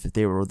life if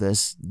they were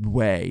this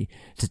way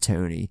to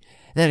Tony.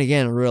 Then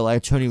again, in real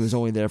life, Tony was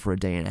only there for a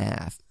day and a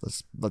half.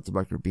 Let's let the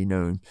record be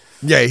known.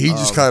 Yeah, he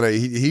just kind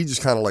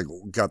of like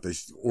got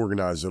this,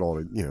 organized it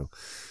all.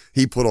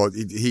 He put all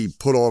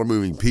the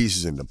moving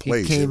pieces into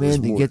place. He came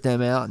in to get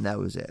them out, and that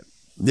was it.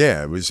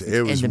 Yeah, it was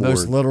in the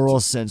most literal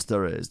sense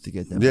there is to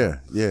get them. Yeah,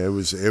 it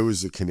was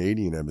the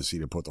Canadian embassy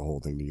to put the whole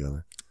thing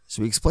together.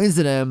 So he explains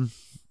to them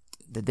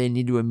that they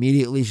need to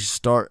immediately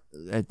start.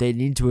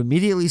 Learning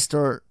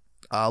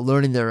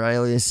their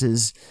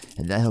aliases,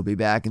 and that he'll be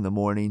back in the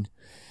morning.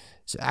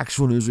 So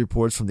actual news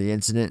reports from the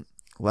incident.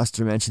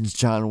 Lester mentions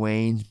John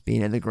Wayne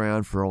being in the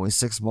ground for only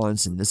 6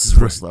 months, and this is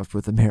what's left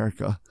with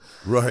America.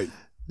 Right.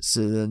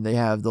 So then they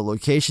have the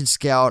location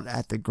scout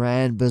at the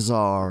Grand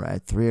Bazaar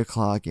at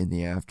 3:00 in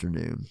the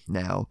afternoon.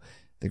 Now,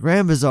 the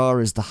Grand Bazaar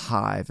is the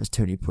hive, as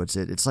Tony puts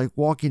it. It's like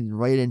walking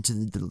right into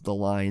the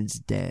lion's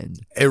den.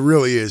 It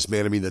really is,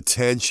 man. I mean, the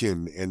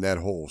tension in that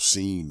whole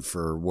scene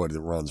for what it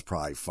runs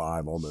probably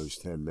 5,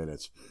 almost 10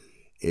 minutes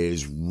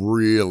is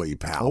really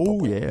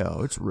palpable. Oh,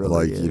 yeah. It's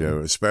really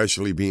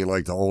especially being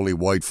like the only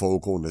white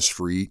folk on the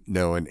street,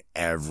 knowing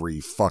every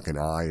fucking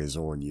eye is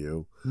on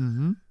you.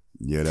 Mm-hmm.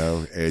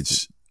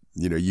 It's...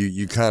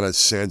 you kind of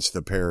sense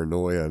the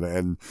paranoia,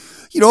 and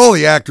all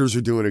the actors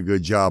are doing a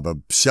good job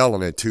of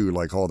selling it too,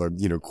 like all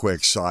the,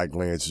 quick side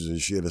glances and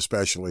shit,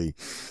 especially,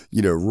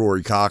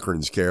 Rory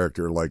Cochran's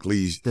character, like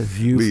the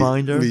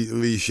viewfinder.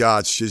 Lee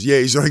Schatz just,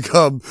 he's like,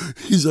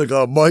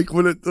 Mike,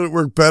 would it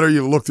work better?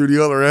 You look through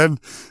the other end,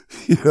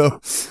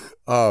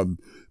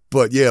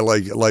 but yeah,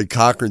 like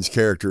Cochran's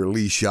character,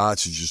 Lee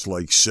Schatz is just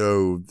like,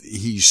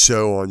 he's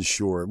so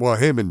unsure. Well,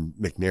 him and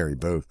McNary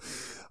both.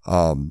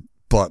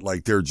 But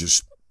like,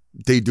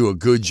 they do a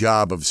good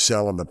job of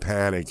selling the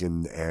panic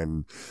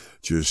and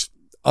just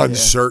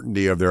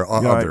uncertainty of their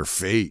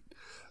fate.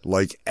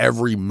 Like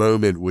every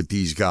moment with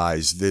these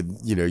guys that,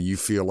 you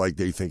feel like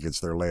they think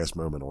it's their last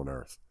moment on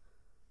earth.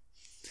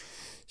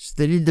 So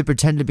they need to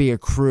pretend to be a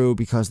crew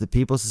because the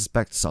people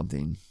suspect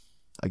something.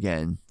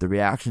 Again, the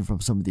reaction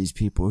from some of these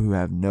people who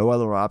have no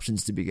other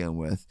options to begin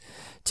with.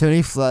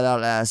 Tony flat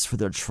out asks for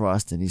their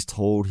trust, and he's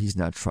told he's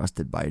not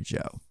trusted by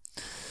Joe.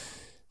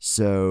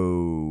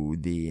 So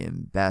the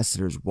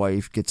ambassador's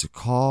wife gets a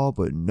call,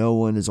 but no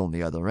one is on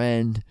the other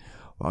end.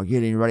 While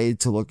getting ready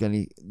to look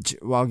anything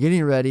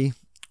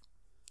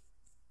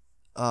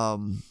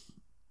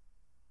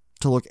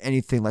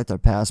like their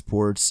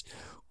passports,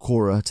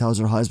 Cora tells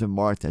her husband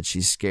Mark that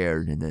she's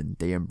scared, and then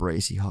they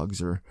embrace. He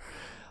hugs her,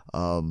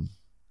 and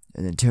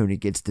then Tony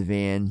gets the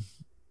van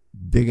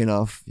big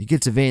enough. He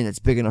gets a van that's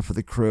big enough for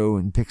the crew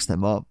and picks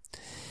them up.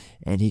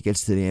 And he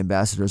gets to the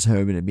ambassador's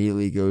home and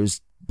immediately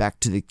goes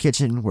back to the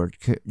kitchen where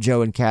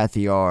Joe and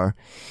Kathy are.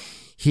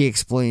 He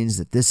explains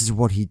that this is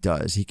what he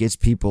does. He gets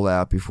people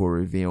out before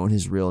revealing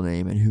his real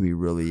name and who he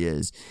really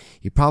is.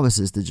 He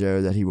promises to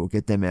Joe that he will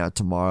get them out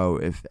tomorrow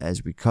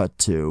as we cut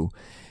to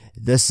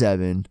the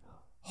 7.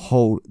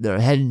 They're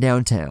heading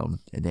downtown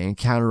and they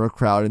encounter a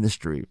crowd in the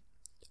street.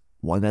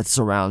 One that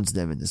surrounds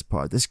them in this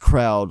part. This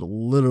crowd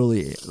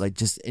literally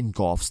just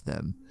engulfs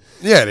them.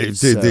 Yeah,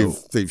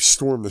 they've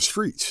stormed the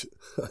streets.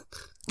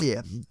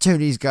 Yeah,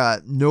 Tony's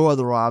got no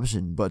other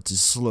option but to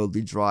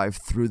slowly drive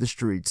through the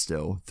street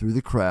still, through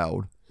the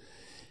crowd.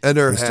 And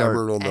they're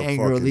hammering on the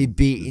angrily fucking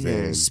beating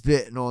van. it,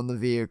 spitting on the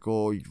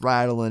vehicle,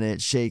 rattling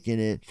it, shaking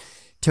it.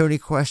 Tony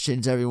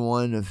questions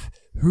everyone of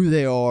who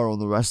they are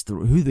the rest of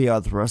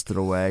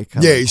the way.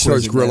 Yeah, he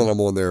starts grilling them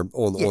on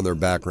their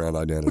background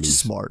identities, which is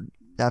smart.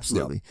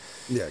 Absolutely.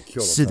 Yeah,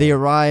 kill them. So they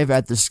arrive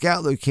at the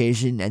scout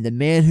location, and the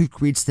man who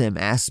greets them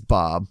asks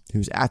Bob,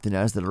 who's acting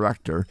as the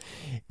director,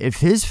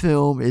 if his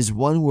film is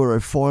one where a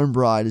foreign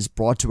bride is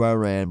brought to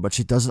Iran, but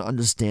she doesn't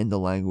understand the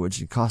language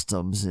and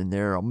customs, and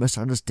there are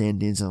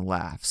misunderstandings and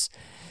laughs.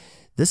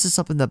 This is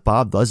something that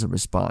Bob doesn't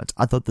respond.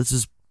 I thought this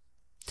is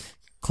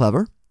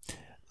clever.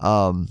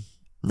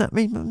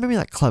 Maybe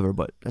not clever,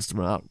 but that's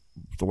not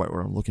the right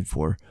word I'm looking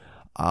for.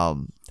 I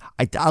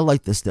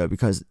like this though,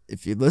 because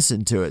if you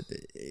listen to it,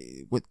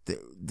 with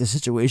the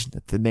situation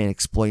that the man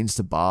explains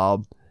to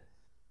Bob,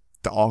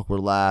 the awkward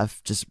laugh,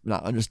 just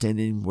not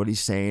understanding what he's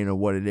saying or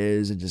what it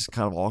is, and just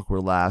kind of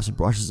awkward laughs and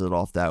brushes it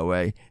off that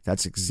way.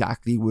 That's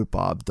exactly what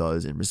Bob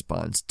does in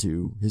response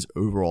to his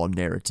overall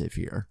narrative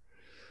here.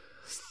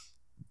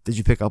 Did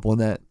you pick up on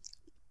that?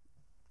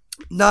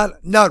 Not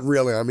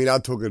really. I mean, I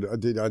took it.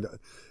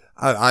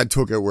 I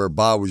took it where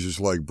Bob was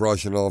just like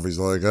brushing off. He's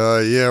like,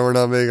 yeah, we're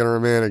not making a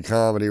romantic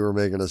comedy. We're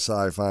making a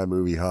sci-fi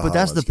movie. But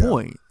that's the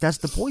point. That's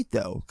the point,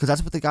 though, because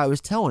that's what the guy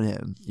was telling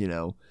him, you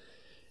know.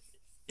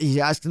 He's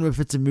asking him if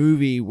it's a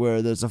movie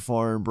where there's a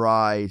foreign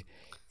bride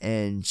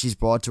and she's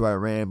brought to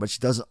Iran, but she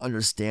doesn't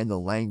understand the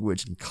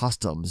language and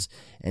customs,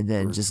 and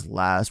then just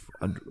laughs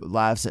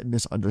at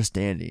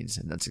misunderstandings.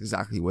 And that's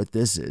exactly what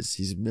this is.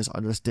 He's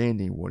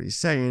misunderstanding what he's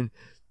saying.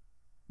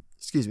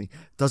 Excuse me.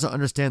 Doesn't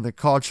understand the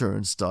culture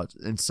and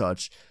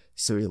such,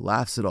 so he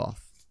laughs it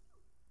off.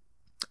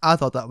 I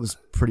thought that was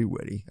pretty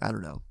witty. I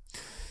don't know.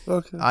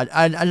 Okay.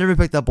 I never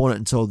picked up on it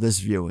until this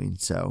viewing,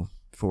 so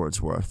for what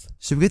it's worth.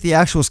 So we get the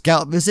actual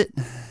scout visit.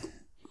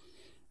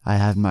 I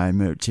have my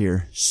notes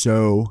here.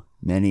 So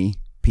many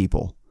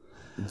people.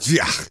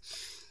 Yeah.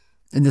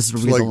 And this is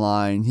where we get the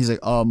line. He's like,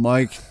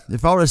 Mike,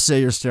 if I were to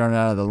say you're staring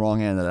out of the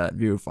wrong end of that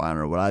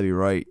viewfinder, would I be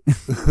right?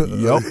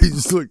 Yup. He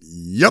just like,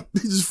 yep.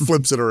 He just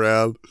flips it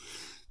around.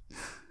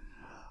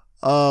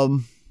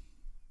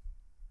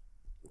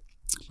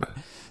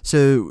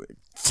 So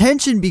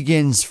tension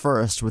begins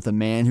first with a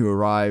man who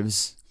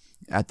arrives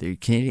at the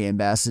Canadian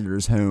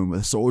ambassador's home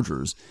with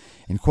soldiers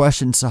and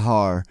questions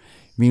Sahar.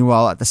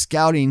 Meanwhile, at the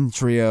scouting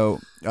trio,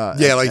 he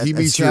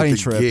meets you at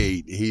the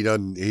gate. He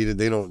doesn't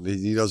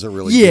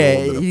really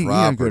go into the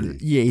property.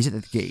 He's at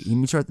the gate. He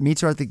meets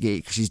her at the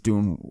gate because she's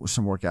doing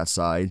some work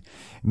outside.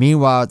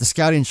 Meanwhile, at the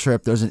scouting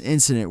trip, there's an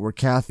incident where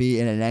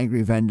Kathy and an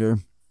angry vendor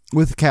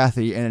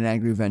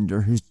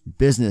whose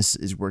business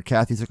is where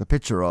Kathy took a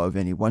picture of,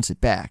 and he wants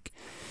it back.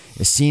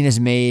 A scene is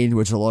made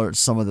which alerts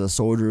some of the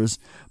soldiers,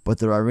 but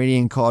their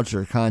Iranian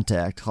culture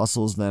contact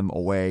hustles them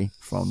away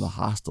from the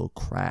hostile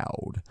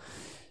crowd.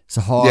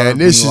 Sahar, and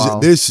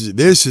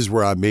this is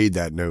where I made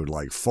that note.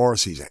 Like,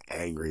 Farsi's an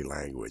angry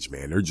language,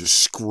 man. They're just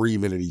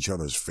screaming at each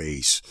other's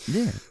face.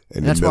 Yeah,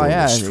 and that's why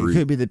it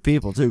could be the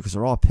people too, because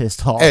they're all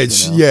pissed off. I don't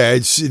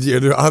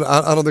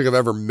think I've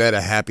ever met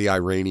a happy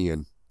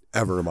Iranian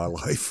ever in my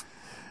life.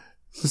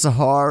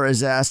 Sahar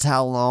is asked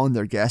how long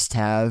their guests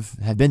have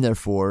been there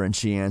for, and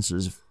she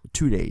answers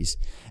 2 days,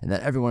 and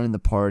that everyone in the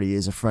party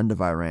is a friend of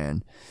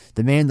Iran.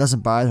 The man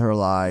doesn't buy her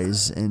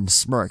lies and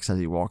smirks as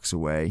he walks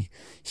away.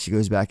 She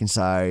goes back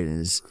inside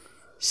and is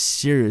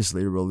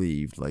seriously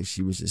relieved, like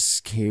she was just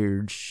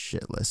scared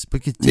shitless.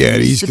 But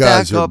these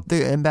guys are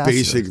the ambassador.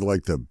 Basic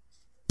like the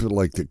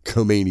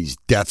Khomeini's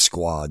death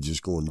squad,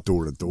 just going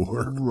door to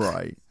door.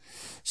 Right.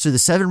 So the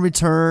 7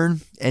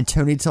 return, and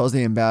Tony tells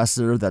the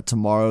ambassador that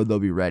tomorrow they'll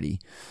be ready.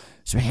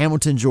 So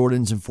Hamilton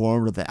Jordan's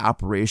informed of the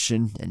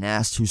operation and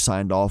asked who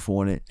signed off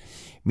on it.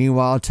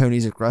 Meanwhile,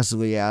 Tony's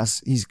aggressively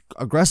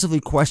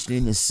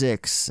questioning the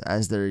 6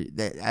 as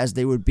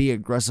they would be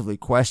aggressively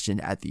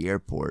questioned at the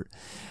airport.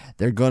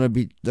 They're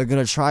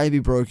gonna try to be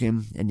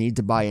broken and need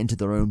to buy into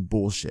their own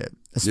bullshit.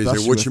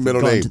 Especially what's your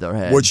middle name?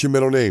 What's your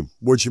middle name?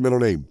 What's your middle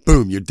name?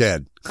 Boom, you're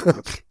dead.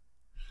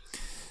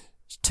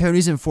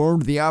 Tony's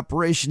informed the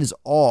operation is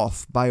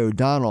off by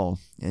O'Donnell,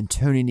 and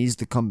Tony needs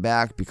to come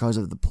back because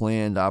of the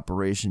planned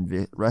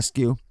Operation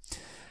Rescue.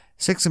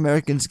 6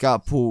 Americans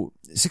get pulled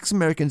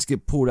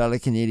out of a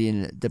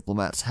Canadian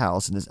diplomat's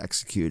house and is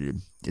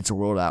executed. It's a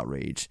world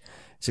outrage.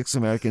 6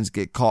 Americans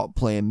get caught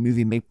playing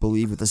movie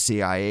make-believe with the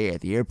CIA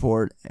at the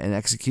airport and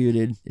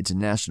executed. It's a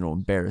national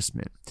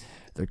embarrassment.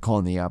 They're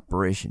calling the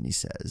operation, he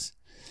says.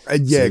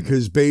 Yeah,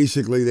 because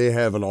basically they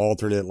have an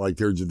alternate, like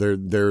they're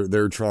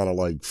trying to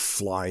like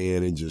fly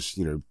in and just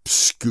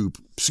scoop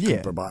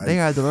her by. They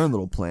have their own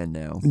little plan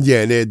now.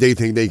 Yeah, and they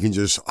think they can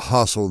just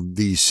hustle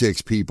these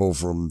 6 people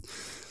from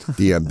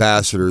the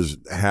ambassador's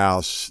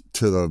house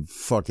to the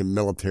fucking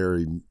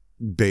military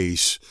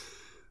base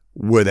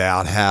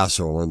without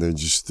hassle, and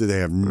they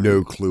have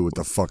no clue what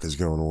the fuck is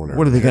going on.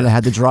 What are they going to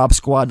have the drop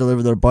squad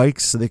deliver their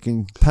bikes so they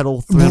can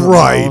pedal 300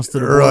 miles to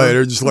the border? Right.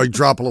 Or just like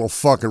drop a little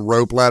fucking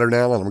rope ladder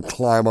down and let them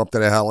climb up to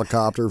the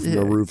helicopter from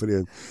the roof of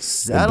the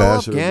Saddle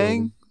up,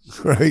 gang.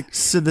 Right.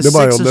 So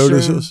nobody will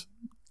notice us.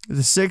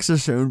 The 6 are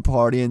shown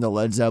partying the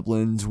Led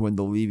Zeppelins when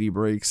the levee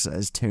breaks,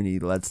 as Tony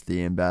lets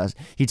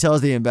he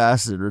tells the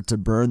ambassador to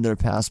burn their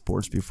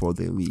passports before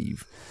they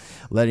leave,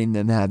 letting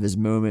them have his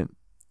moment.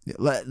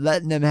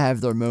 Letting them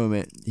have their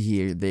moment.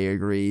 They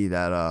agree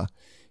that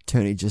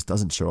Tony just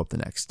doesn't show up the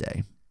next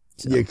day.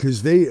 So. Yeah,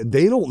 because they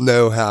don't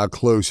know how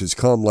close it's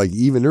come. Like,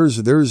 even there's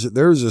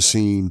a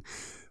scene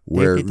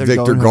where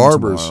Victor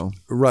Garber's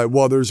right.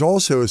 Well, there's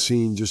also a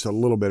scene just a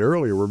little bit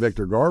earlier where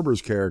Victor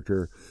Garber's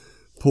character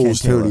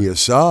pulls Tony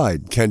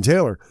aside. Ken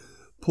Taylor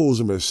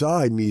pulls him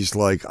aside, and he's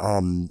like,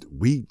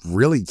 we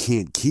really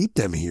can't keep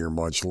them here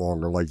much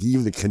longer. Like,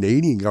 even the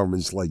Canadian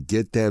government's like,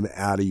 get them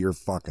out of your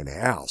fucking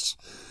house.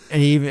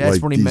 And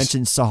that's when he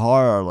mentioned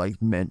Sahara, like,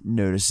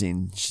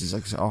 noticing. She's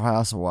like, our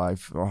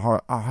housewife,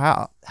 or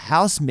our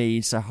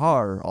housemaid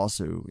Sahara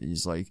also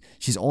is like,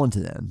 she's on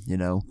to them,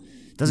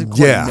 Doesn't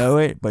quite know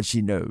it, but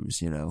she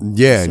knows,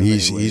 Yeah, and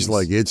he's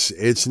like,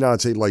 it's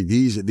not like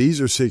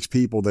these are 6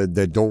 people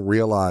that don't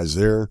realize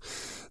they're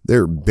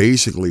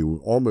basically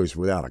almost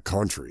without a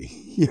country,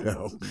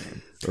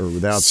 or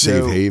without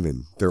safe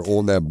haven. They're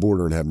on that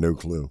border and have no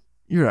clue.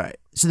 You're right.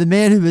 So the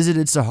man who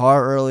visited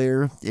Sahar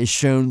earlier is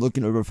shown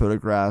looking over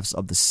photographs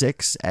of the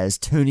six as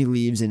Tony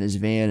leaves in his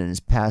van and is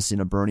passing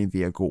a burning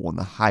vehicle on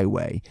the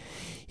highway.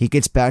 He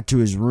gets back to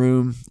his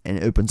room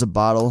and opens a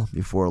bottle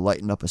before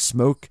lighting up a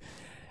smoke,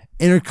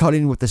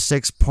 intercutting with the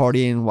six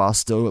partying while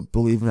still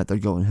believing that they're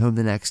going home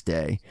the next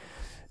day.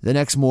 The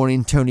next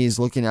morning, Tony is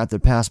looking at their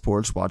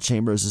passports while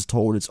Chambers is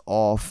told it's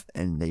off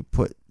and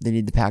they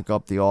need to pack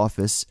up the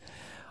office.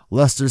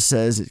 Lester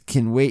says it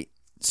can wait,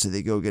 so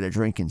they go get a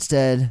drink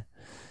instead.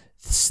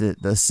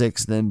 The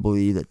six then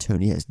believe that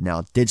Tony has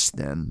now ditched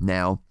them.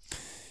 Now,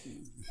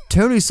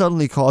 Tony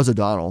suddenly calls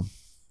O'Donnell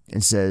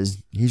and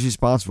says he's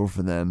responsible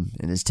for them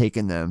and has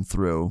taken them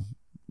through,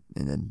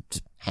 and then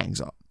just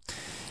hangs up.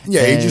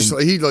 Yeah,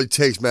 he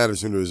takes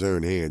matters into his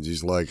own hands.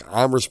 He's like,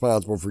 I'm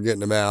responsible for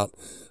getting them out.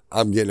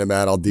 I'm getting them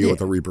out. I'll deal with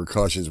the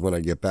repercussions when I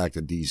get back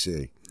to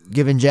D.C.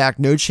 Giving Jack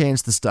no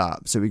chance to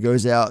stop, so he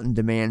goes out and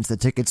demands the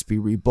tickets be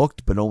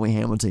rebooked, but only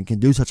Hamilton can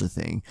do such a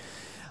thing.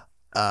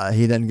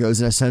 He then goes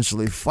and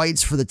essentially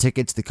fights for the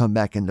tickets to come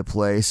back into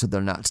play so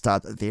they're not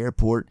stopped at the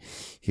airport.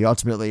 He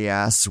ultimately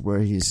asks where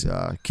his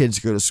kids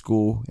go to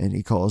school, and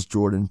he calls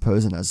Jordan,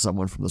 posing as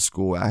someone from the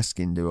school,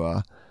 asking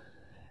to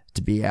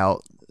be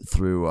out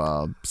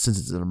through since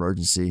it's an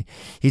emergency.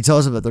 He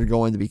tells them that they're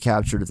going to be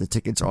captured if the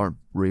tickets aren't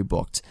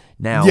rebooked.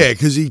 Now, yeah,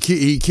 because he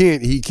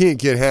can't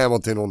get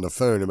Hamilton on the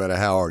phone no matter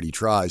how hard he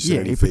tries.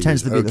 So he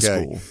pretends to be the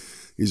school.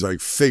 He's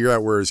like, figure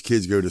out where his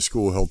kids go to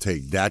school. He'll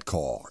take that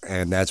call,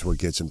 and that's what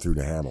gets him through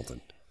to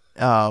Hamilton.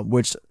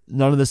 Which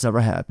none of this ever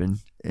happened.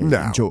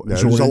 No,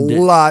 there's a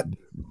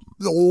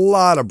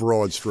lot of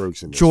broad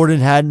strokes in this.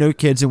 Jordan had no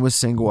kids and was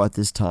single at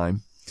this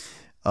time.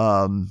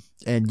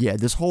 And yeah,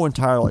 this whole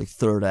entire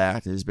third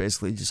act is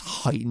basically just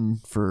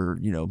heightened for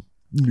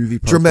movie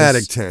purpose.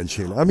 Dramatic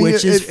tension. I mean,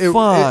 which is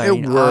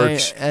fine. It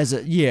works.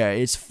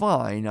 It's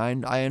fine.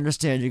 I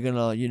understand you're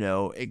gonna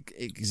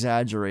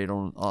exaggerate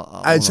on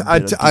I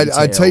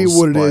tell you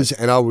what it is,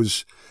 and I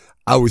was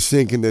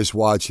thinking this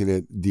watching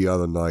it the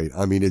other night.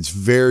 I mean, it's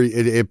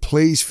it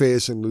plays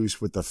fast and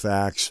loose with the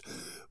facts,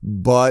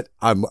 but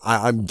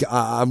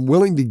I'm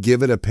willing to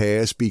give it a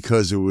pass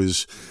because it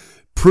was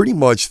pretty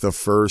much the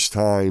first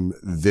time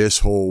this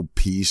whole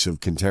piece of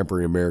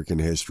contemporary American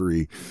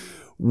history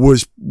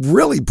was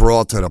really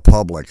brought to the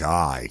public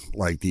eye.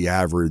 Like the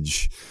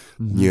average,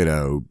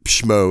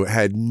 schmo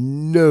had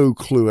no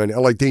clue. And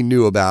they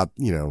knew about,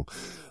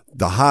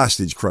 the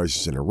hostage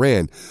crisis in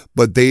Iran,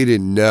 but they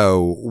didn't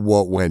know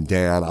what went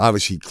down.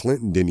 Obviously,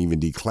 Clinton didn't even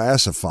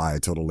declassify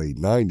it till the late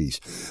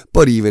 90s.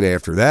 But even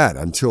after that,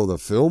 until the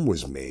film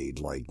was made,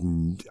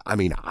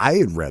 I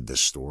had read the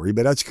story,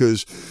 but that's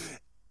because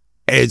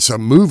it's a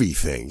movie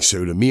thing.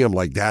 So to me, I'm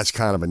like, that's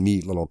kind of a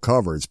neat little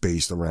cover. It's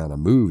based around a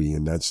movie,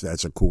 and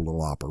that's a cool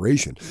little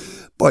operation.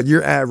 But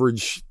your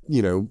average,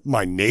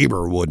 my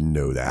neighbor wouldn't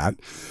know that.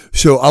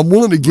 So I'm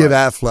willing to give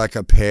Affleck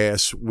a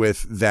pass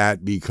with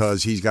that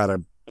because he's got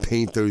to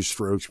paint those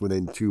strokes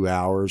within 2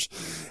 hours.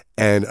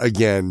 And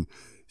again,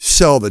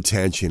 sell the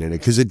tension in it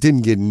because it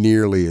didn't get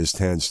nearly as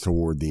tense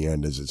toward the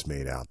end as it's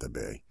made out to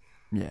be.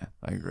 Yeah,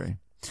 I agree.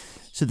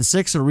 So the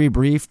six are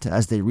rebriefed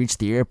as they reach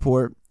the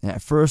airport.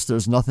 At first,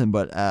 there's nothing,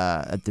 but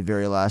at the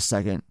very last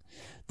second,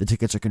 the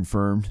tickets are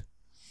confirmed,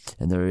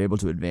 and they're able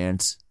to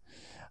advance.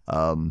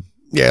 Bob,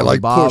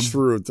 push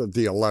through at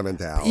the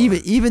 11th hour.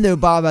 Even though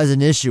Bob has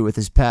an issue with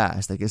his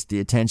past, I guess the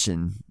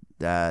attention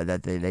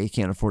that they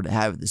can't afford to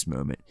have at this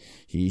moment.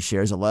 He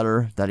shares a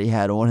letter that he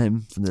had on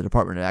him from the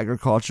Department of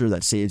Agriculture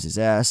that saves his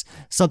ass,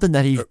 something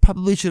that he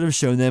probably should have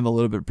shown them a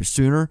little bit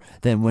sooner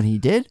than when he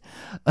did.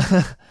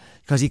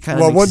 Because he kind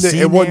of it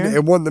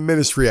wasn't the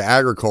Ministry of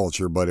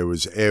Agriculture, but it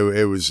was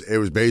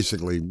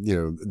basically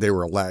they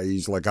were allowed.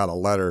 He's got a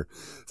letter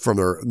from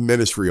the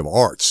Ministry of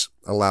Arts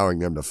allowing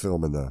them to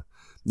film in the.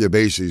 Yeah,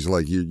 basically, he's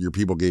like, your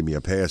people gave me a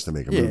pass to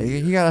make a movie.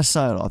 Yeah, he got a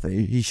sign off.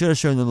 He should have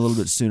shown them a little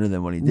bit sooner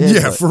than when he did.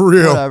 Yeah, for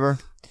real. Whatever.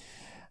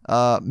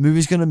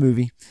 Movie's gonna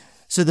movie.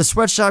 So the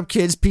sweatshop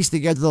kids piece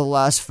together the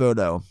last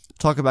photo.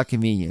 Talk about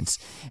convenience.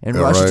 And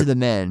rush to the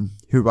men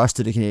who rushed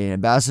to the Canadian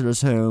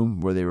ambassador's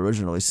home where they were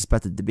originally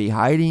suspected to be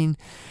hiding.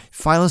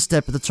 Final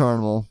step at the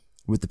terminal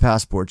with the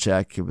passport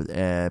check,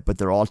 but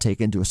they're all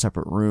taken to a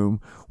separate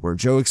room where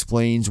Joe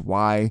explains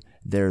why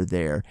they're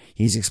there.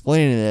 He's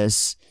explaining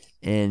this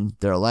in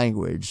their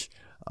language,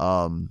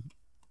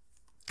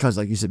 because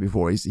like you said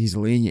before, he's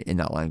lenient in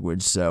that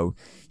language, so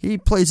he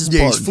plays his part.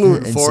 Yeah, he's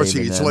fluent in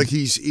Farsi. It's like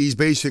he's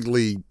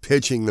basically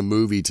pitching the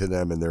movie to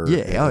them in their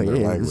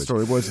language. The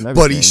storyboards and everything.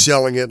 But he's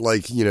selling it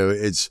like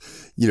it's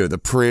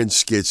the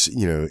prince gets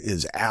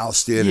is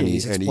ousted and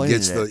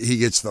he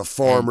gets the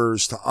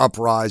farmers to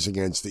uprise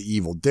against the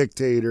evil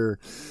dictator.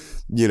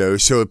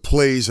 So it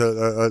plays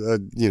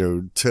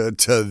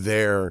to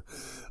their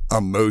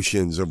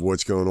emotions of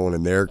what's going on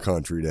in their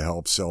country to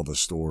help sell the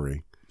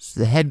story. So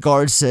the head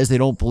guard says they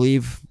don't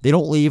leave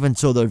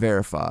until they're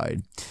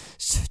verified.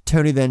 So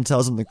Tony then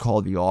tells them to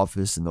call the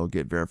office and they'll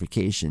get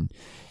verification.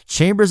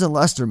 Chambers and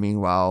Lester,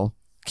 meanwhile,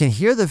 can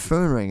hear the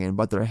phone ringing,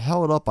 but they're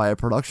held up by a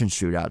production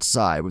shoot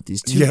outside with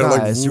these two Yeah,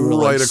 like, guys who are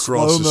right like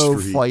across the slow-mo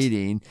street.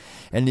 fighting.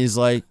 And he's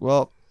like,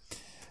 well,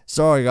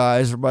 sorry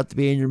guys, we're about to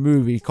be in your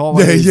movie. Call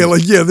my Yeah,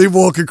 agent." they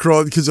walk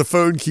across because the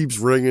phone keeps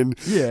ringing.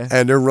 Yeah.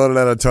 And they're running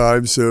out of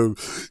time, so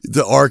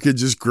the Arkin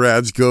just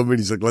grabs Gum and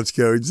he's like, let's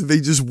go.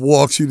 They just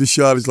walk through the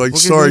shot. He's like,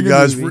 We'll get sorry you in your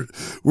guys, movie."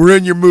 we're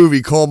in your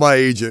movie. Call my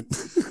agent.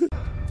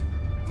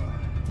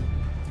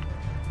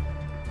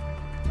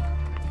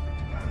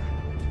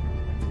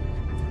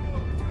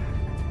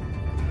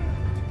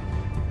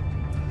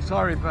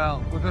 Sorry,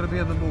 pal. We're gonna be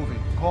in the movie.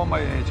 Call my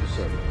agent.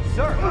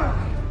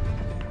 Sir.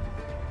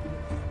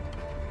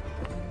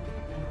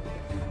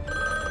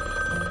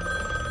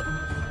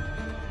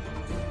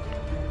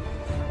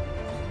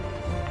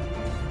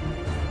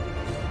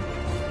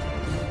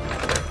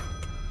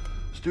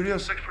 Studio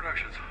 6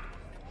 Productions.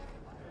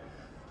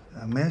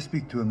 May I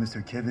speak to a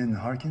Mr. Kevin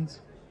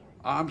Harkins?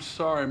 I'm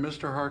sorry,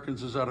 Mr.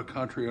 Harkins is out of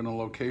country on a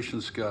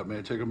location scout. May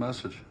I take a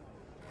message?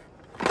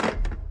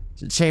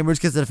 So Chambers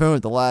gets to the phone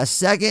at the last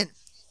second,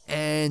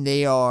 and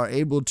they are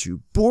able to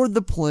board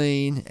the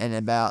plane. And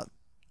about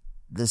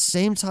the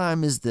same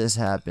time as this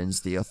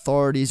happens, the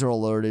authorities are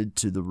alerted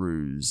to the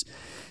ruse.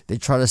 They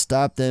try to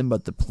stop them,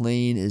 but the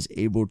plane is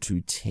able to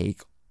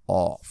take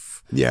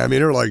off. Yeah, I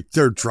mean,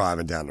 they're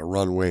driving down the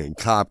runway and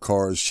cop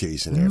cars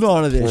chasing after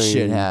None of the this plane.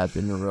 shit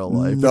happened in real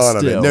life. None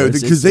of it. still, No,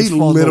 it's because they fun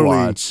to literally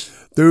watch.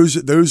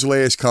 those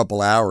last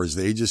couple hours,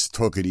 they just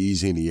took it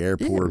easy in the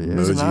airport. Yeah, it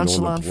was a moseyed on the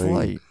nonchalant plane.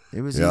 flight.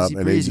 It was Yep, easy and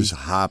they breezy. just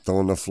hopped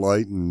on the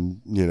flight,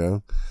 and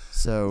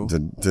so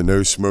the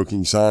no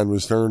smoking sign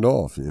was turned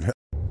off. Ladies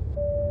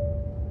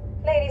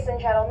and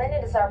gentlemen,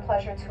 it is our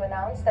pleasure to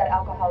announce that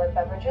alcoholic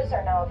beverages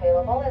are now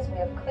available as we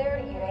have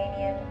cleared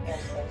Iranian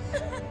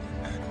airspace.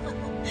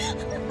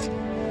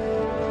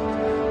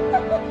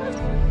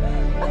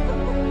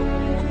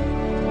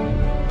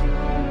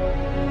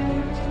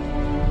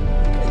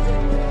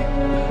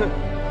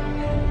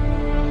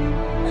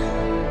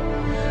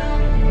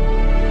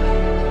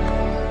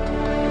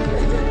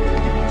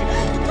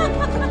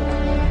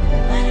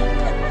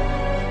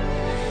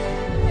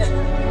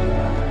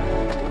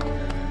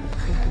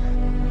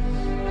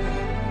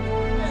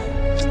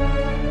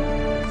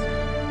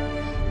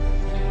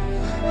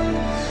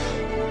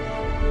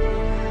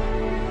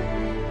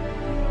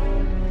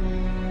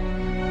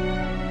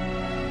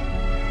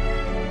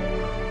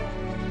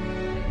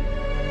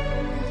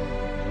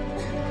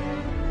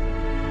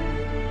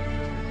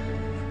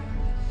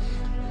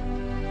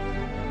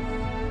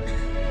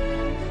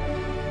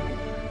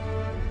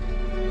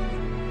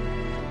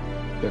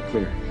 They're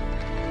clear.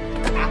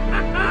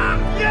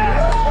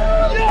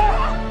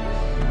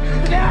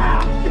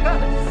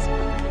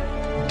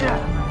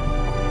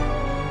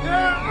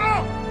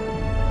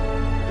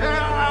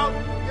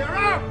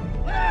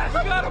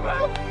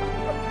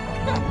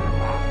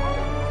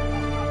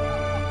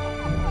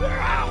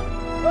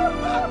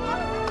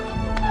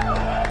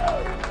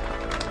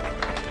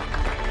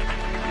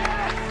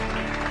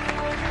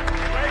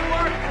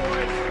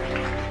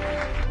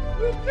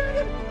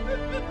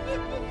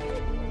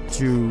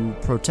 To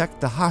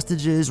protect the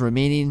hostages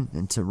remaining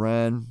in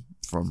Tehran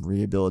from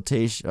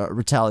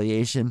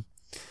retaliation.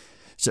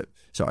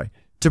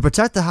 To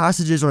protect the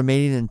hostages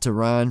remaining in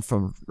Tehran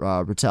from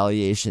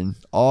retaliation,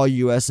 all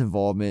U.S.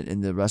 involvement in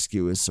the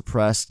rescue is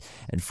suppressed,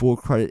 and full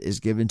credit is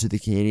given to the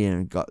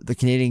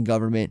Canadian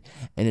government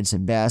and its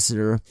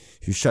ambassador,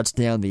 who shuts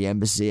down the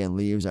embassy and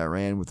leaves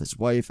Iran with his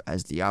wife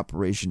as the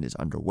operation is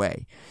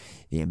underway.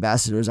 The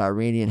ambassador's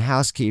Iranian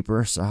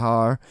housekeeper,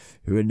 Sahar,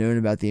 who had known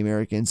about the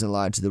Americans and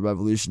lied to the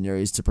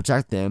revolutionaries to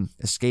protect them,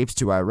 escapes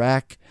to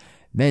Iraq.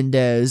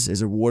 Mendez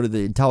is awarded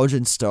the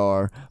Intelligence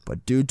Star,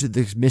 but due to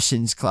the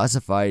mission's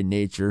classified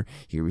nature,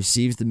 he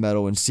receives the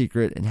medal in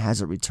secret and has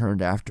it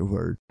returned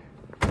afterward.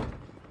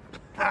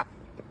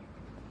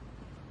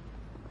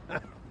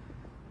 And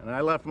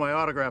I left my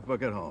autograph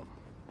book at home.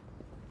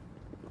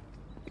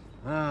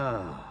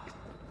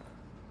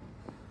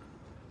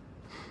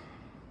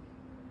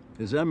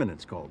 His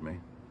Eminence called me.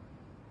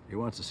 He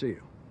wants to see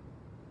you.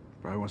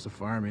 Probably wants to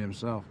fire me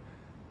himself.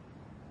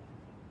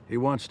 He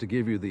wants to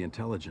give you the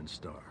Intelligence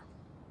Star.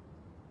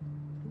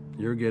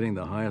 You're getting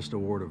the highest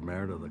award of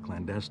merit of the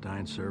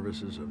clandestine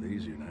services of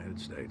these United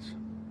States.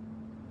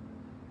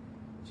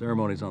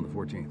 Ceremony's on the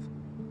 14th.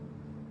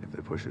 If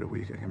they push it a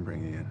week, I can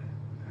bring you in.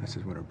 That's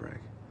his winter break.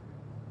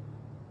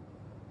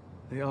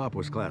 The op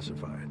was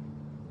classified,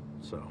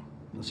 so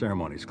the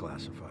ceremony's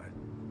classified.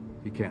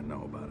 You can't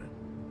know about it.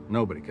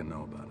 Nobody can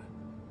know about it.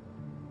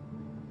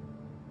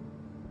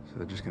 So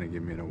they're just gonna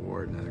give me an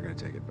award and then they're gonna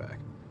take it back.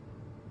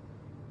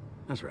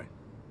 That's right.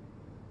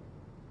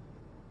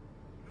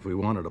 If we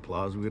wanted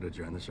applause, we would have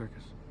joined the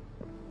circus.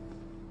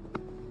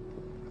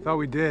 I thought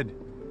we did.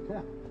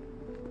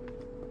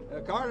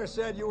 Carter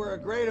said you were a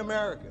great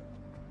American.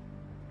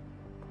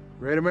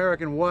 Great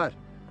American what?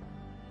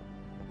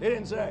 He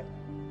didn't say.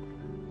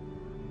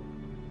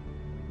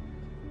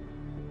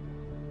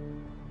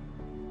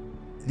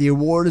 The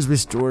award is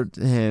restored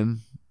to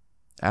him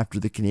after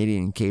the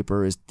Canadian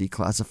caper is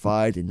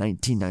declassified in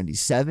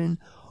 1997.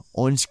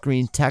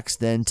 On-screen text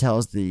then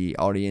tells the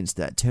audience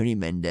that Tony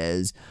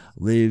Mendez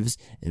lives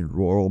in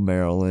rural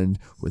Maryland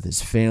with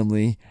his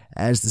family,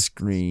 as the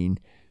screen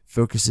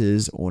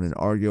focuses on an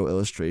Argo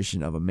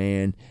illustration of a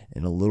man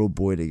and a little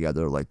boy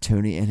together like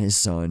Tony and his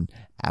son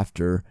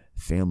after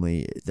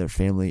their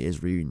family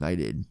is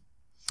reunited.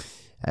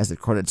 As the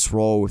credits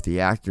roll with the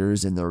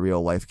actors and their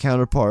real-life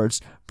counterparts,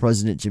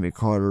 President Jimmy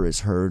Carter is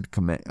heard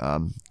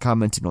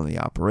commenting on the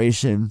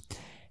operation.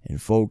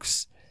 And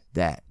folks,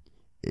 that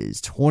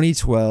is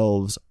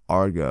 2012's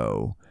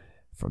Argo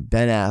from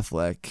Ben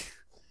Affleck.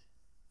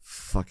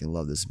 Fucking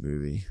love this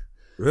movie.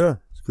 Yeah,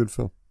 it's a good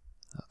film.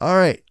 All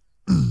right.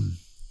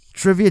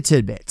 Trivia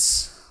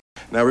tidbits.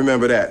 Now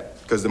remember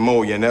that, because the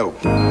more you know.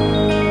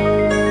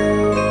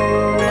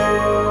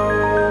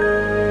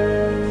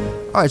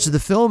 All right, so the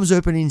film's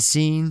opening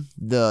scene,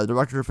 the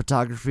director of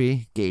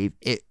photography gave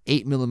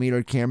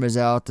 8mm cameras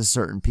out to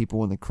certain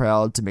people in the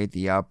crowd to make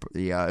the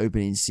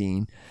opening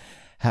scene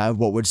have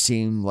what would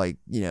seem like,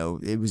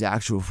 it was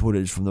actual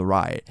footage from the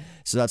riot.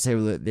 So that's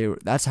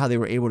how they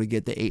were able to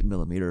get the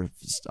 8mm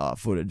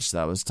footage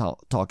that I was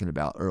talking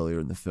about earlier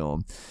in the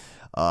film.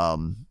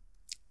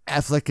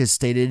 Affleck has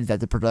stated that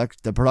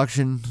the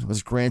production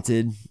was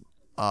granted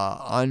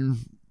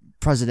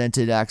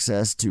unprecedented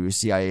access to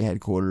CIA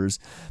headquarters,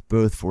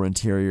 both for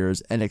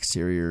interiors and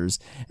exteriors,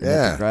 and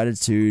that the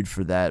gratitude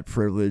for that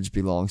privilege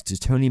belongs to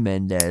Tony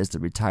Mendez, the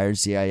retired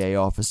CIA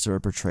officer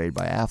portrayed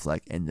by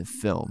Affleck in the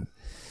film.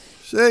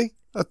 See,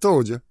 I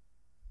told you.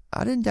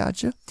 I didn't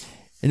doubt you.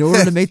 In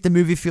order to make the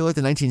movie feel like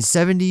the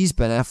 1970s,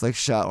 Ben Affleck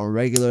shot on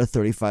regular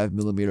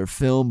 35mm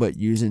film, but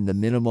using the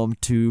minimum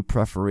 2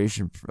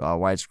 perforation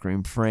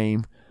widescreen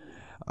frame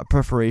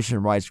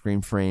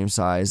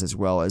size, as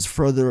well as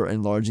further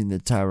enlarging the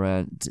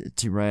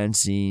Tehran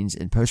scenes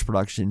in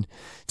post-production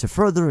to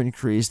further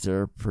increase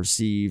their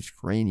perceived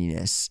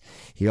graininess.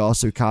 He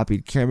also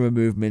copied camera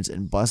movements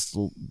and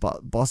bustling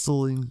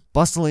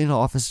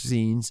office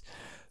scenes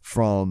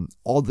from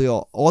all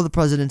the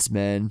President's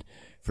Men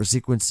for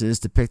sequences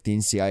depicting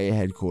CIA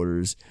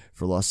headquarters.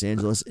 For Los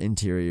Angeles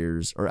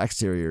interiors or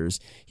exteriors,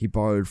 he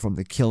borrowed from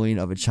The Killing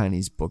of a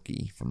Chinese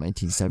Bookie from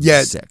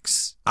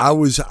 1976. Yeah, I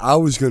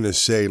was gonna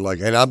say,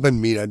 and I've been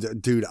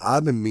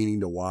meaning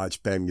to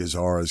watch Ben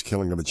Gazzara's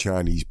Killing of a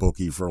Chinese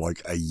Bookie for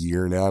like a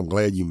year now. I'm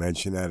glad you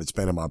mentioned that. It's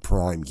been in my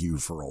prime queue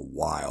for a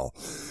while.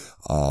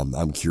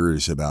 I'm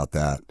curious about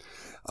that.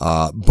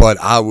 But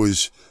I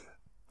was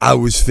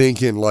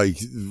thinking,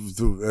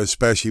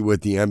 especially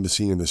with the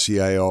embassy and the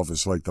CIA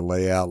office, the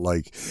layout,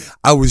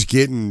 I was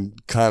getting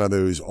kind of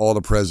those All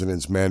the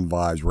President's Men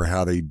vibes, where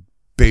how they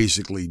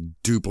basically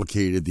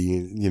duplicated the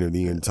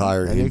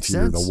entire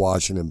interior of the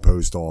Washington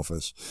Post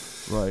office.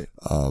 Right.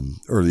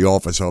 Or the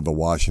office of the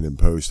Washington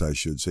Post, I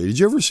should say. Did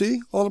you ever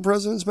see All the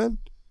President's Men?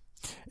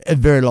 A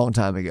very long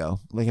time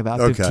ago,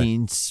 about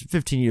 15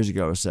 years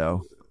ago or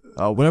so.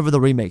 Whenever the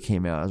remake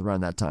came out, it was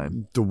around that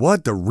time. The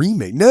what? The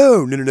remake?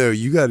 No.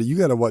 You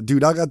gotta what?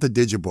 Dude, I got the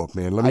digibook,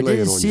 man. Let me lay it on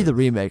you. I didn't see the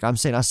remake. I'm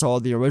saying I saw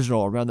the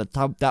original around the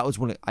time. That was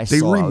when I saw it.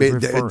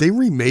 They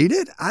remade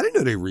it? I didn't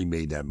know they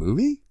remade that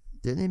movie.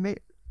 Didn't they make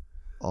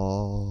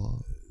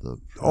All the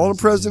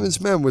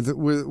President's Men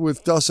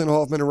with Dustin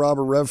Hoffman and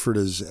Robert Redford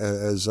as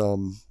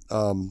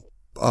Bob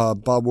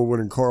Woodward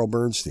and Carl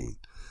Bernstein.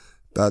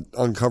 About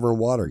uncovering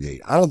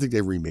Watergate. I don't think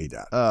they remade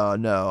that. Oh,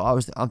 no.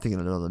 I'm thinking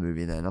of another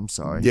movie then. I'm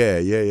sorry. Yeah.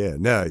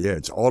 No, yeah.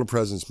 It's All the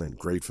President's Men.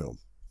 Great film.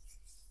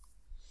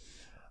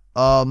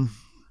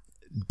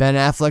 Ben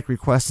Affleck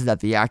requested that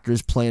the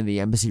actors playing the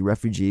embassy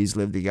refugees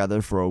live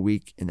together for a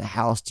week in the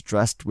house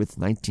dressed with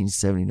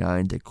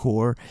 1979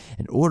 decor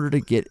in order to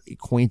get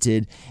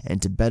acquainted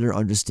and to better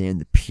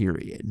understand the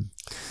period.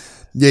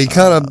 Yeah, he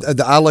kind of.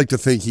 I like to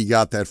think he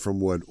got that from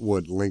what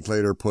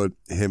Linklater put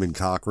him and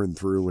Cochran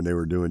through when they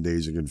were doing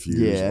Days of Confused.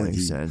 Yeah,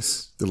 makes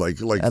sense. Threw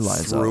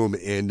him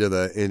into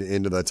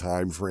the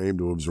time frame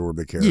to absorb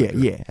the character.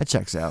 Yeah, that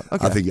checks out.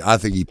 Okay. I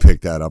think he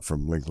picked that up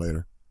from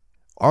Linklater.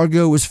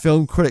 Argo was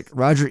film critic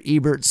Roger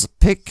Ebert's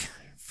pick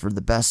for the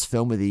best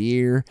film of the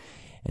year,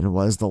 and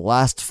was the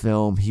last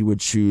film he would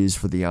choose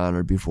for the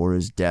honor before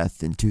his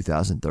death in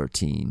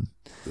 2013.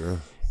 Yeah.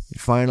 And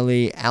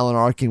finally, Alan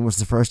Arkin was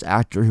the first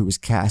actor who was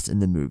cast in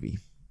the movie.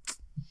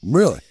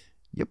 Really?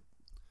 Yep.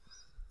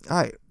 All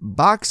right,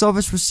 box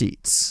office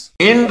receipts.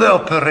 In the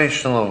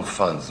operational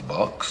funds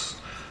box,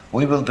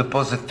 we will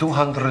deposit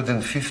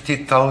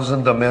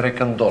 250,000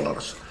 American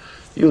dollars.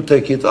 You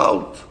take it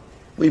out,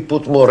 we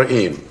put more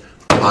in.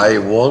 I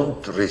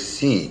want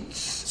receipts.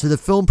 So the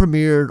film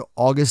premiered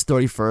August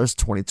 31st,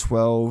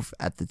 2012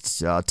 at the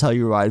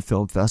Telluride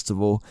Film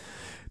Festival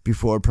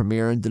before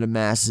premiering to the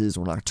masses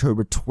on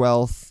October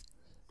 12th,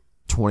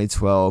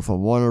 2012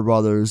 on Warner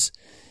Brothers.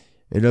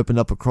 It opened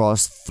up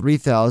across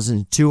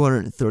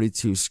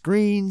 3,232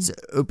 screens,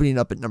 opening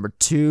up at number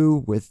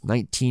 2 with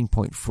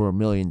 $19.4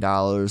 million.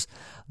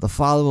 The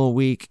following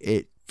week,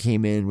 it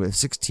came in with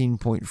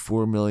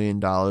 $16.4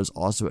 million,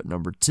 also at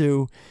number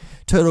 2.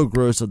 Total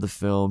gross of the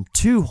film,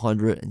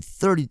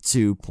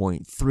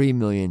 $232.3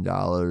 million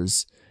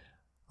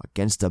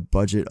against a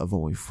budget of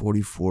only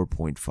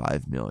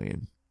 $44.5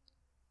 million.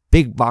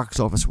 big box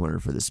office winner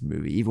for this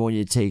movie. Even when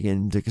you take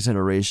into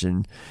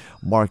consideration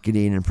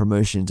marketing and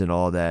promotions and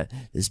all that,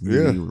 this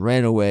movie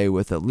ran away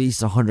with at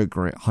least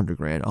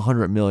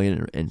 $100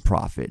 million in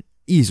profit.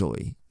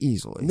 Easily.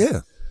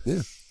 Yeah.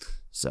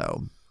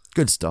 So,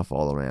 good stuff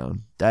all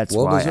around. That's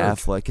Well why deserved.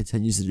 Affleck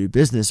continues to do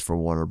business for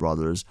Warner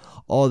Brothers,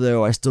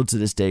 although I still to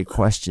this day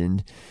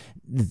question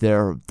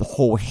the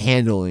whole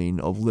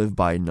handling of Live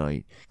by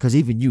Night, because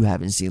even you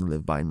haven't seen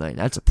Live by Night.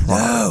 That's a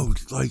problem.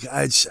 No, like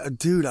I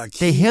can't.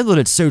 They handled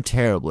it so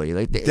terribly.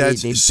 Like they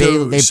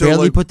so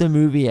barely like- put the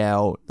movie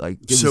out. Like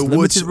it was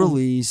limited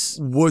release.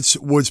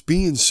 What's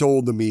being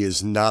sold to me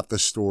is not the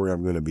story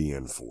I'm going to be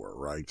in for,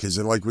 right? Because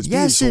like what's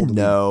being Yes sold and to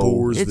me no.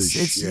 bores the It's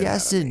shit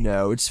yes out of and me.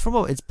 no.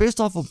 It's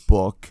based off a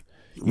book.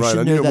 You Right, should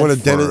I know knew that one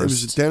of Dennis. It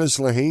first. was a Dennis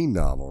Lehane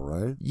novel,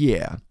 right?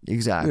 Yeah,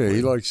 exactly. Yeah,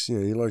 he likes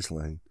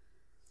Lehane.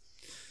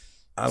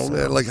 I don't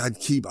know. Like I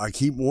keep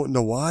wanting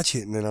to watch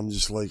it, and then I'm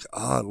just like,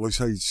 it looks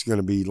like it's going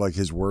to be like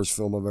his worst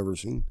film I've ever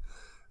seen.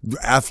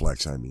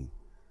 Affleck's, I mean.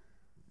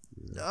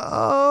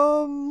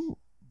 I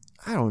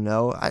don't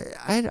know.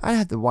 I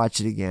have to watch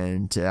it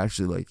again to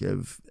actually like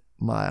give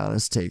my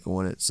honest take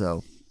on it.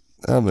 So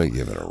I'm gonna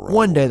give it a run.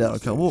 One day that'll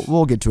come.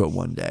 We'll get to it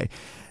one day.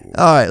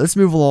 All right, let's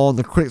move along.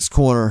 The Critics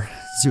Corner.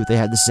 See what they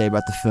had to say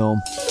about the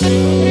film.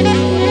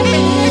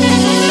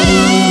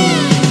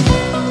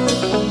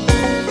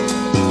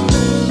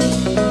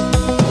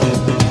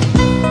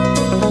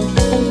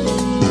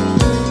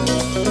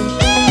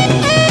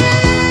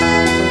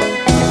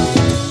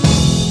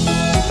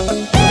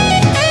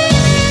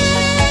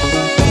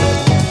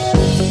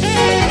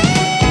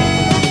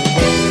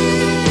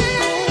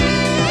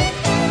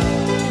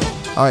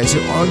 All right,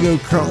 so Argo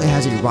currently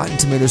has a Rotten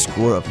Tomatoes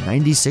score of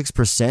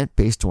 96%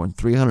 based on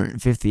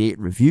 358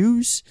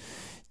 reviews.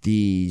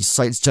 The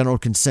site's general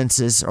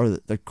consensus, or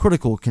the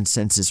critical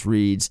consensus,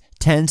 reads,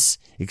 tense,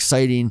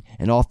 exciting,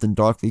 and often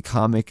darkly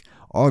comic.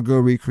 Argo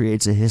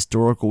recreates a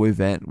historical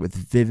event with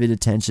vivid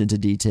attention to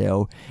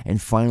detail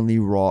and finely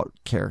wrought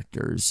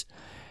characters.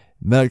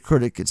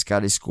 Metacritic, it's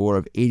got a score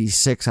of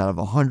 86 out of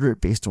 100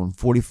 based on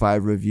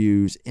 45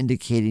 reviews,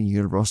 indicating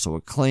universal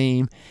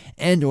acclaim,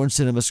 and on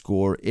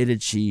CinemaScore, it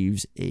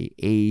achieves a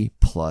A+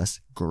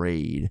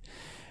 grade.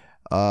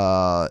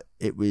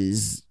 It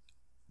was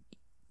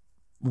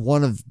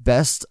one of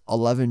best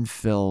 11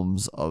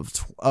 films of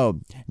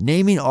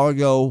naming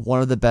Argo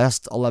one of the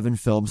best 11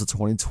 films of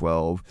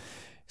 2012.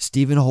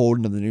 Stephen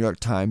Holden of the New York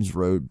Times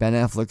wrote, Ben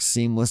Affleck's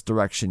seamless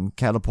direction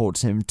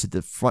catapults him to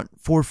the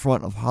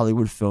forefront of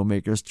Hollywood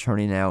filmmakers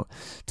turning out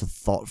to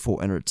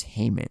thoughtful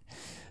entertainment.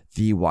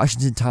 The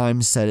Washington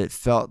Times said it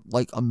felt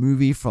like a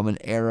movie from an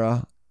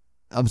earlier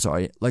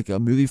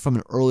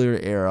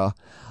era,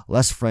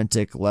 less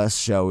frantic, less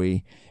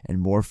showy, and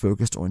more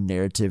focused on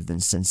narrative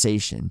than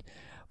sensation,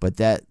 but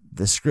that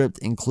the script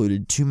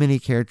included too many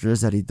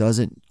characters that he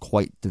doesn't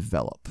quite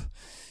develop.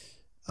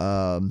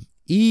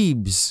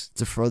 Eames,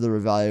 to further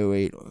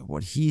evaluate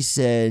what he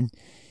said,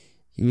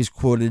 he was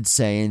quoted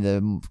saying,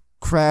 the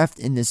craft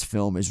in this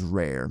film is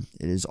rare.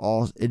 It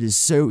is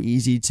so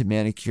easy to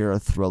manicure a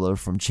thriller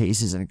from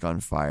chases and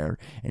gunfire,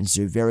 and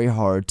so very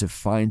hard to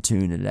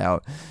fine-tune it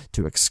out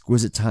to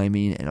exquisite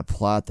timing and a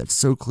plot that's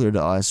so clear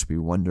to us we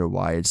wonder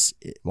why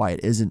it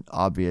isn't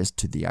obvious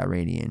to the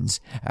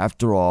Iranians.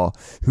 After all,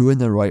 who in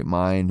their right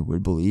mind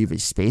would believe a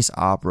space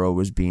opera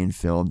was being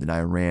filmed in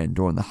Iran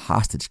during the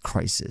hostage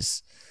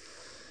crisis?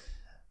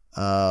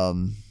 4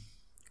 out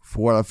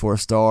of 4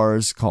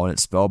 stars, calling it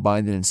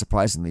spellbinding and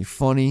surprisingly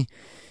funny.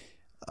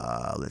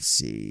 Let's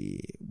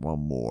see, one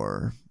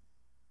more.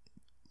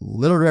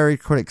 Literary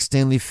critic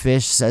Stanley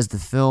Fish says the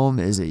film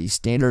is a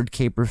standard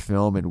caper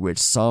film in which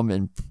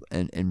some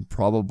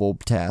improbable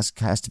task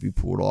has to be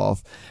pulled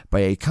off by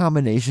a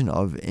combination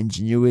of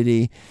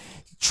ingenuity,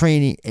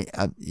 training,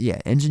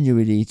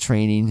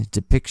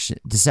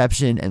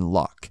 deception, and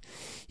luck.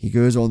 He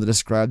goes on to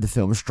describe the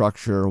film's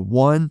structure.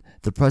 1,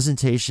 the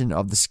presentation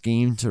of the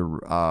scheme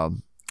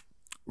to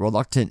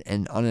reluctant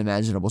and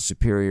unimaginable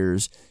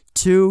superiors.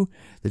 2,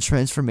 the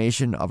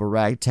transformation of a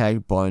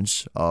ragtag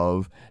bunch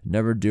of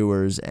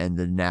never-doers and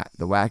the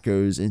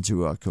wackos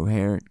into a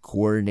coherent,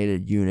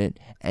 coordinated unit.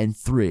 And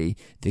 3,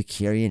 the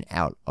carrying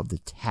out of the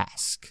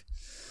task.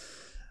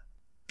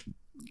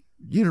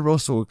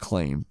 Universal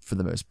acclaim for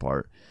the most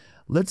part.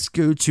 Let's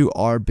go to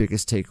our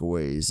biggest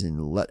takeaways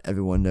and let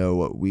everyone know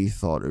what we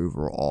thought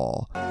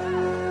overall.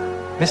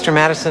 Mr.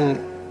 Madison,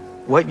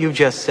 what you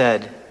just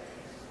said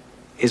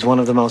is one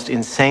of the most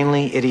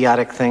insanely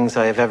idiotic things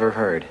I have ever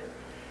heard.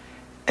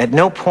 At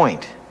no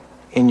point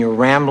in your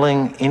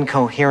rambling,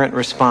 incoherent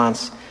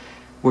response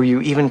were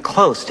you even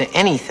close to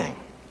anything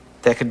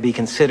that could be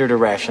considered a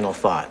rational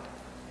thought.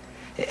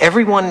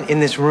 Everyone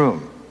in this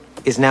room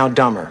is now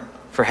dumber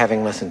for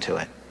having listened to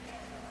it.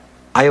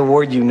 I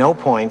award you no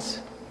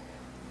points,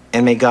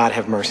 and may God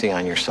have mercy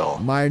on your soul.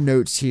 My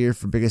notes here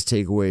for biggest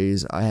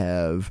takeaways,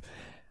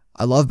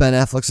 I love Ben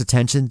Affleck's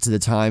attention to the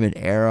time and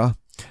era.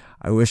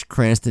 I wish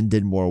Cranston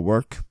did more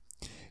work.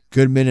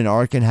 Goodman and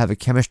Arkin have a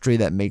chemistry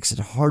that makes it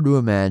hard to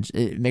imagine.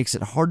 It makes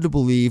it hard to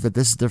believe that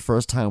this is their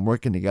first time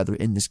working together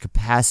in this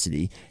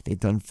capacity. They've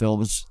done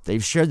films,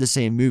 they've shared the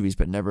same movies,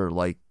 but never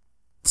like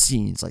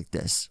scenes like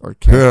this or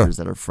characters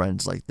that are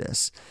friends like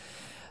this.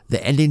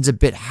 The ending's a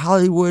bit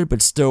Hollywood,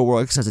 but still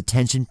works as a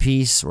tension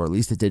piece, or at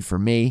least it did for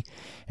me.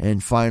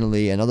 And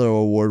finally, another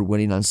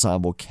award-winning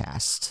ensemble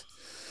cast.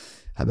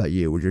 How about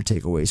you? What are your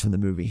takeaways from the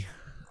movie?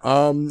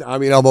 I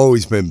mean, I've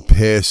always been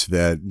pissed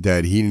that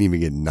he didn't even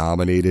get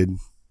nominated,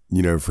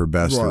 for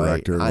Best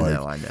Director.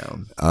 I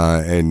know.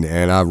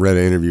 And I read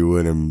an interview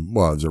with him.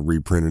 Well, it was a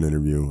reprinted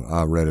interview.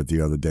 I read it the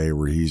other day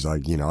where he's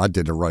like, I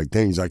did the right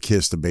things. I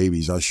kissed the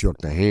babies. I shook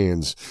the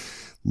hands,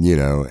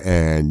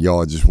 and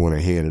y'all just want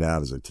to hand it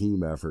out as a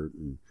team effort.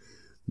 And,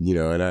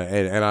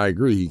 and I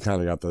agree. He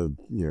kind of got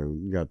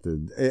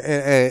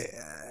and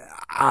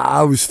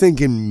I was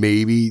thinking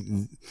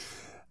maybe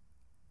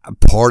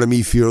part of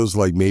me feels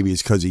like maybe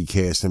it's because he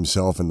cast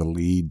himself in the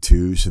lead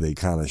too, so they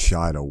kind of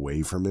shied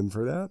away from him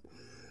for that.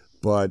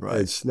 But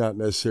it's not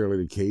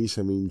necessarily the case.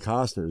 I mean,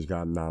 Costner's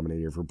gotten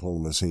nominated for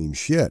pulling the same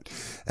shit,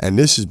 and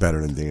this is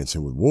better than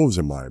Dancing with Wolves,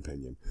 in my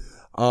opinion.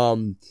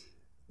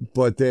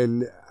 But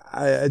then,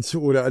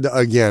 what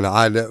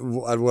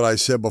I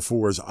said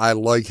before is I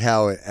like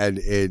how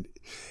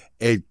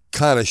it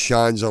kind of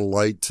shines a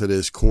light to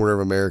this corner of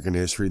American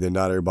history that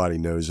not everybody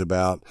knows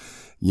about.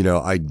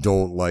 I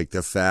don't like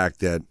the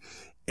fact that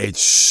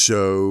it's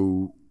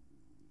so,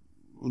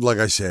 like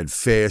I said,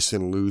 fast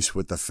and loose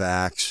with the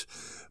facts,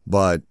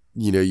 but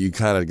you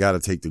kind of got to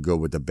take the good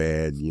with the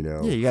bad, Yeah,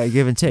 you got to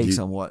give and take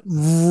somewhat.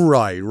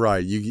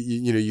 Right.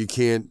 You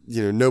can't,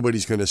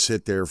 nobody's going to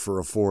sit there for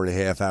a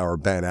 4.5 hour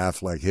Ben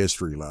Affleck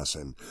history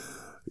lesson,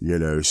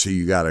 so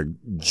you got to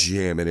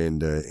jam it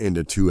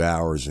into 2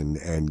 hours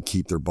and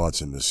keep their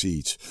butts in the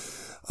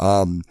seats.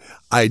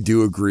 I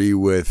do agree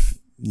with,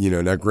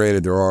 now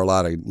granted there are a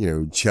lot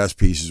of, chess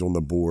pieces on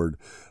the board,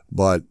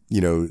 but,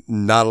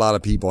 not a lot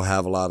of people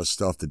have a lot of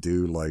stuff to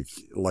do. Like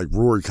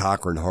Rory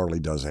Cochrane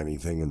hardly does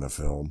anything in the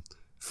film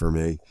for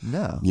me.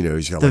 No.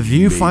 He's got the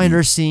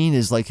viewfinder scene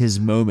is like his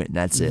moment. And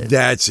that's it.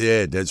 That's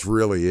it. That's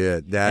really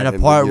it. And a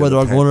part where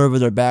they're going over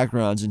their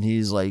backgrounds and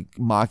he's like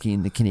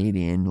mocking the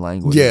Canadian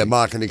language. Yeah,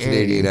 mocking the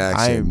Canadian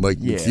accent. Mike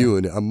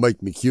McEwen, eh? Mike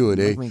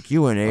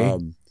McEwen, eh?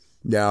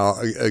 Now,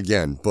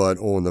 again, but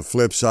on the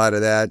flip side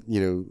of that,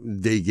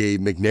 they gave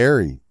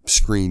McNary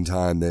screen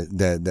time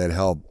that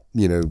helped,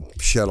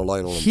 shed a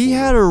light on him. He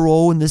had a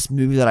role in this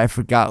movie that I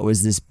forgot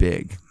was this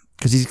big.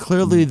 Because he's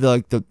clearly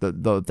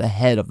the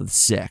head of the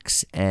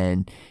six,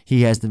 and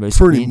he has the most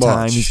screen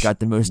time. He's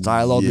got the most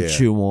dialogue to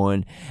chew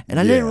on, and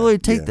I didn't really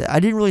I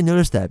didn't really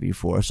notice that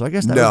before. So I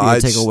guess that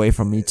would be a takeaway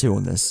from me too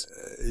on this.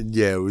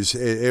 Yeah,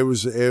 it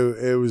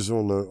was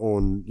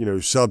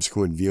on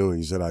subsequent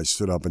viewings that I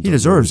stood up and he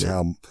deserves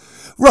it.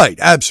 Right,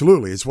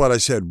 absolutely. It's what I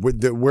said.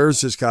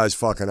 Where's this guy's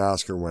fucking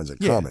Oscar? When's it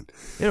coming?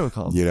 It'll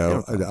come.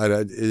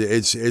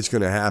 It's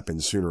going to happen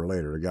sooner or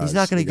later. He's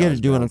not going to get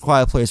it doing A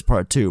Quiet Place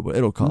Part 2, but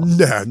it'll come.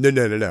 No.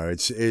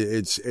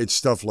 It's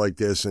stuff like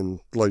this, and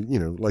like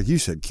you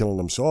said, Killing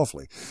Them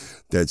Softly.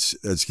 That's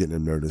getting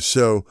him noticed.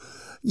 So,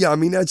 yeah, I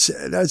mean that's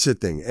the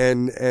thing,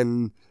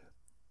 and.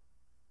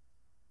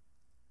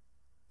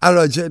 I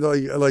don't know,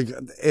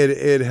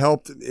 it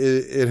helped.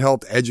 It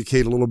helped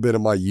educate a little bit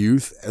of my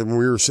youth. And when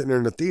we were sitting there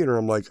in the theater,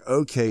 I'm like,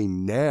 okay,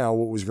 now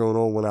what was going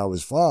on when I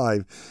was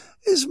 5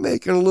 is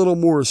making a little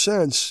more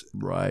sense.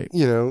 Right.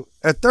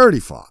 At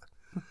 35.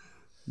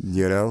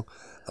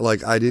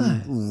 Like I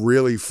didn't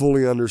really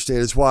fully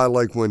understand. It's why I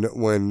like when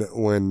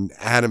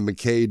Adam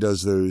McKay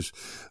does those,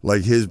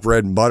 like his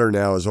bread and butter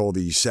now is all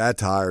these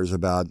satires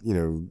about,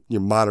 your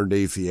modern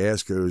day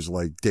fiascos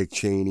like Dick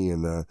Cheney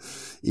and the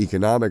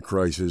economic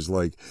crisis.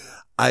 Like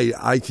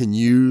I can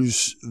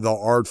use the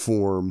art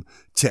form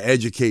to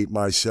educate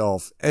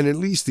myself and at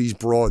least these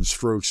broad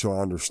strokes so I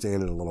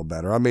understand it a little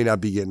better. I may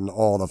not be getting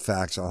all the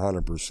facts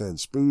 100%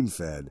 spoon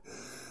fed,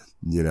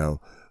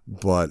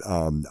 But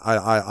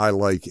I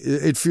like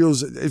it.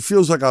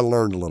 Feels like I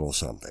learned a little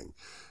something,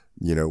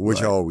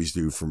 which I always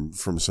do from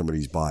some of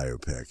these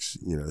biopics,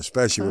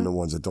 especially when the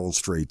ones that don't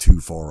stray too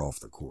far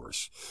off the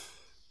course.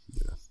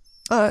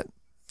 All right,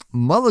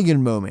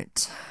 Mulligan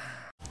moment.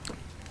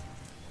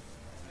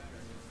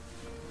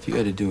 If you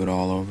had to do it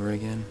all over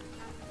again,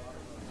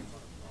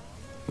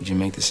 would you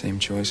make the same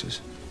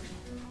choices?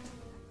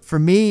 For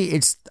me,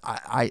 it's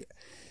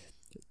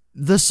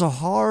the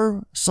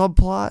Sahar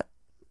subplot.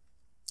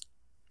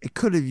 It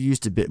could have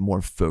used a bit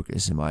more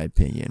focus, in my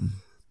opinion.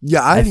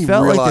 Yeah, I didn't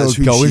even realize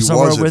who she was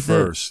at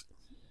first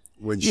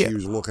when she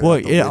was looking at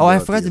the window. I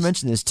forgot to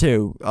mention this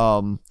too.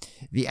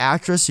 The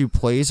actress who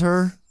plays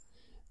her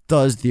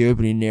does the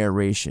opening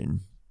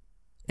narration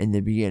in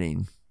the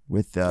beginning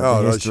with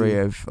the history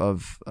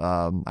of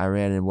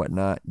Iran and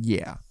whatnot.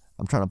 Yeah,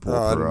 I'm trying to pull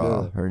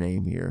up her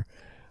name here.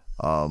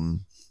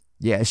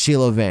 Yeah,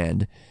 Sheila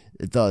Vand.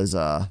 It does,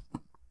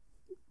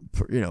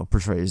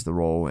 portrays the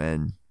role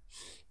and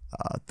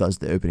does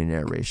the opening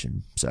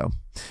narration. So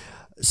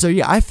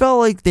yeah, I felt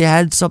like they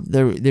had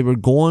something. They were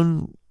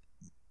going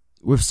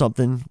with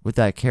something with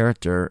that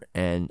character,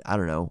 and I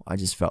don't know, I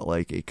just felt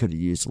like it could have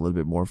used a little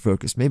bit more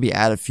focus. Maybe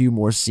add a few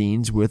more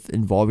scenes with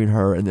involving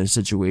her and the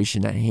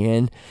situation at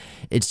hand.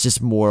 It's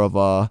just more of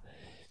a,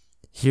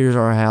 here's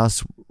our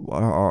house,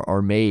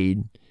 our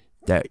maid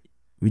that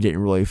we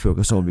didn't really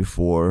focus on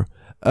before.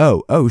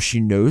 Oh, she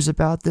knows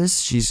about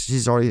this.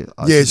 She's already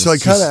it's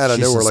like kind of out of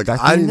nowhere. Like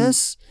I didn't.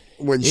 This?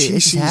 When she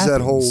sees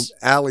that whole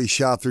alley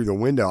shot through the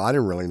window, I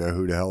didn't really know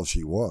who the hell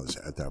she was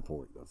at that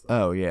point.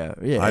 Oh yeah.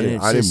 I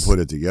didn't put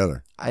it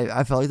together.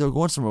 I felt like they were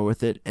going somewhere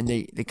with it, and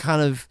they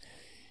kind of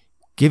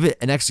give it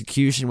an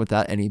execution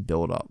without any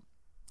build up.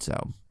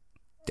 So,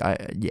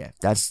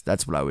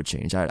 that's what I would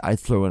change. I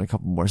throw in a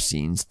couple more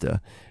scenes to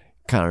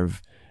kind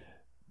of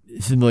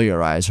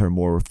familiarize her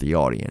more with the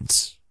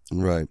audience.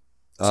 Right.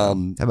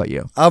 So, how about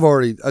you? I've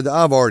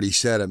already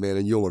said it, man,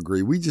 and you'll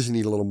agree. We just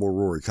need a little more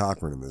Rory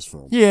Cochrane in this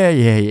film. Yeah.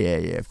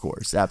 Of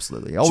course,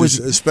 absolutely. Always,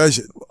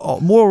 especially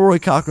more Rory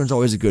Cochrane's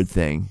always a good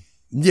thing.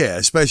 Yeah,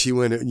 especially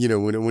when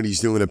when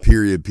he's doing a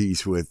period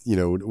piece with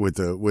with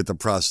the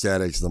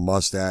prosthetics, the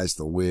mustache,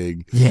 the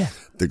wig,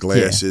 the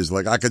glasses.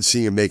 Like I could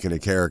see him making a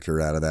character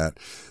out of that.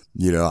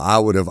 I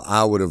would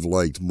have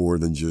liked more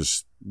than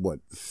just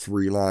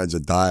 3 lines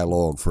of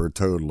dialogue for a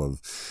total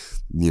of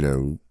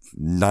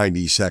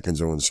 90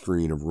 seconds on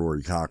screen of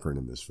Rory Cochrane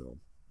in this film.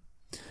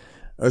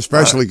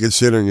 Especially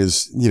considering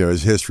his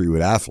history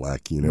with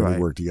Affleck. They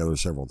worked together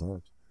several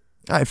times.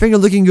 All right, finger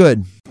looking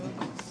good.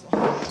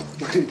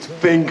 It's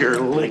finger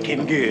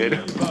licking good.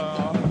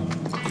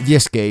 The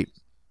escape,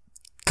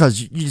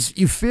 because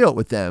you feel it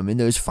with them in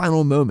those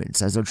final moments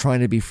as they're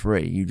trying to be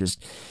free.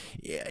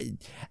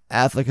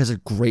 Affleck has a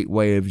great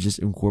way of just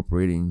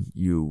incorporating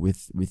you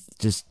with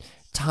just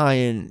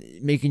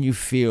making you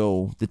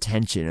feel the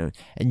tension.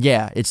 And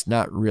it's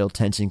not real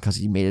tension because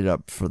he made it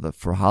up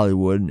for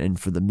Hollywood and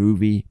for the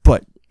movie,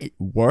 but it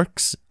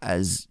works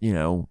as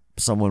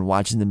someone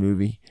watching the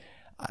movie.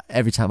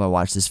 Every time I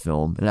watch this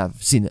film, and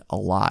I've seen it a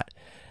lot.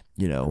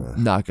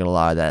 Not gonna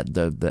lie, that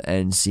the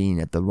end scene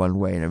at the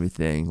runway and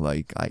everything,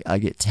 like I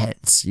get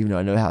tense. Even though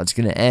I know how it's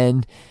gonna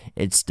end,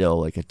 it's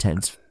still like a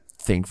tense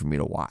thing for me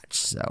to watch.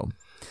 So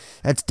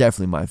that's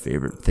definitely my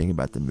favorite thing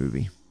about the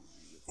movie.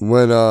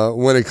 When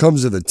it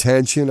comes to the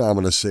tension, I'm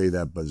gonna say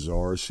that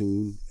bazaar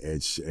scene.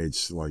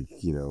 It's like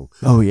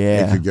Oh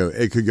yeah.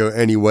 It could go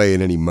any way at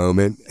any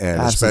moment,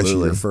 and Absolutely.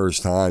 especially your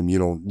first time, you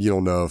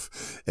don't know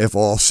if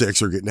all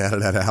 6 are getting out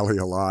of that alley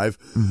alive.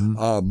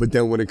 Mm-hmm. But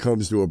then when it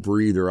comes to a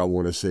breather, I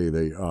want to say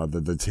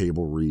the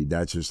table read.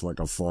 That's just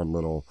like a fun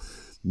little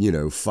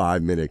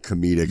 5-minute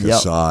comedic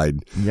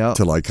aside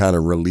to like kind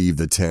of relieve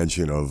the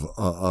tension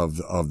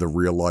of the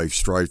real life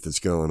strife that's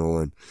going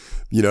on.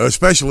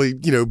 Especially,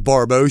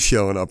 Barbeau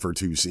showing up for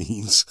 2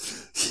 scenes,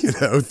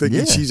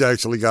 thinking she's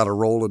actually got a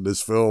role in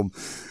this film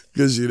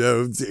because,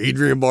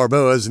 Adrienne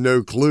Barbeau has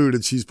no clue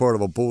that she's part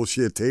of a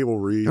bullshit table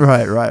read.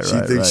 Right.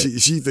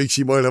 She thinks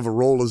she might have a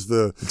role as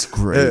it's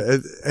great.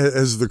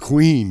 As the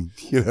queen,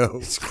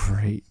 It's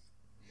great.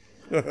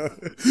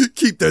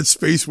 Keep that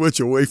space witch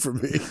away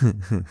from me.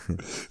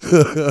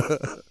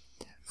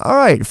 All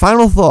right,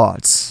 final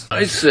thoughts.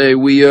 I say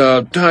we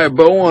tie a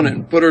bow on it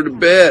and put her to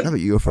bed. How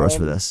about you go first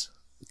for this?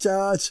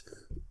 Josh,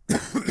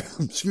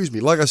 excuse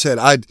me. Like I said,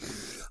 I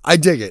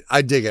dig it.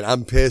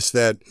 I'm pissed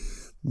that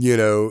he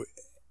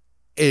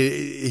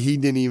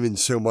didn't even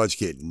so much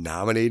get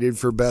nominated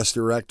for Best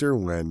Director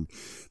when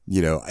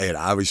it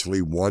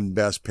obviously won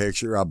Best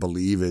Picture. I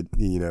believe it.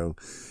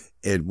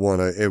 It won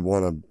a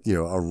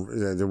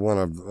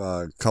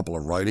couple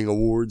of writing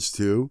awards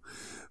too.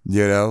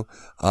 I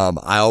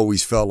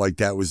always felt like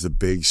that was the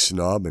big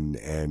snub,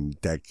 and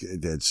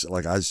that's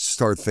like I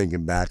start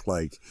thinking back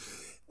like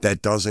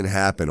that doesn't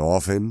happen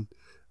often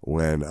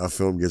when a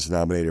film gets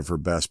nominated for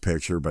Best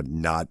Picture but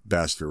not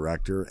Best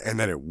Director, and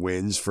then it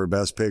wins for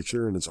Best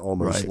Picture, and it's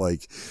almost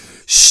like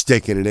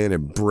sticking it in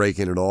and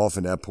breaking it off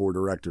in that poor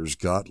director's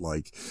gut.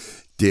 Like,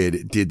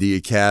 did the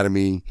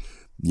Academy,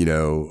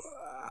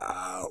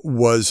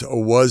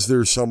 was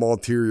there some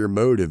ulterior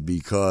motive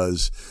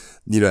because,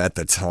 at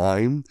the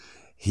time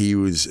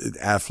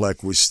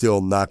Affleck was still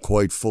not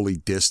quite fully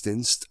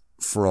distanced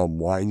from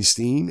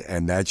Weinstein,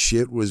 and that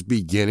shit was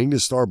beginning to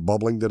start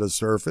bubbling to the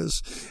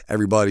surface.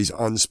 Everybody's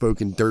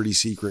unspoken dirty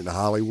secret in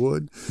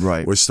Hollywood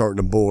was starting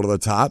to boil to the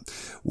top.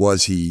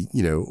 Was he,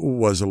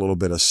 was a little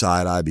bit of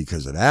side eye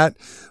because of that?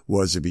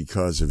 Was it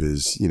because of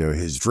his,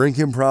 his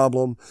drinking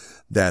problem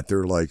that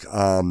they're like,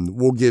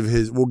 we'll give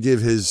his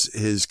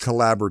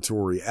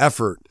collaboratory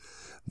effort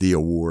the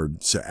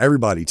award, so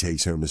everybody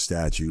takes home a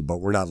statue, but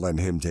we're not letting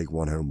him take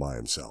one home by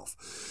himself,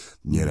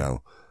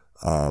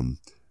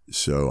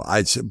 So I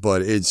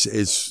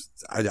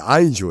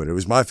enjoyed it. It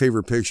was my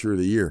favorite picture of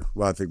the year.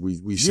 Well, I think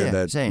we said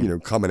that, same.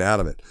 Coming out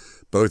of it,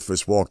 both of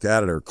us walked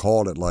out of it or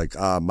called it like,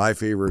 my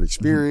favorite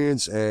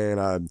experience. And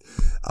I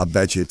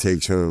bet you it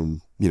takes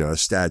home, a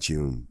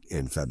statue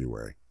in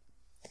February.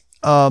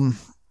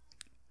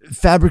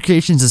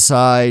 Fabrications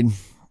aside,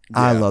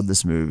 I love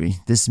this movie.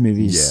 This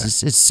movie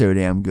is it's so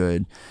damn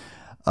good.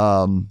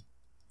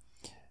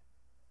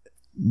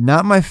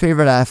 Not my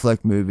favorite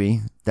Affleck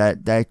movie.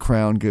 That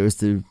crown goes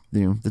to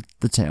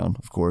the town,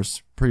 of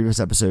course. Previous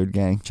episode,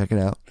 gang, check it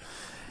out.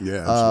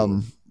 Yeah.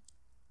 Absolutely.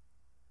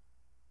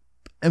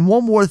 And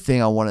one more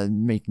thing I want to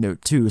make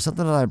note too,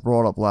 something that I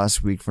brought up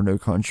last week for No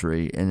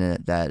Country,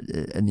 and that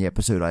in the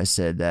episode I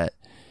said that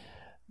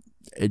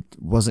it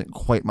wasn't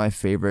quite my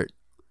favorite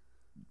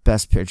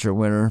Best Picture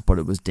winner, but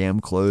it was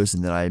damn close.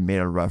 And then I made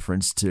a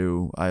reference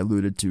to, I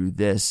alluded to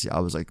this.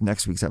 I was like,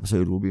 next week's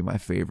episode will be my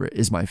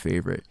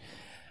favorite.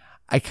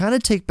 I kind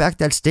of take back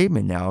that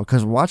statement now,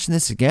 because watching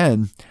this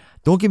again,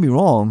 don't get me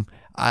wrong,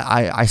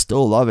 I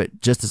still love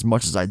it just as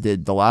much as I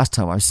did the last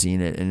time I've seen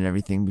it and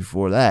everything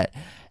before that.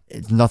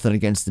 It's nothing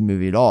against the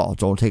movie at all.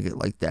 Don't take it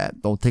like that.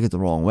 Don't take it the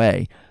wrong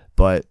way.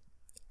 But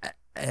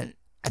I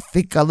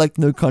think I like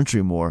No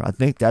Country more. I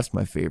think that's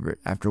my favorite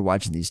after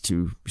watching these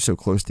two so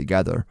close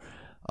together.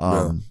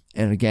 And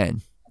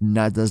again,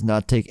 that does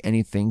not take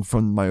anything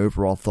from my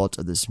overall thoughts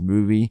of this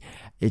movie.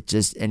 It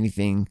just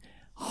anything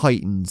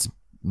heightens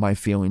my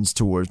feelings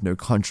towards No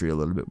Country a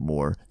little bit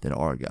more than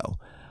Argo.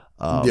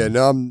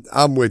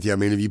 I'm with you. I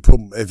mean,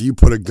 if you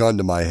put a gun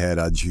to my head,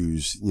 I'd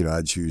choose No.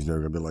 I'd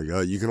be like,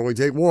 oh, you can only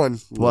take one.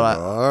 Like,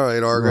 all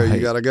right, Argo,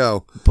 you gotta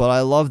go. But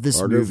I love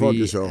this Argo, fuck movie.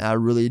 yourself. I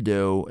really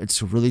do.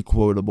 It's really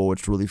quotable.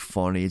 It's really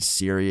funny. It's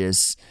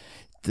serious.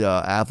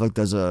 Affleck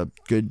does a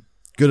good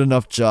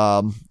enough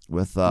job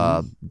with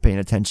paying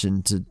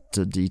attention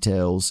to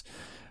details,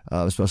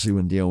 especially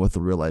when dealing with a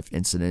real life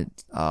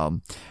incident.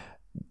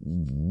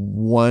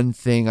 One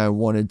thing I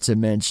wanted to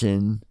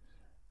mention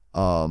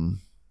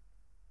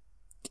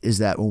is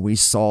that when we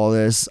saw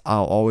this,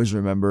 I'll always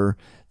remember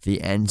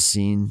the end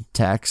scene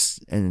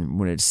text, and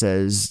when it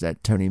says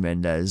that Tony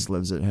Mendez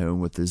lives at home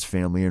with his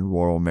family in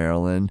rural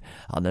Maryland,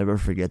 I'll never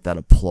forget that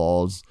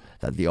applause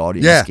that the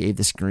audience gave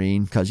the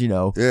screen, because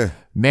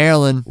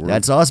Maryland,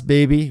 that's us,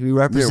 baby. We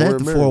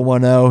represent the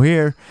 410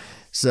 here.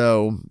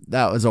 So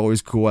that was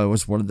always cool. I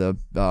was wanted to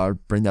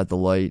bring that to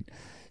light.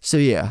 So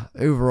yeah,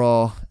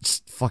 overall,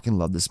 just fucking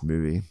love this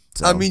movie.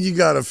 So. I mean, you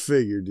gotta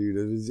figure,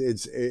 dude.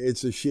 It's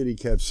a shitty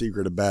kept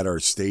secret about our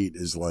state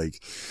is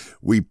like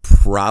we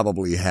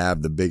probably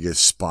have the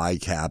biggest spy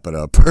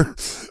capita per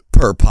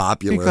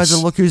populace. Because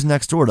of look who's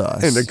next door to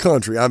us in the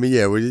country. I mean,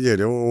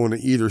 on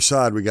either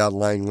side we got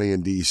Langley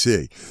and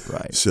DC.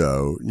 Right.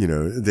 So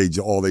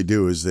all they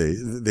do is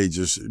they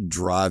just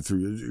drive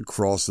through,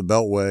 cross the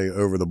Beltway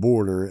over the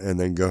border, and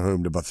then go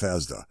home to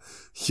Bethesda.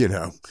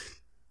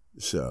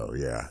 So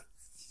yeah.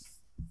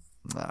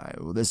 All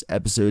right, well, this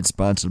episode is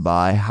sponsored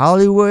by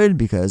Hollywood,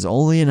 because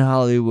only in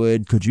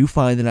Hollywood could you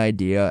find an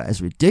idea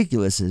as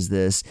ridiculous as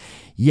this,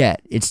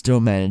 yet it still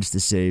managed to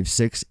save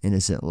 6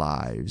 innocent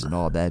lives. And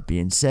all that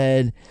being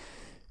said,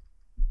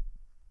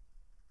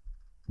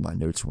 my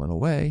notes went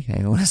away.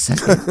 Hang on a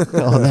second.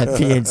 All that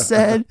being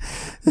said,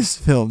 this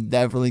film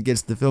definitely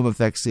gets the Film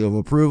Effects seal of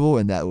approval,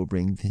 and that will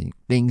bring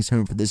things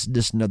home for this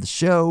edition of the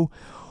show.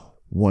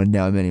 One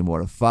down, many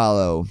more to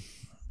follow.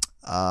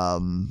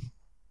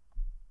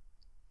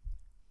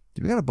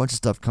 We got a bunch of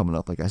stuff coming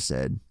up, like I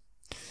said.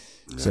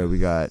 Yeah. So we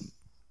got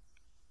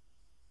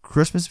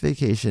Christmas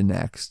Vacation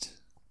next.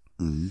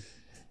 Mm-hmm.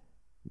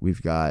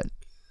 We've got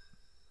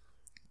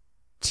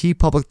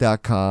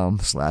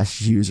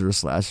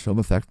tpublic.com/user/film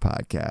effect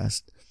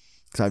podcast.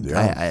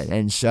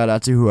 And shout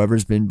out to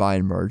whoever's been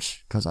buying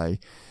merch, because I,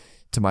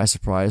 to my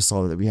surprise,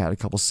 saw that we had a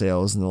couple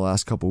sales in the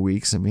last couple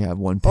weeks, and we have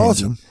one pending.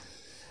 Awesome.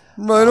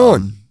 Right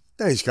on.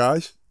 Thanks,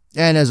 guys.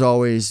 And as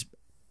always,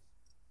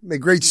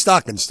 make great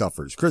stocking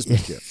stuffers,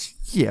 Christmas gifts.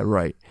 Yeah,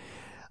 right.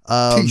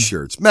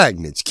 T-shirts,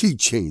 magnets,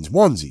 keychains,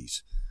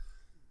 onesies.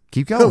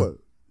 Keep going. Hello.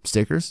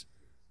 Stickers,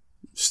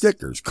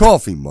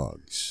 coffee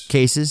mugs,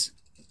 cases,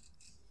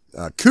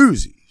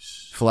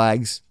 koozies,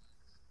 flags.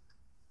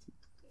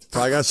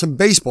 Probably got some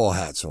baseball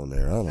hats on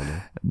there. I don't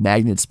know.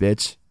 Magnets,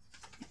 bitch.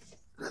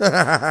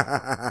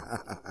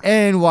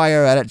 And while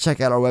you're at it, check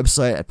out our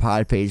website at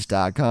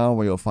podpage.com,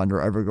 where you'll find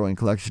our ever-growing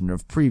collection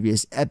of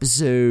previous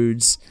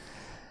episodes.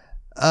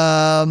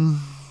 So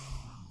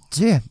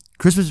yeah,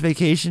 Christmas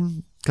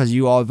Vacation, because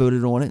you all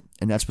voted on it,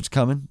 and that's what's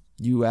coming.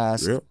 You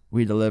asked,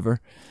 we deliver.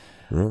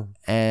 Yeah.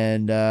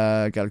 And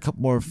got a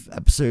couple more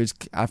episodes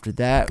after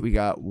that. We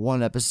got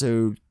one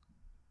episode,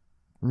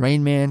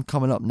 Rain Man,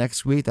 coming up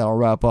next week. That'll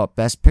wrap up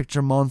Best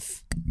Picture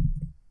month.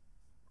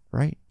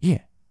 Right? Yeah.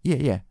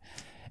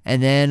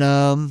 And then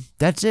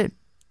that's it.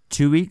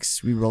 2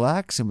 weeks, we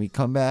relax, and we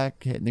come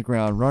back hitting the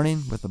ground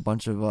running with a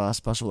bunch of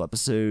special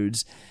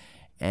episodes.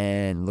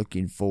 And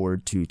looking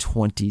forward to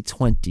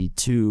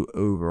 2022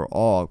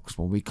 overall. Because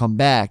when we come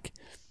back,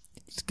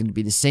 it's going to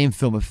be the same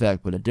film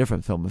effect, but a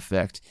different film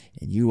effect.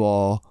 And you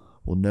all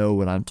will know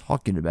what I'm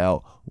talking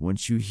about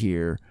once you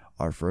hear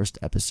our first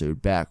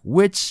episode back,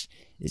 which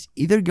is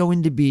either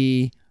going to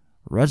be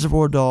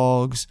Reservoir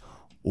Dogs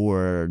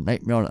or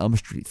Nightmare on Elm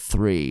Street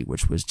 3,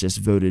 which was just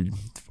voted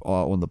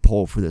on the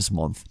poll for this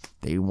month.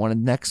 They wanted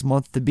next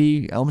month to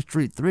be Elm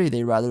Street 3.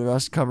 They'd rather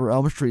us cover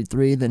Elm Street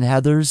 3 than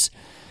Heathers.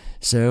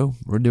 So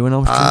we're doing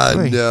Elm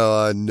Street 3.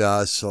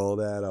 I saw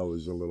that. I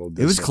was a little.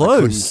 It was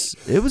close.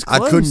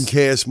 I couldn't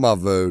cast my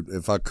vote.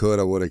 If I could,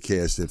 I would have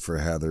cast it for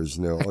Heather's.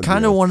 No, I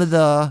kind of wanted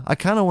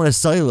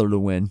Cellular to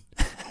win.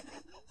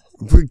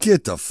 But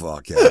get the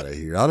fuck out of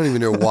here! I don't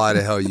even know why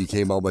the hell you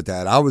came up with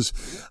that. I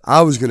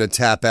was gonna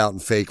tap out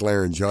and fake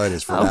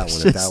laryngitis for that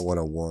one if that would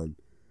have won.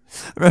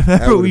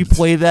 Remember we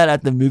played that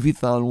at the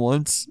movie-thon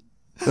once?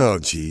 Oh,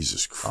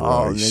 Jesus Christ.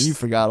 Oh, man, you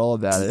forgot all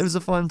about it. It was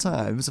a fun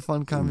time. It was a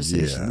fun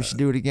conversation. Yeah. We should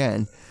do it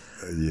again.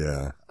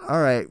 Yeah.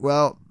 All right.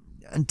 Well,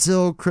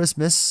 until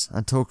Christmas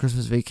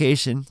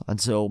vacation,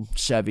 until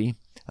Chevy,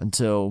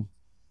 until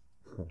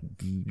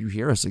you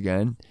hear us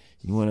again,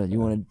 you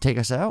wanna take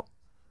us out?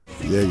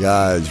 Yeah,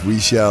 guys, we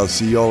shall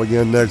see y'all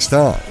again next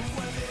time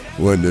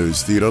when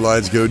those theater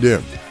lights go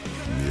dim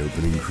and the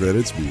opening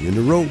credits begin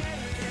to roll.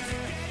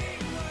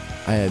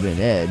 I have been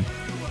Ed.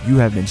 You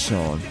have been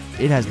Sean.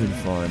 It has been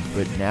fun,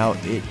 but now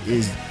it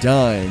is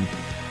done.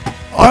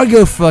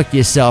 Argo fuck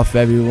yourself,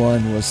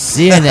 everyone. We'll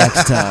see you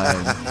next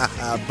time.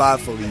 Bye,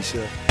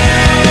 Felicia.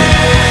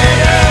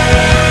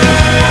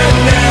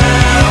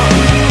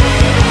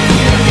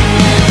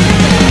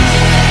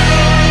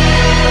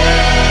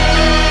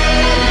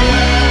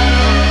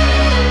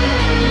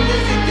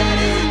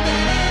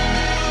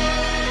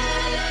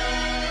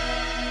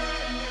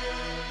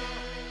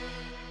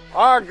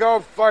 Argo,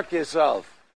 fuck yourself.